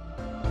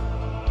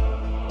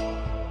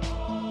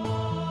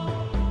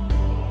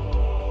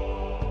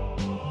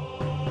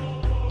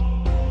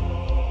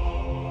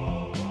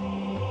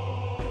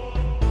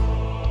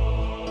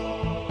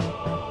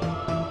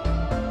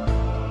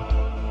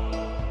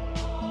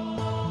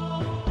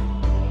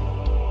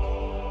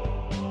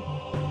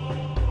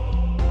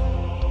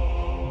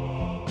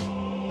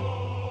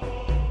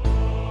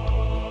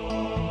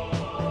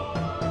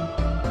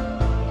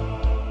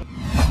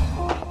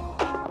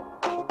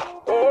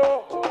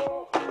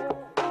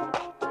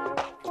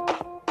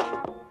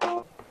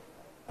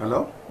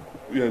 Hello?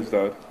 Yes,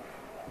 Dad.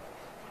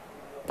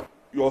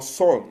 Your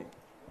son,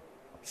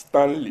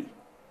 Stanley,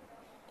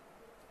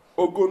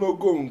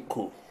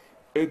 Ogonogonko,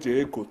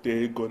 Eje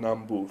Ekote Ego na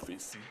mba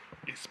ofesi,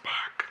 is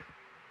back.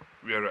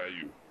 Where are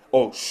you?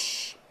 Oh,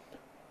 shh.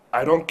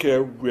 I don't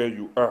care where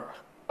you are.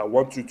 I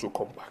want you to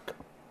come back.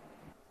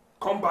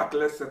 Come back,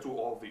 let's settle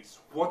all this.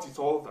 What is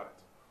all that?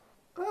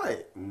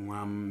 Hi,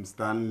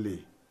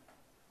 Stanley.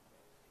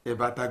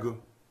 Ebatago.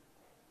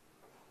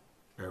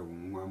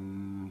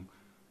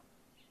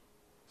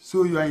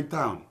 So you are in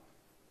town.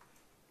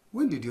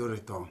 When did you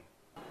return?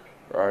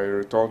 I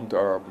returned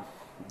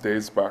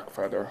days back,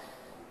 Father.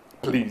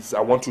 Please, I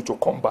want you to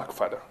come back,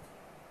 Father.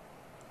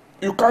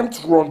 You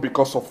can't run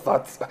because of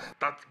that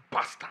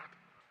bastard.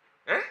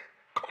 Eh?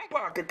 Come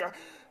back.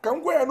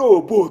 Can we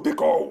no boat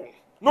take all?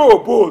 No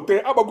boat.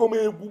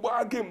 Abagome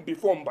buba game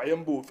before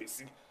Mbayembo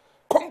ofisi.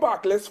 Come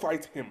back, let's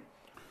fight him.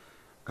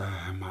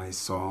 My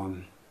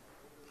son,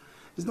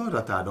 it's not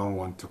that I don't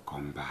want to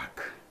come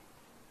back,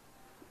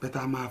 but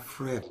I'm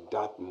afraid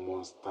that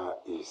monster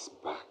is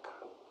back.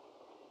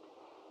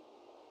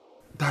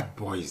 That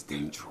boy is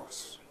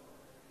dangerous.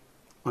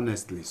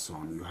 Honestly,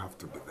 son, you have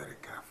to be very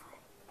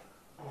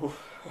careful.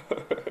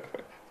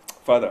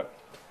 Father,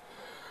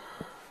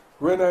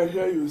 when I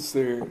hear you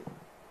say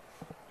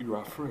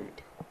you're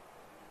afraid,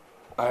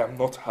 I am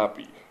not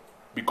happy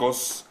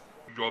because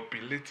you're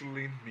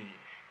belittling me.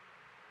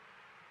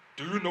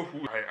 Do you know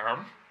who I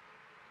am?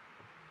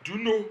 Do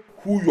you know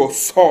who your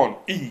son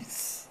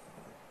is?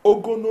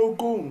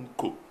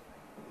 Ogonogonko,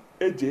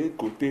 Eje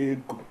Ekote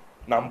Ego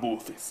na mba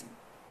ofesi.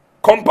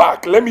 Come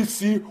back, let me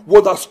see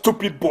what that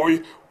stupid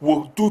boy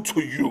will do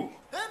to you.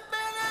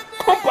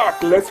 Come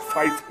back, let's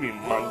fight him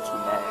man to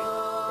man.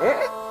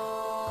 Eh?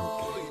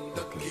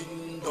 Okay.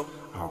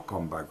 I'll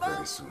come back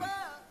very soon.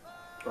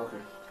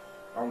 Okay.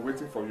 I'm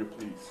waiting for you,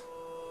 please.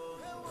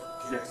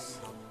 Yes.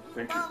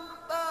 Thank you.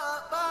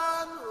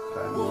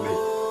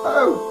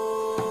 Oh!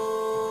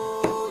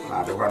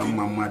 I don't want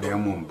Mama de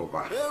Mum,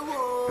 Papa.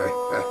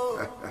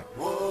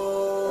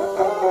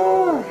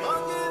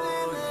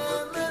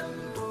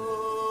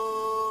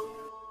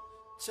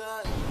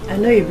 I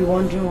know you'll be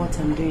wondering what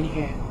I'm doing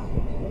here.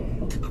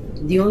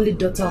 The only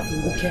daughter of the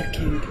wicked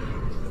king,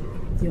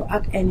 your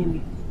arch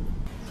enemy.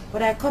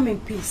 But I come in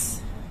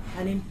peace,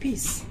 and in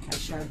peace I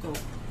shall go.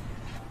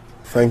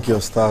 Thank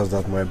your stars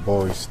that my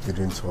boys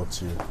didn't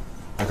hurt you.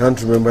 I can't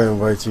remember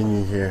inviting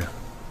you here.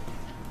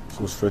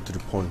 Go straight to the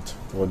point.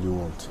 What do you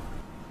want?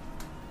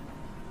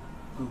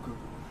 Go.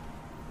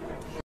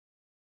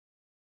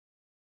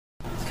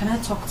 Can I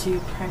talk to you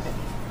privately,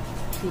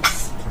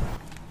 please?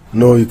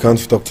 No, you can't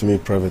talk to me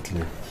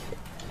privately.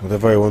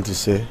 Whatever you want to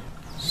say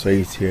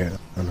it here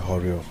and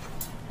hurry up.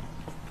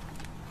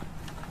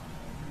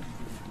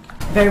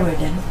 Very well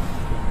then.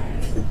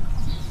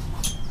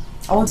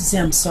 I want to say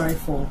I'm sorry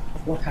for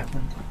what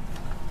happened.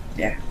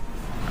 Yeah.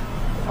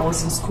 I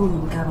was in school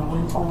in Ghana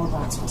when all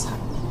that was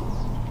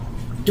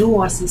happening.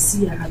 Though as a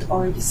seer I had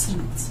already seen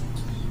it.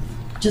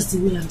 Just the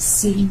way I'm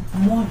seeing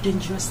more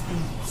dangerous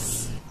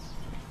things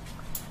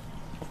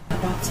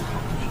about to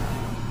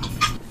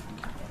happen.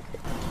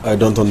 I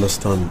don't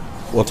understand.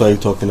 What are you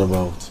talking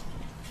about?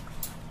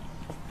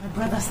 My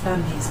brother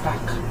Stanley is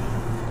back.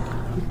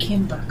 He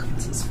came back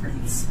with his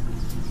friends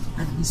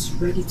and he's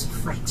ready to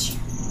fight you.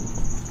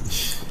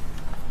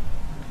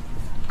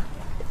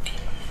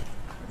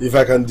 If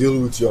I can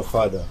deal with your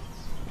father,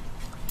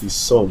 his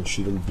son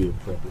shouldn't be a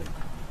problem.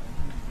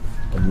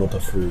 I'm not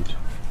afraid.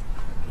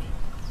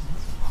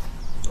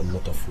 I'm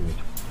not afraid.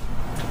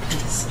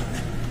 Please,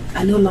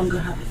 I no longer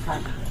have a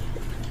father.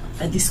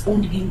 I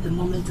disowned him the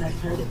moment I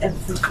heard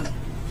everything.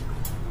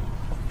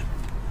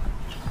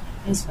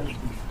 Please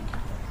forgive me.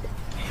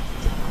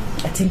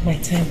 I think my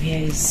time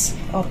here is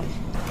up.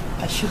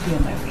 I should be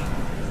on my way.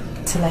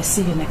 Till I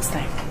see you next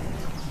time.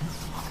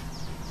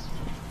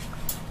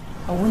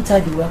 Won't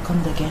I be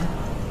welcomed again?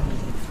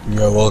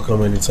 You are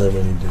welcome anytime,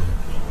 any day.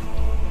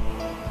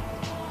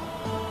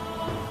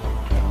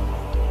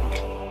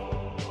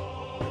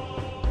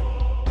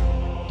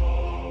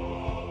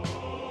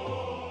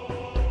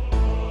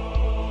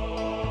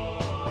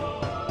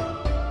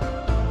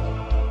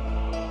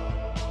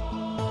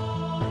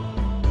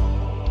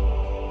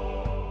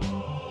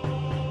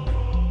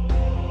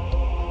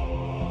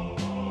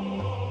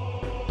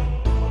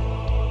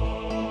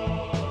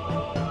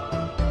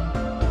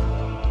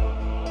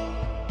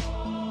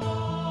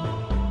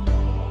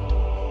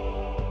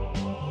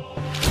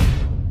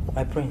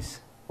 My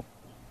prince,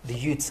 the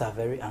youths are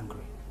very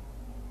angry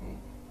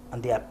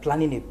and they are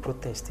planning a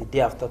protest the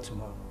day after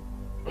tomorrow.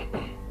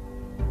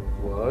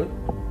 Why?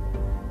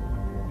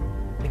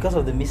 Because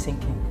of the missing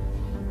king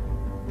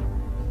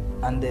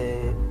and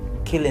the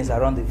killings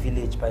around the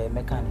village by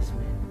Emeka and his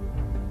men.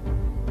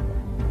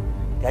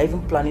 They are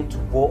even planning to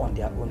war on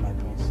their own, my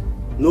prince.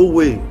 No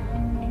way.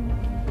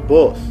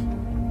 Boss,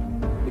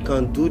 we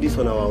can't do this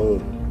on our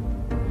own.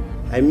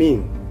 I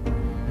mean,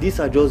 these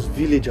are just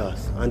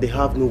villagers and they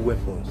have no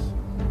weapons.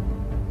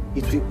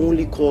 It will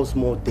only cause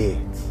more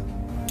deaths.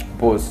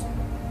 Boss,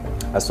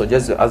 I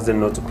suggest you ask them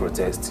not to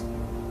protest.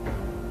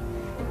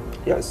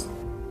 Yes.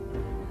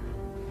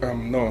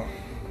 No.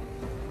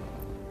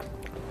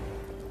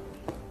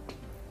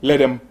 Let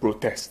them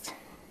protest.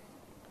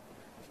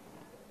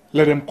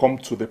 Let them come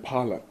to the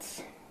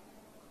palace.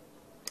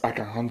 I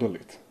can handle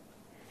it.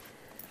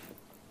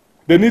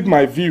 They need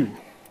my view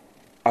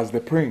as the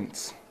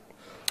prince,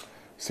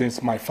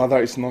 since my father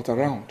is not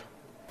around.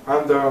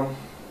 And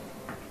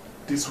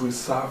this will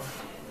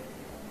serve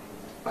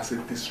as a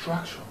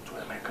distraction to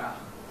Emeka.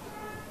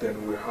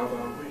 Then we have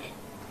our way.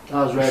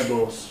 That's right,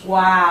 boss.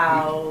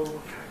 Wow,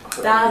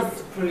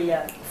 that's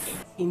brilliant.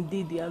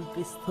 Indeed, you have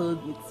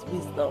bestowed with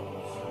wisdom.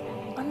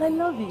 And I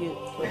love you.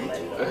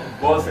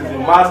 Boss is a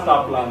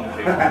master planner.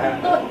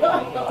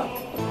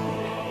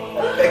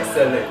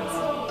 Excellent.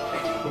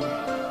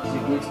 He's a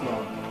great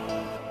man.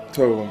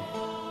 So,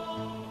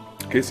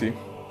 Casey.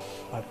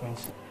 My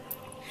prince.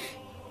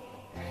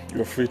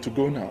 You're free to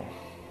go now.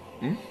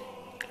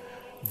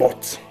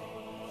 But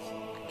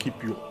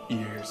keep your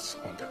ears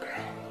on the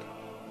ground.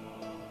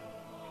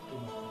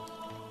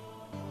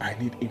 I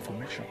need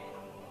information.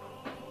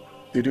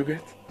 Did you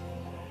get?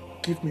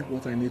 Give me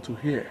what I need to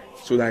hear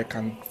so that I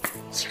can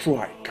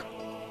strike.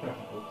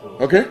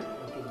 Okay?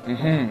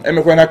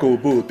 Emekwana ka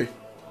obote.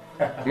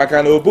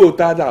 Maka na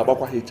obote ada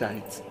agbakwa hit.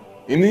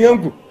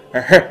 Iniyangu.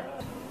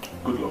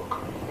 Good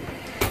luck.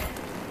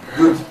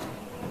 Good.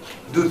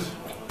 Dude.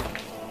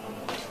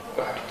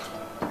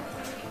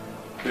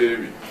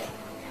 Baby.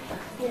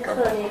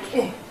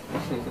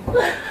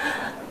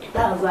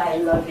 That's why I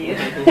love you.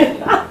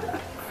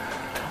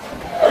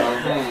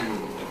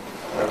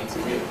 Come to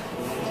me.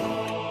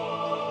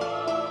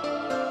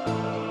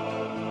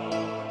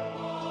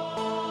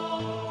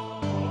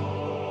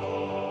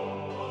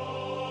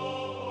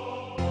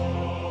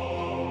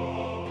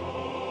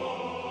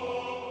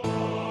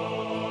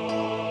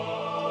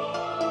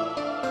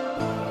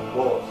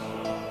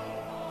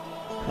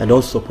 I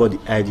don't support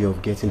the idea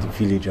of getting the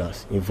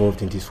villagers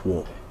involved in this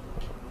war.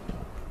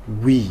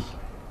 We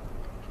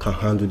can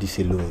handle this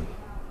alone.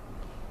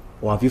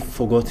 Or have you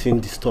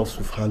forgotten the stuff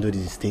we've handled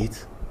in the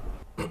state?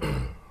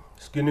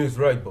 Skinny is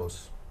right,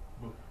 boss.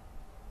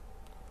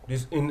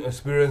 These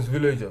inexperienced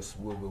villagers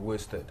will be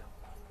wasted.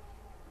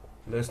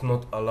 Let's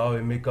not allow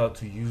Emeka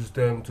to use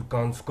them to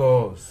count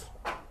scores.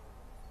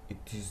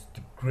 It is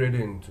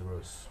degrading to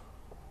us.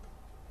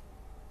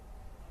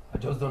 I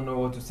just don't know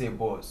what to say,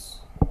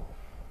 boss.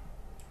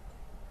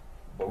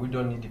 But we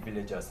don't need the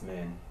villagers,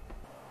 man.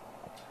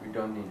 We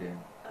don't need them.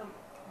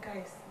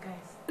 Guys.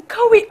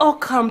 Can we all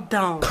calm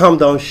down? Calm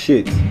down,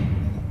 shit.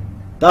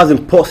 That's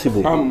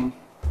impossible.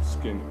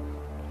 Skinny.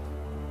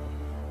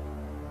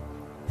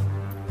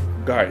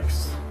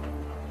 Guys,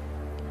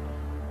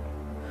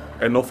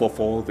 enough of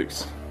all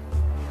this.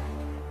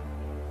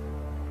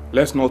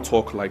 Let's not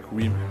talk like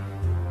women.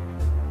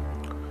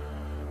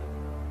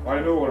 I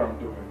know what I'm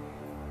doing.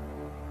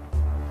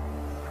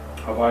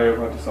 Have I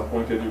ever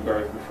disappointed you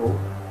guys before?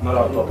 Not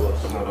at all,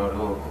 boss. Not at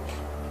all.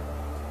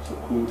 So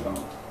cool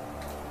down.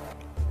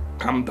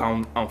 Calm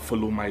down and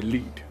follow my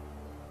lead.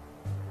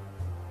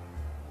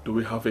 Do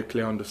we have a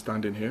clear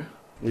understanding here?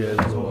 Yes,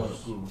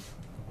 boss.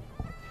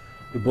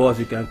 The boss,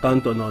 you can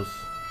count on us.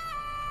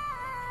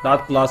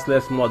 That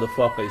classless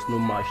motherfucker is no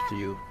match to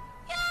you.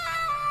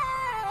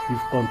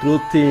 You've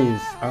controlled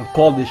things and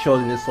called the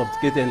shots in a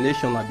sophisticated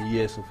nation at the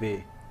years of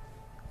A.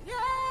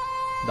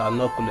 That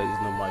knucklehead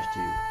is no match to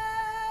you.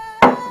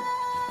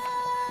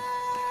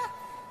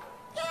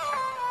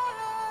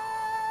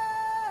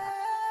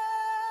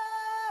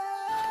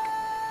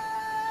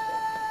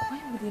 Why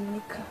would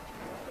Emeka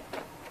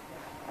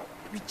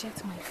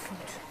reject my food?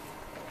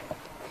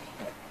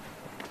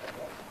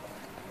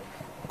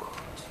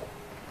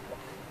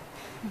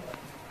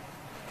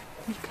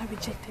 Emeka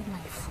rejected my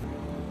food.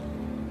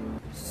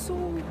 So,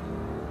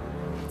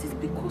 it is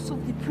because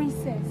of the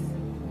princess.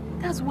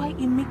 That's why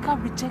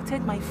Emeka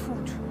rejected my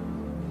food.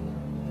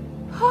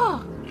 Huh?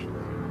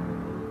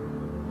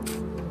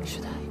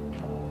 Should I?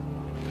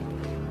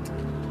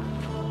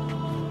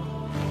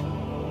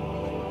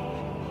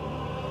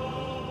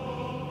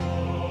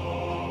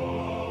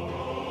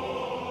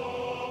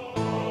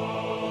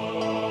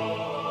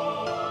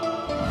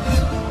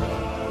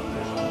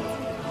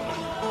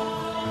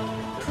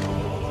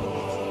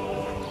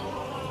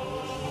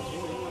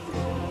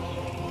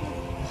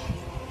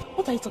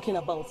 What are you talking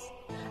about?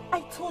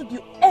 I told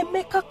you,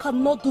 Emeka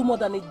cannot do more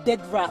than a dead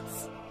rat.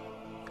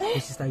 My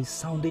sister, it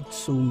sounded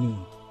so mean.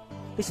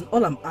 Listen,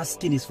 all I'm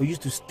asking is for you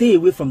to stay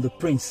away from the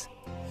prince.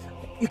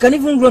 You can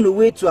even run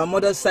away to our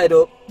mother's side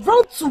or...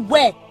 Run to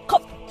where?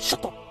 Come,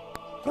 shut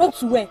up. Run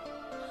to where?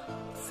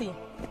 See,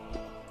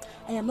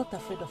 I am not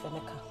afraid of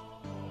Emeka.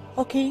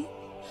 Okay?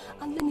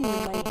 And let me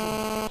remind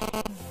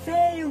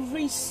you,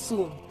 very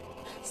soon,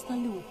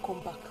 Stanley will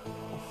come back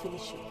and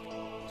finish you.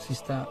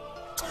 Sister...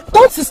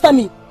 Don't sister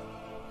me!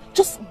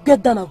 Just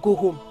get down and go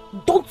home.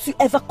 Don't you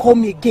ever call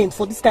me again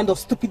for this kind of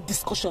stupid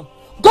discussion.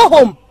 Go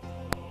home!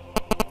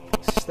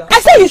 Sister. I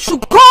say you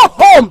should go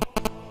home!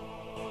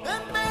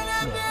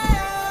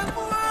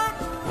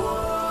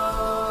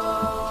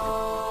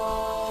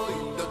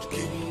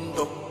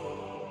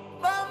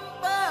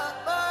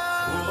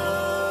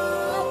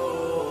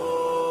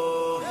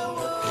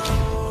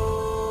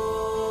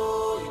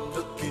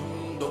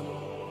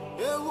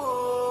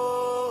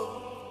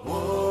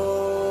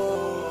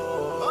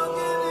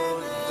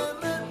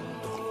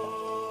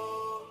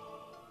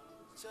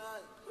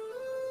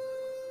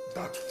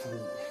 That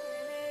fool.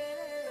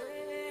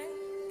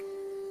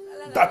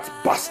 That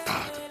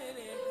bastard.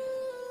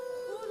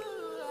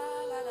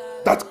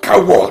 That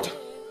coward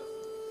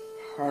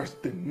has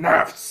the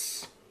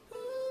nerves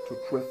to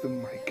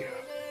threaten my girl.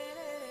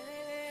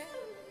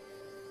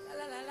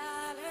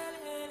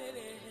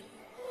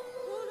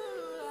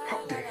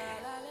 How dare he?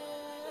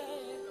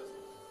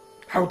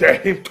 How dare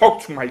him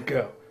talk to my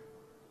girl?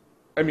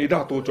 I mean,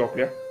 that old job,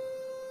 yeah?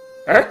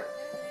 Eh?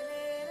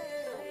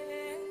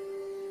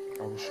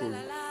 I will show you.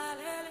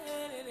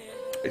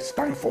 It's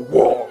time for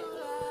war.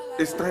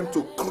 It's time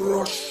to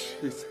crush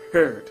his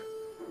head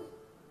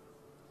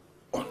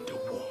on the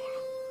wall.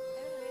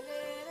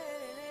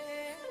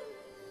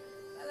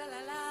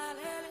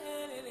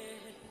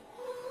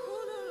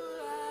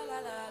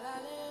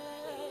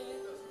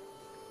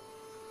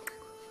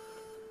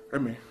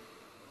 Emi,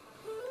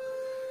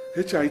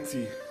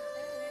 HIT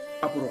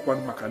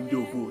abụrụkwanụ maka ndị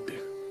obodo.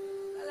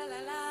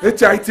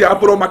 HIT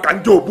abụrụ maka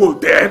ndị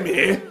obodo,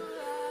 Emi.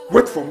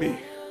 Wait for me.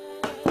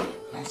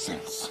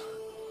 Nonsense.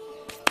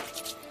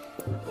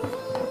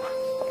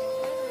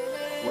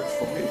 Wait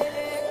for me.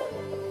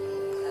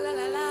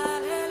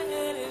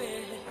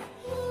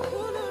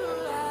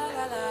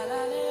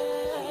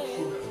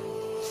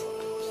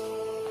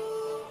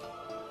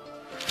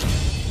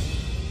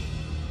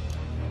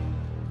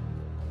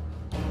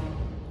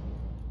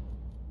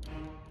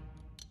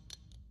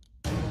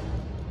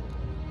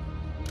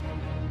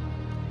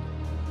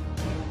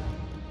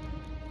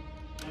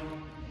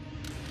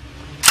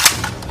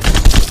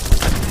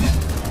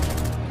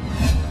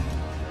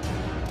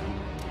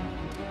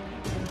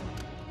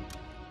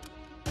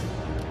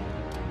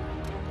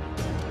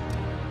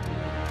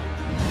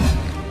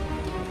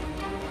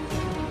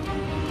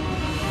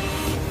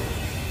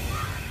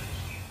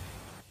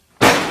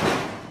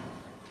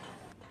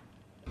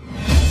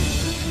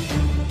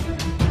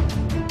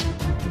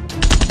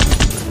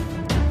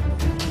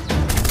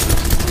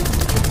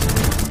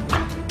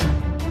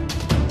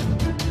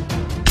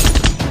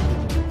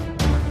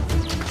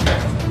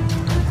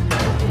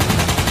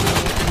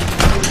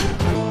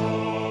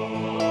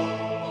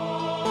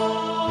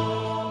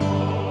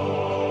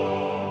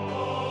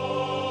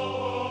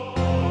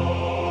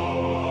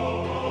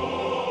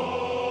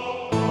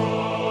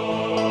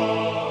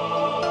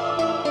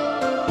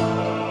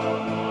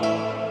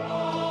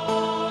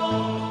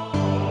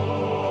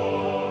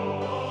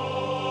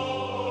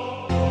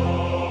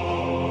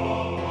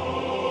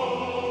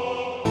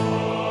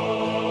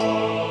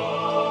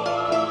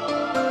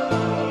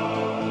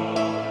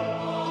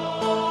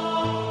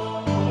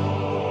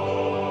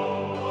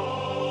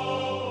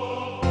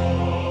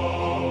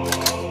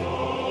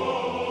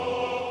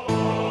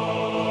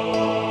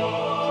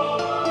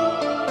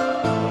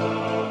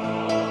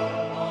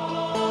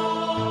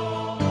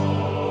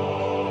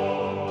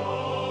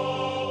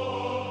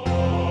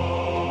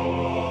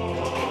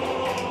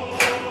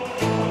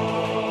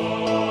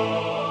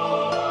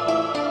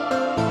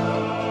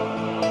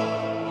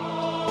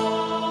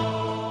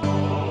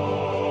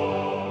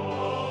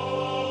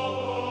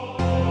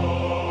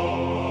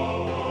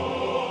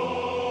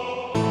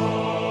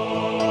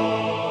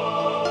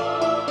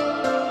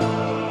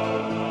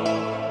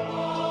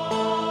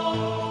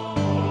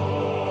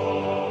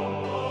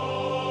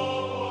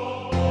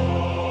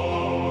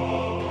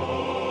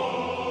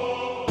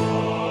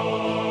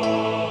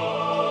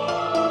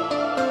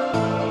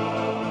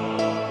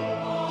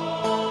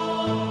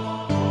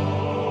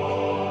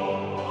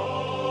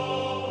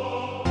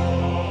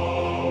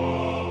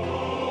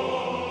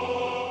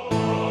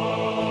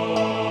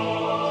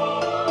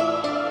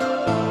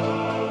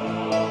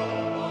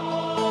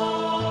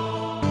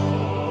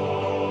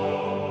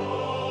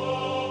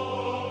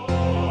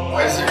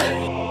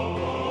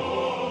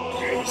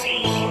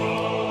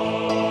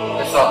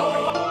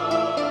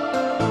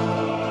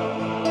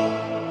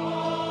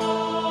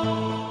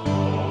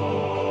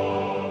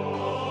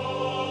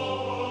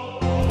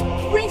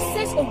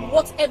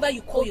 Whatever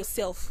you call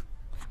yourself,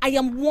 I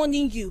am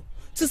warning you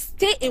to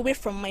stay away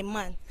from my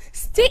man.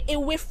 Stay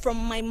away from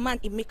my man,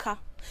 Emeka.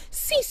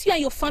 Since you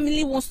and your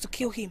family wants to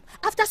kill him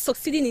after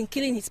succeeding in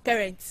killing his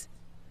parents.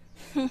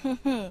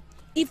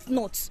 If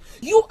not,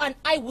 you and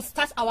I will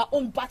start our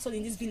own battle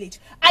in this village.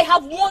 I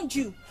have warned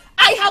you.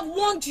 I have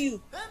warned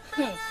you.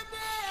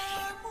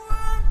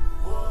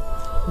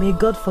 May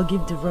God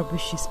forgive the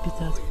rubbish you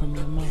spit out from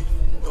your mouth.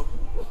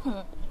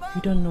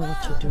 You don't know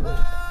what you're doing.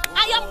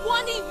 I am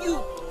warning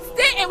you.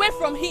 Stay away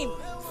from him.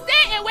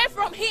 Stay away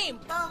from him.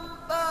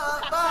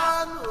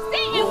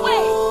 Stay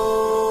away.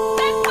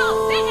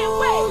 Stay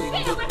away.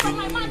 Stay away from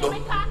my man,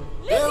 Emeka.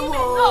 Leave him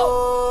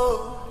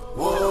alone.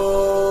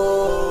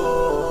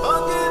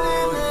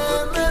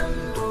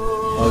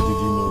 How did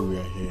you know we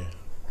are here?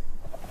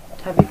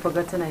 Have you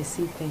forgotten I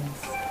see things?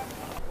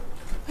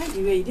 By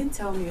the way, you didn't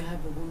tell me you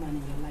have a woman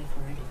in your life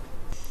already.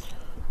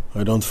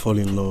 I don't fall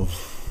in love.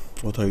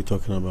 What are you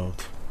talking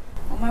about?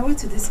 On my way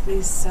to this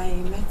place, I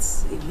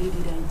met a lady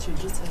that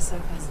introduced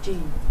herself as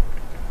Jane.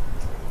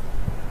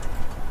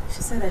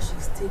 She said I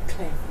should stay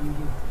clear from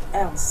you,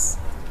 else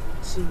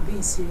she'll be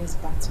in serious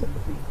battle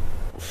with me.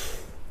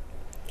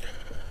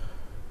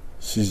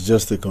 She's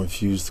just a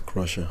confused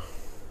crusher.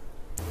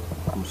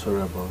 I'm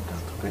sorry about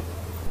that, okay?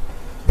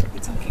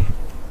 It's okay.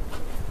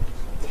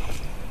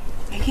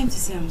 I came to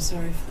say I'm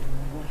sorry for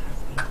what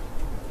happened.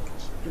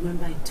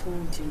 Remember I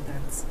told you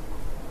that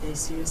there's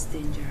serious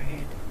danger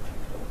ahead.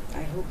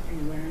 I hope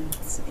you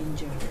weren't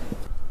injured.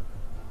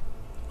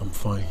 I'm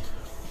fine.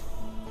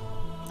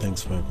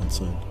 Thanks for your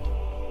concern.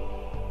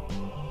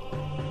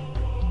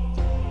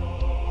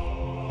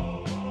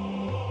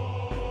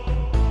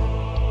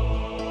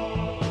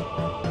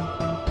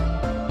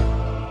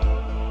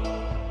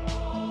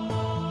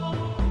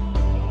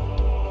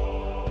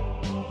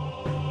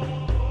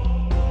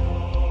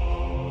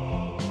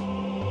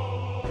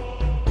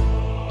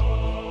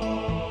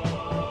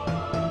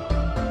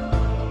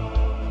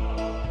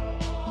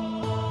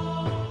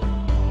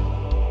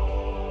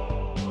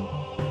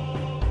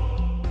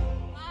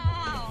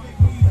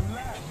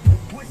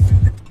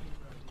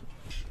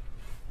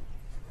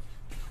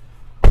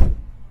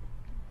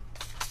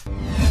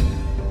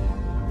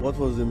 What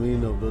was the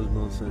meaning of those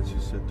nonsense you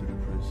said to the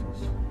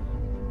princess?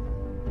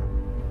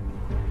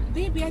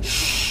 Baby, I just...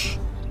 Shh!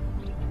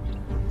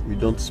 You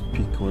don't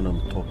speak when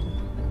I'm talking.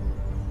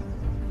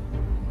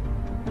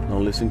 Now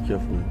listen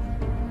carefully.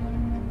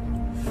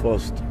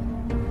 First,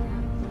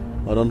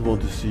 I don't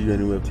want to see you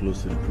anywhere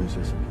close to the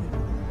princess again.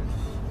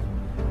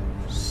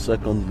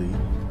 Secondly,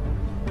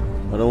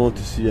 I don't want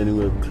to see you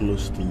anywhere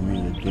close to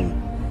me again.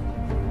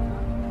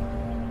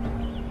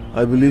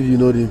 I believe you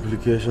know the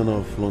implication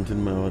of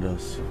flaunting my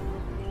orders.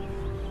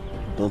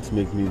 Don't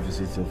make me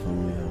visit your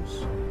family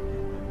house.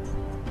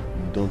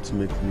 Don't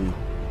make me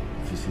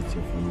visit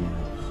your family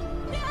house.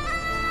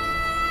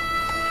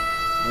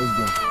 Let's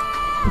go.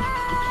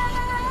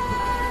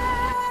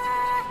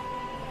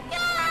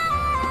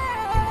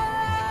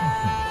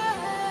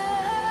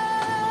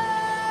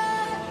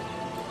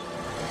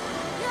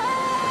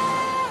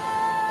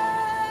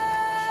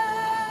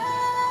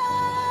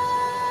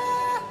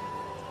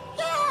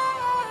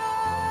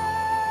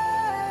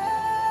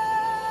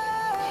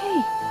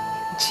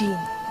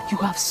 Jane, you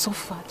have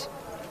suffered.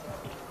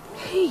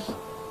 Hey,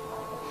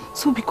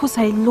 so because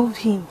I love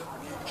him,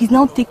 he's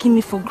now taking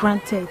me for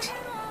granted.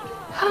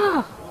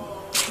 Ah,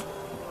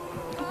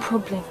 no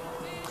problem.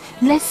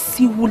 Let's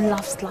see who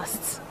laughs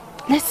last.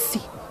 Let's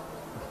see.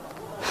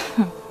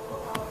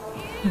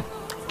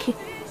 Okay.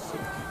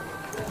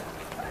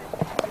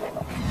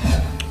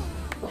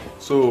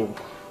 So,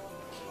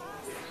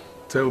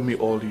 tell me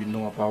all you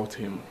know about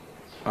him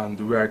and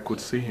where I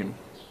could see him.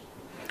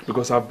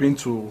 Because I've been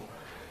to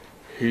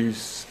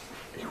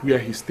where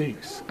he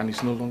stays and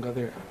he's no longer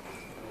there.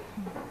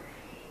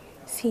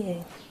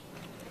 See,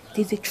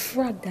 there's a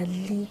track that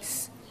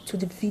leads to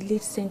the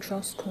village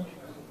central school.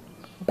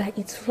 By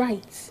its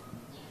right,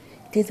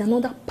 there's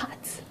another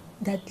path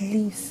that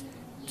leads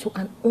to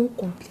an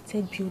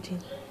uncompleted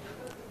building.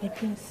 My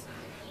prince,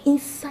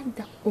 inside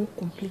that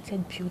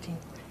uncompleted building,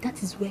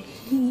 that is where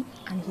he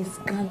and his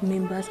gang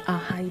members are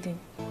hiding.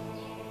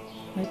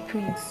 My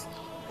prince,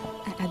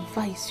 I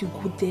advise you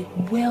go there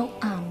well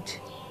armed.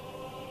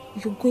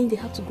 You're going to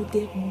have to go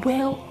there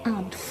well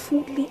armed,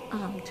 fully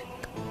armed.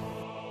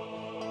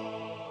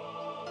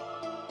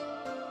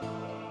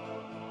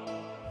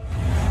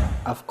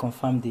 I've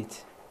confirmed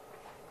it.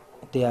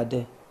 They are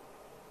there.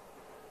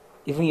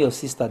 Even your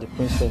sister, the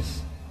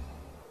princess,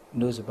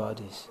 knows about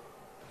this.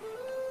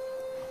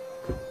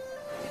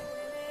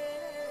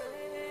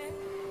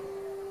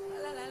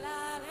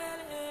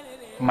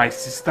 My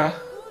sister?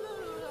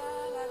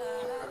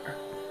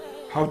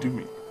 How do you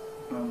mean?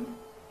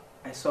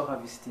 I saw her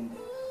visiting them.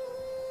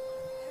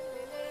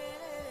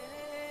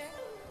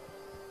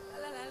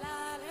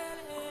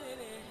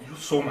 You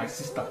saw my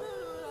sister?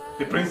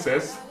 The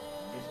princess?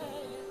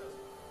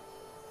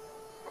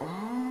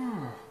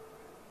 Ah.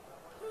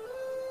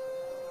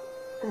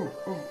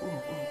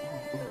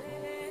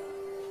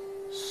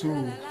 So,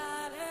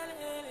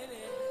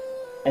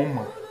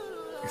 Oma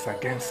is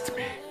against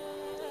me.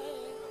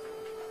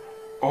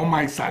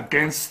 Oma is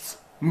against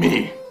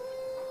me.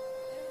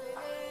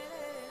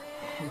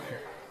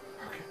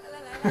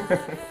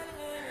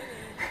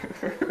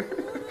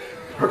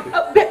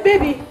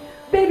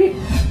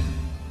 Baby.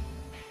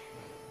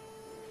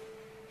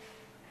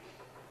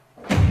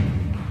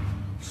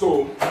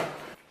 So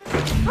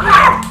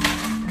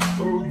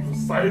you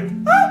side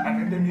an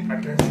enemy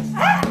against the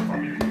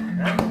family.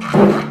 I'm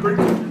going to kill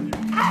you.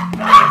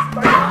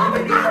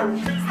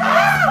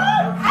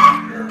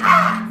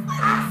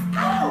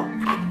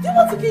 Do you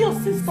want to kill your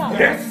sister?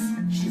 Yes,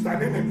 she's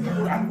an enemy,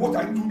 and what I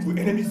do to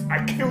enemies,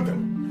 I kill them.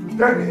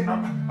 Then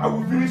I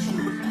will finish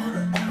you.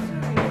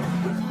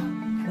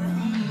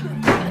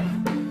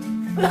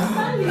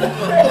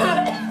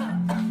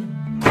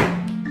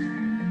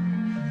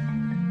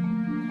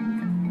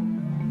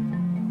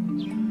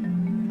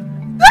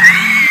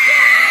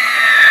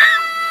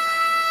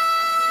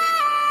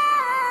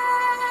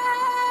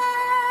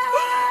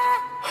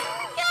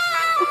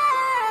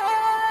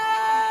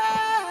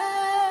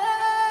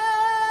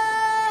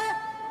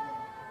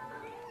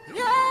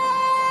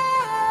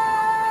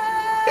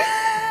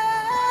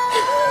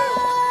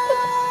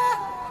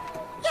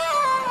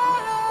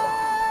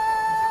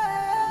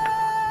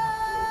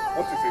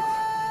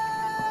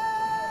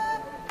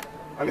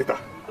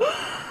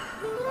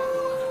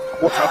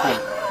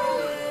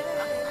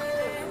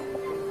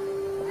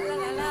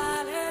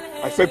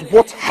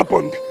 What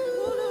happened?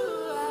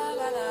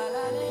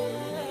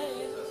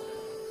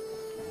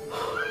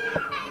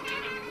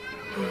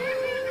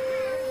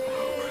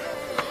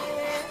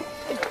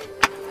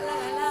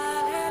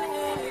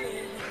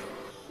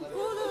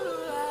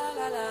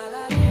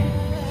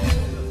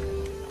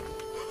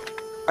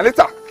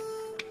 Anita!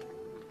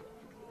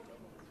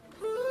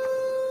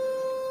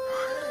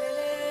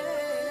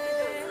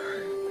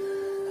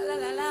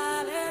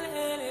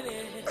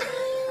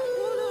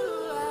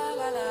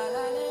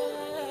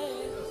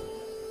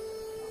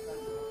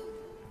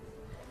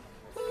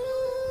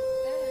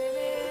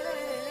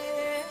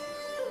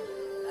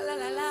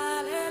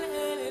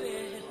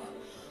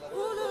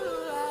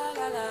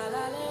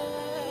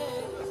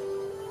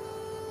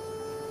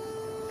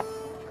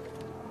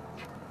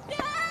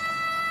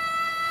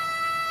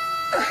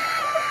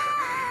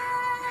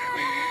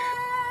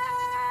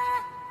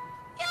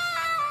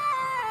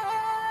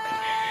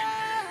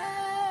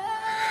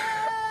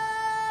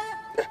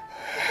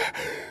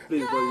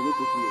 Please, boy, you need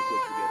to pull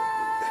yourself together,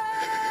 please.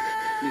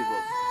 Please,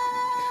 boss.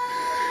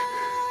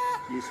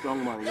 You're a strong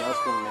man. You have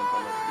strong mental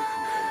ability. You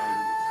can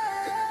handle this.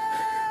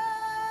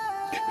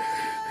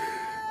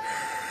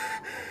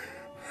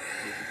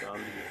 Yes, you can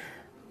handle it.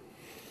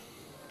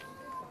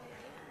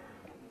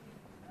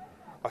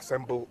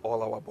 Assemble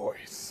all our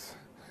boys.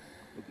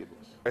 Okay,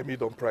 boss. Emi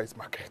don't price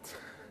market.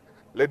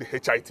 Let the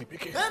HIT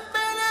begin. Do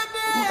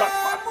that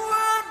part.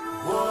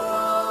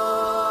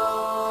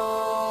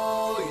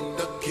 In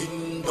the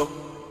kingdom.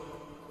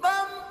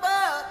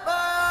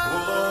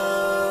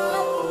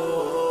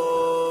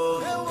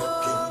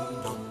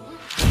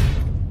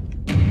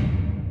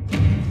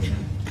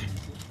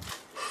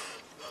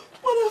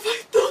 What have I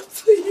done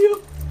to you?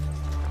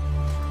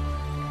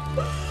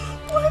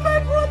 Why my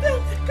brother?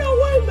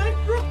 Why my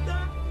brother?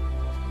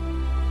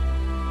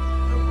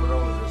 Your brother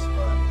was a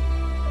spy.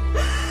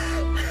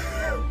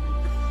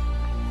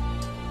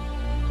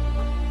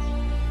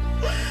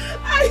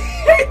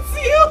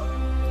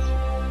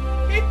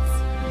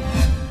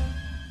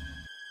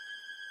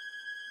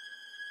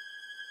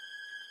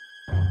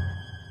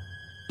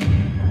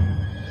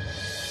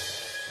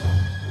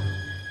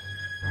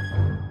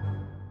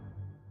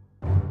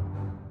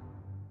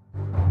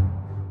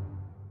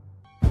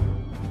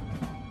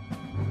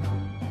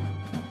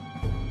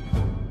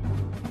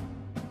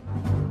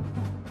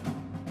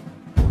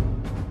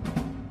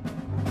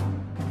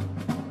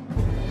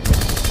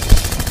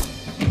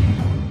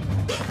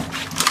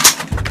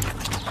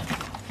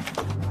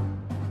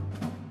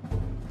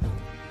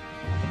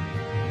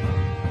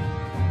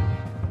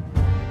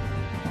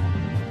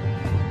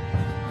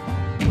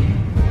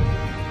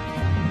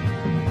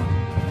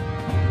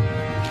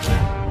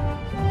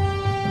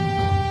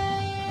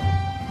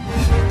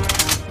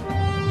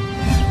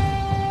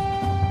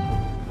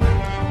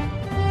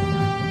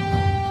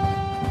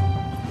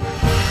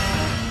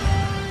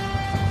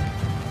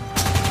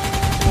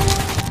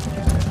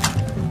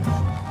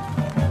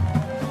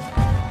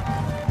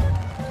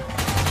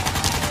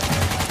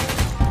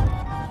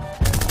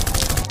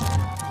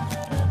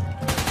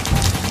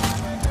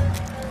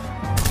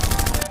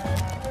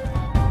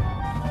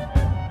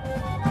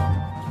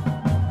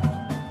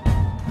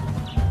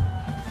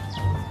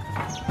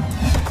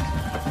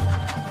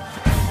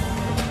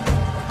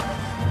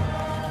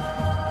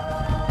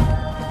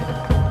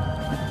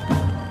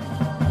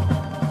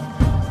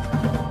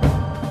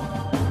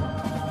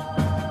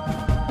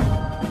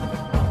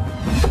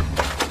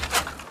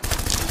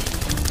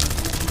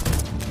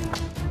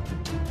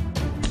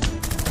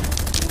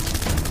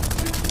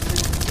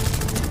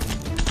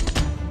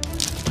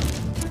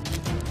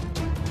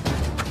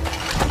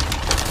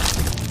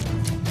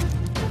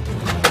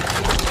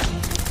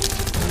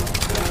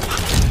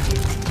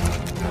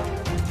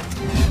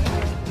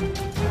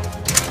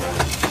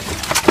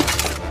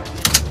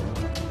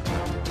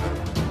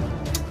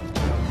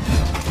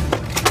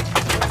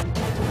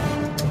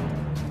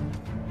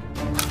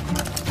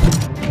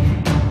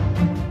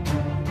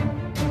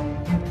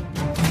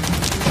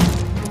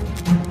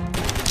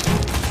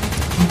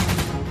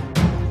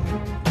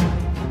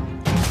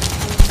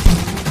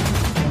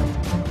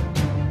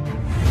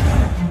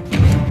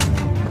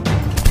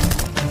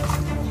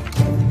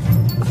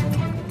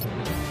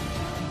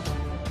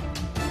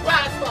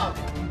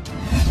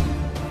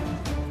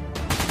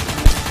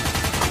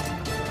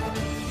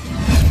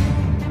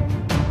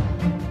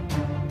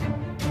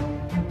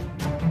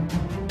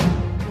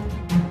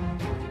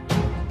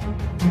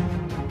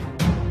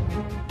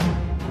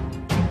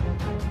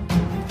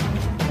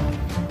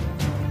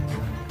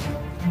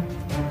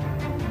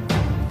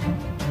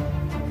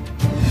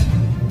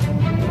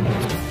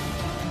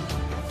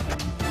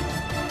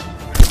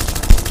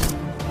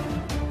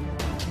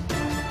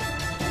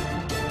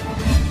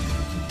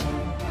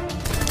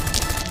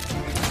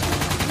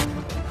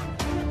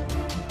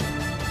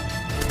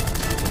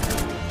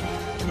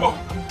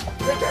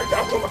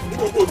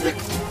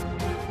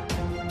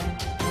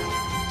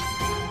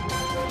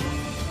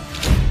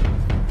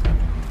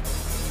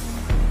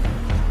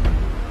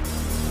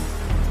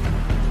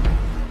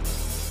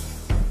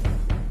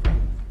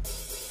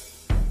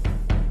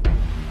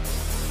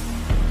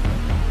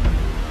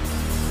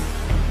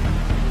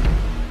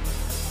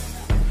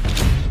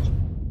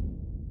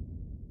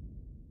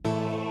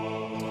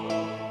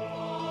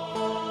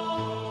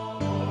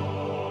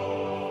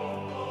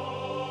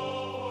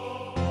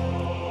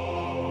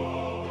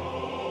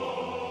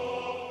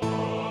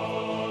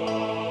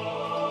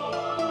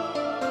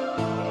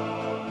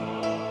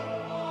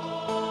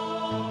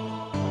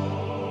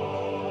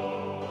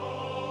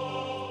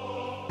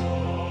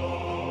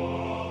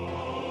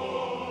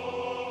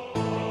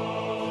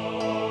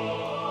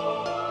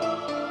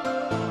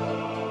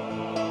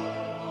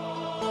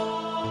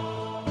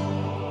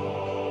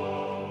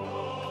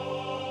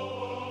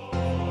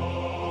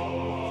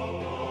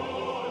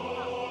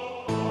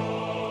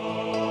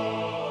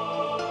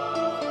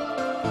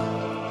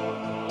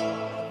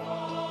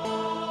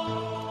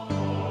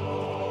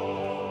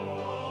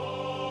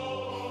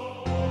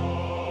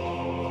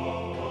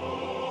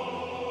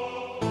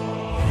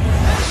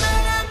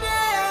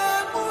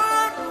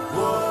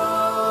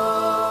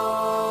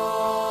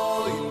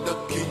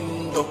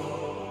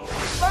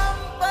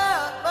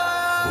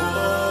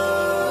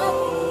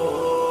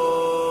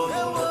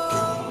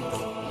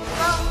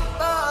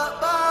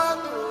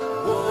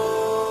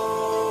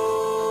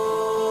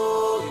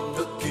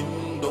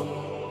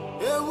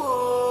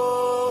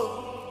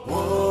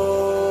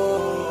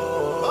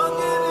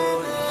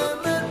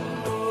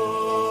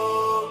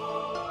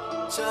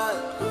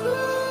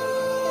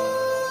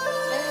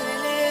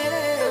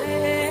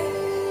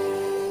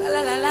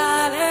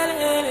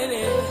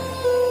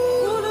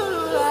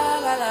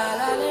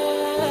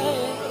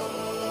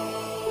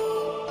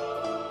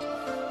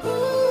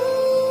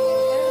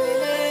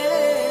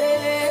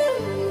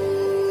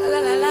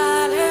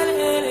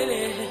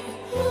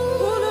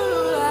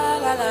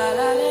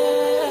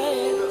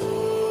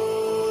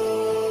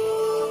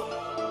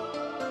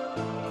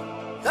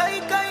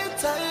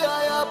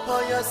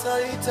 maya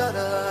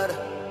saitarar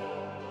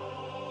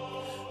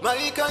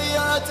Maika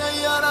yata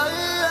yara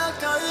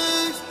yakai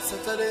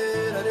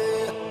satarere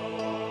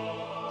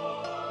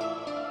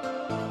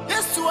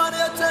Yesu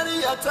anetani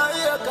yata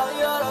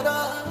yakayara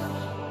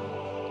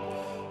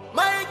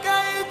Maika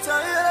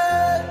itaye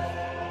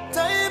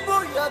taibu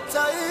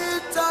yata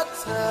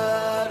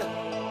itatar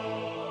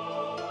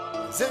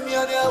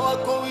Zemiani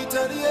wako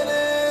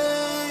itariere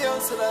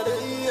yansarare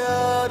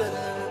yara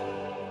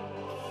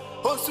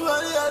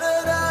Osuari yara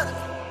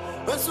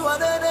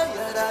Osuari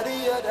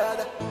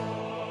yara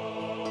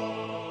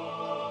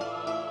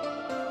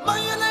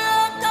Mayele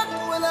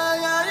akakwela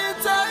ya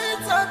ita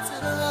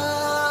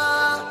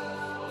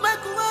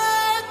Mekwe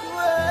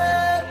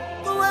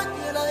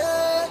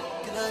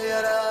kila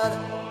yara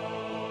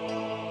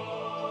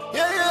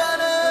Ya ya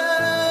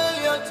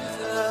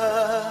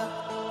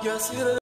ya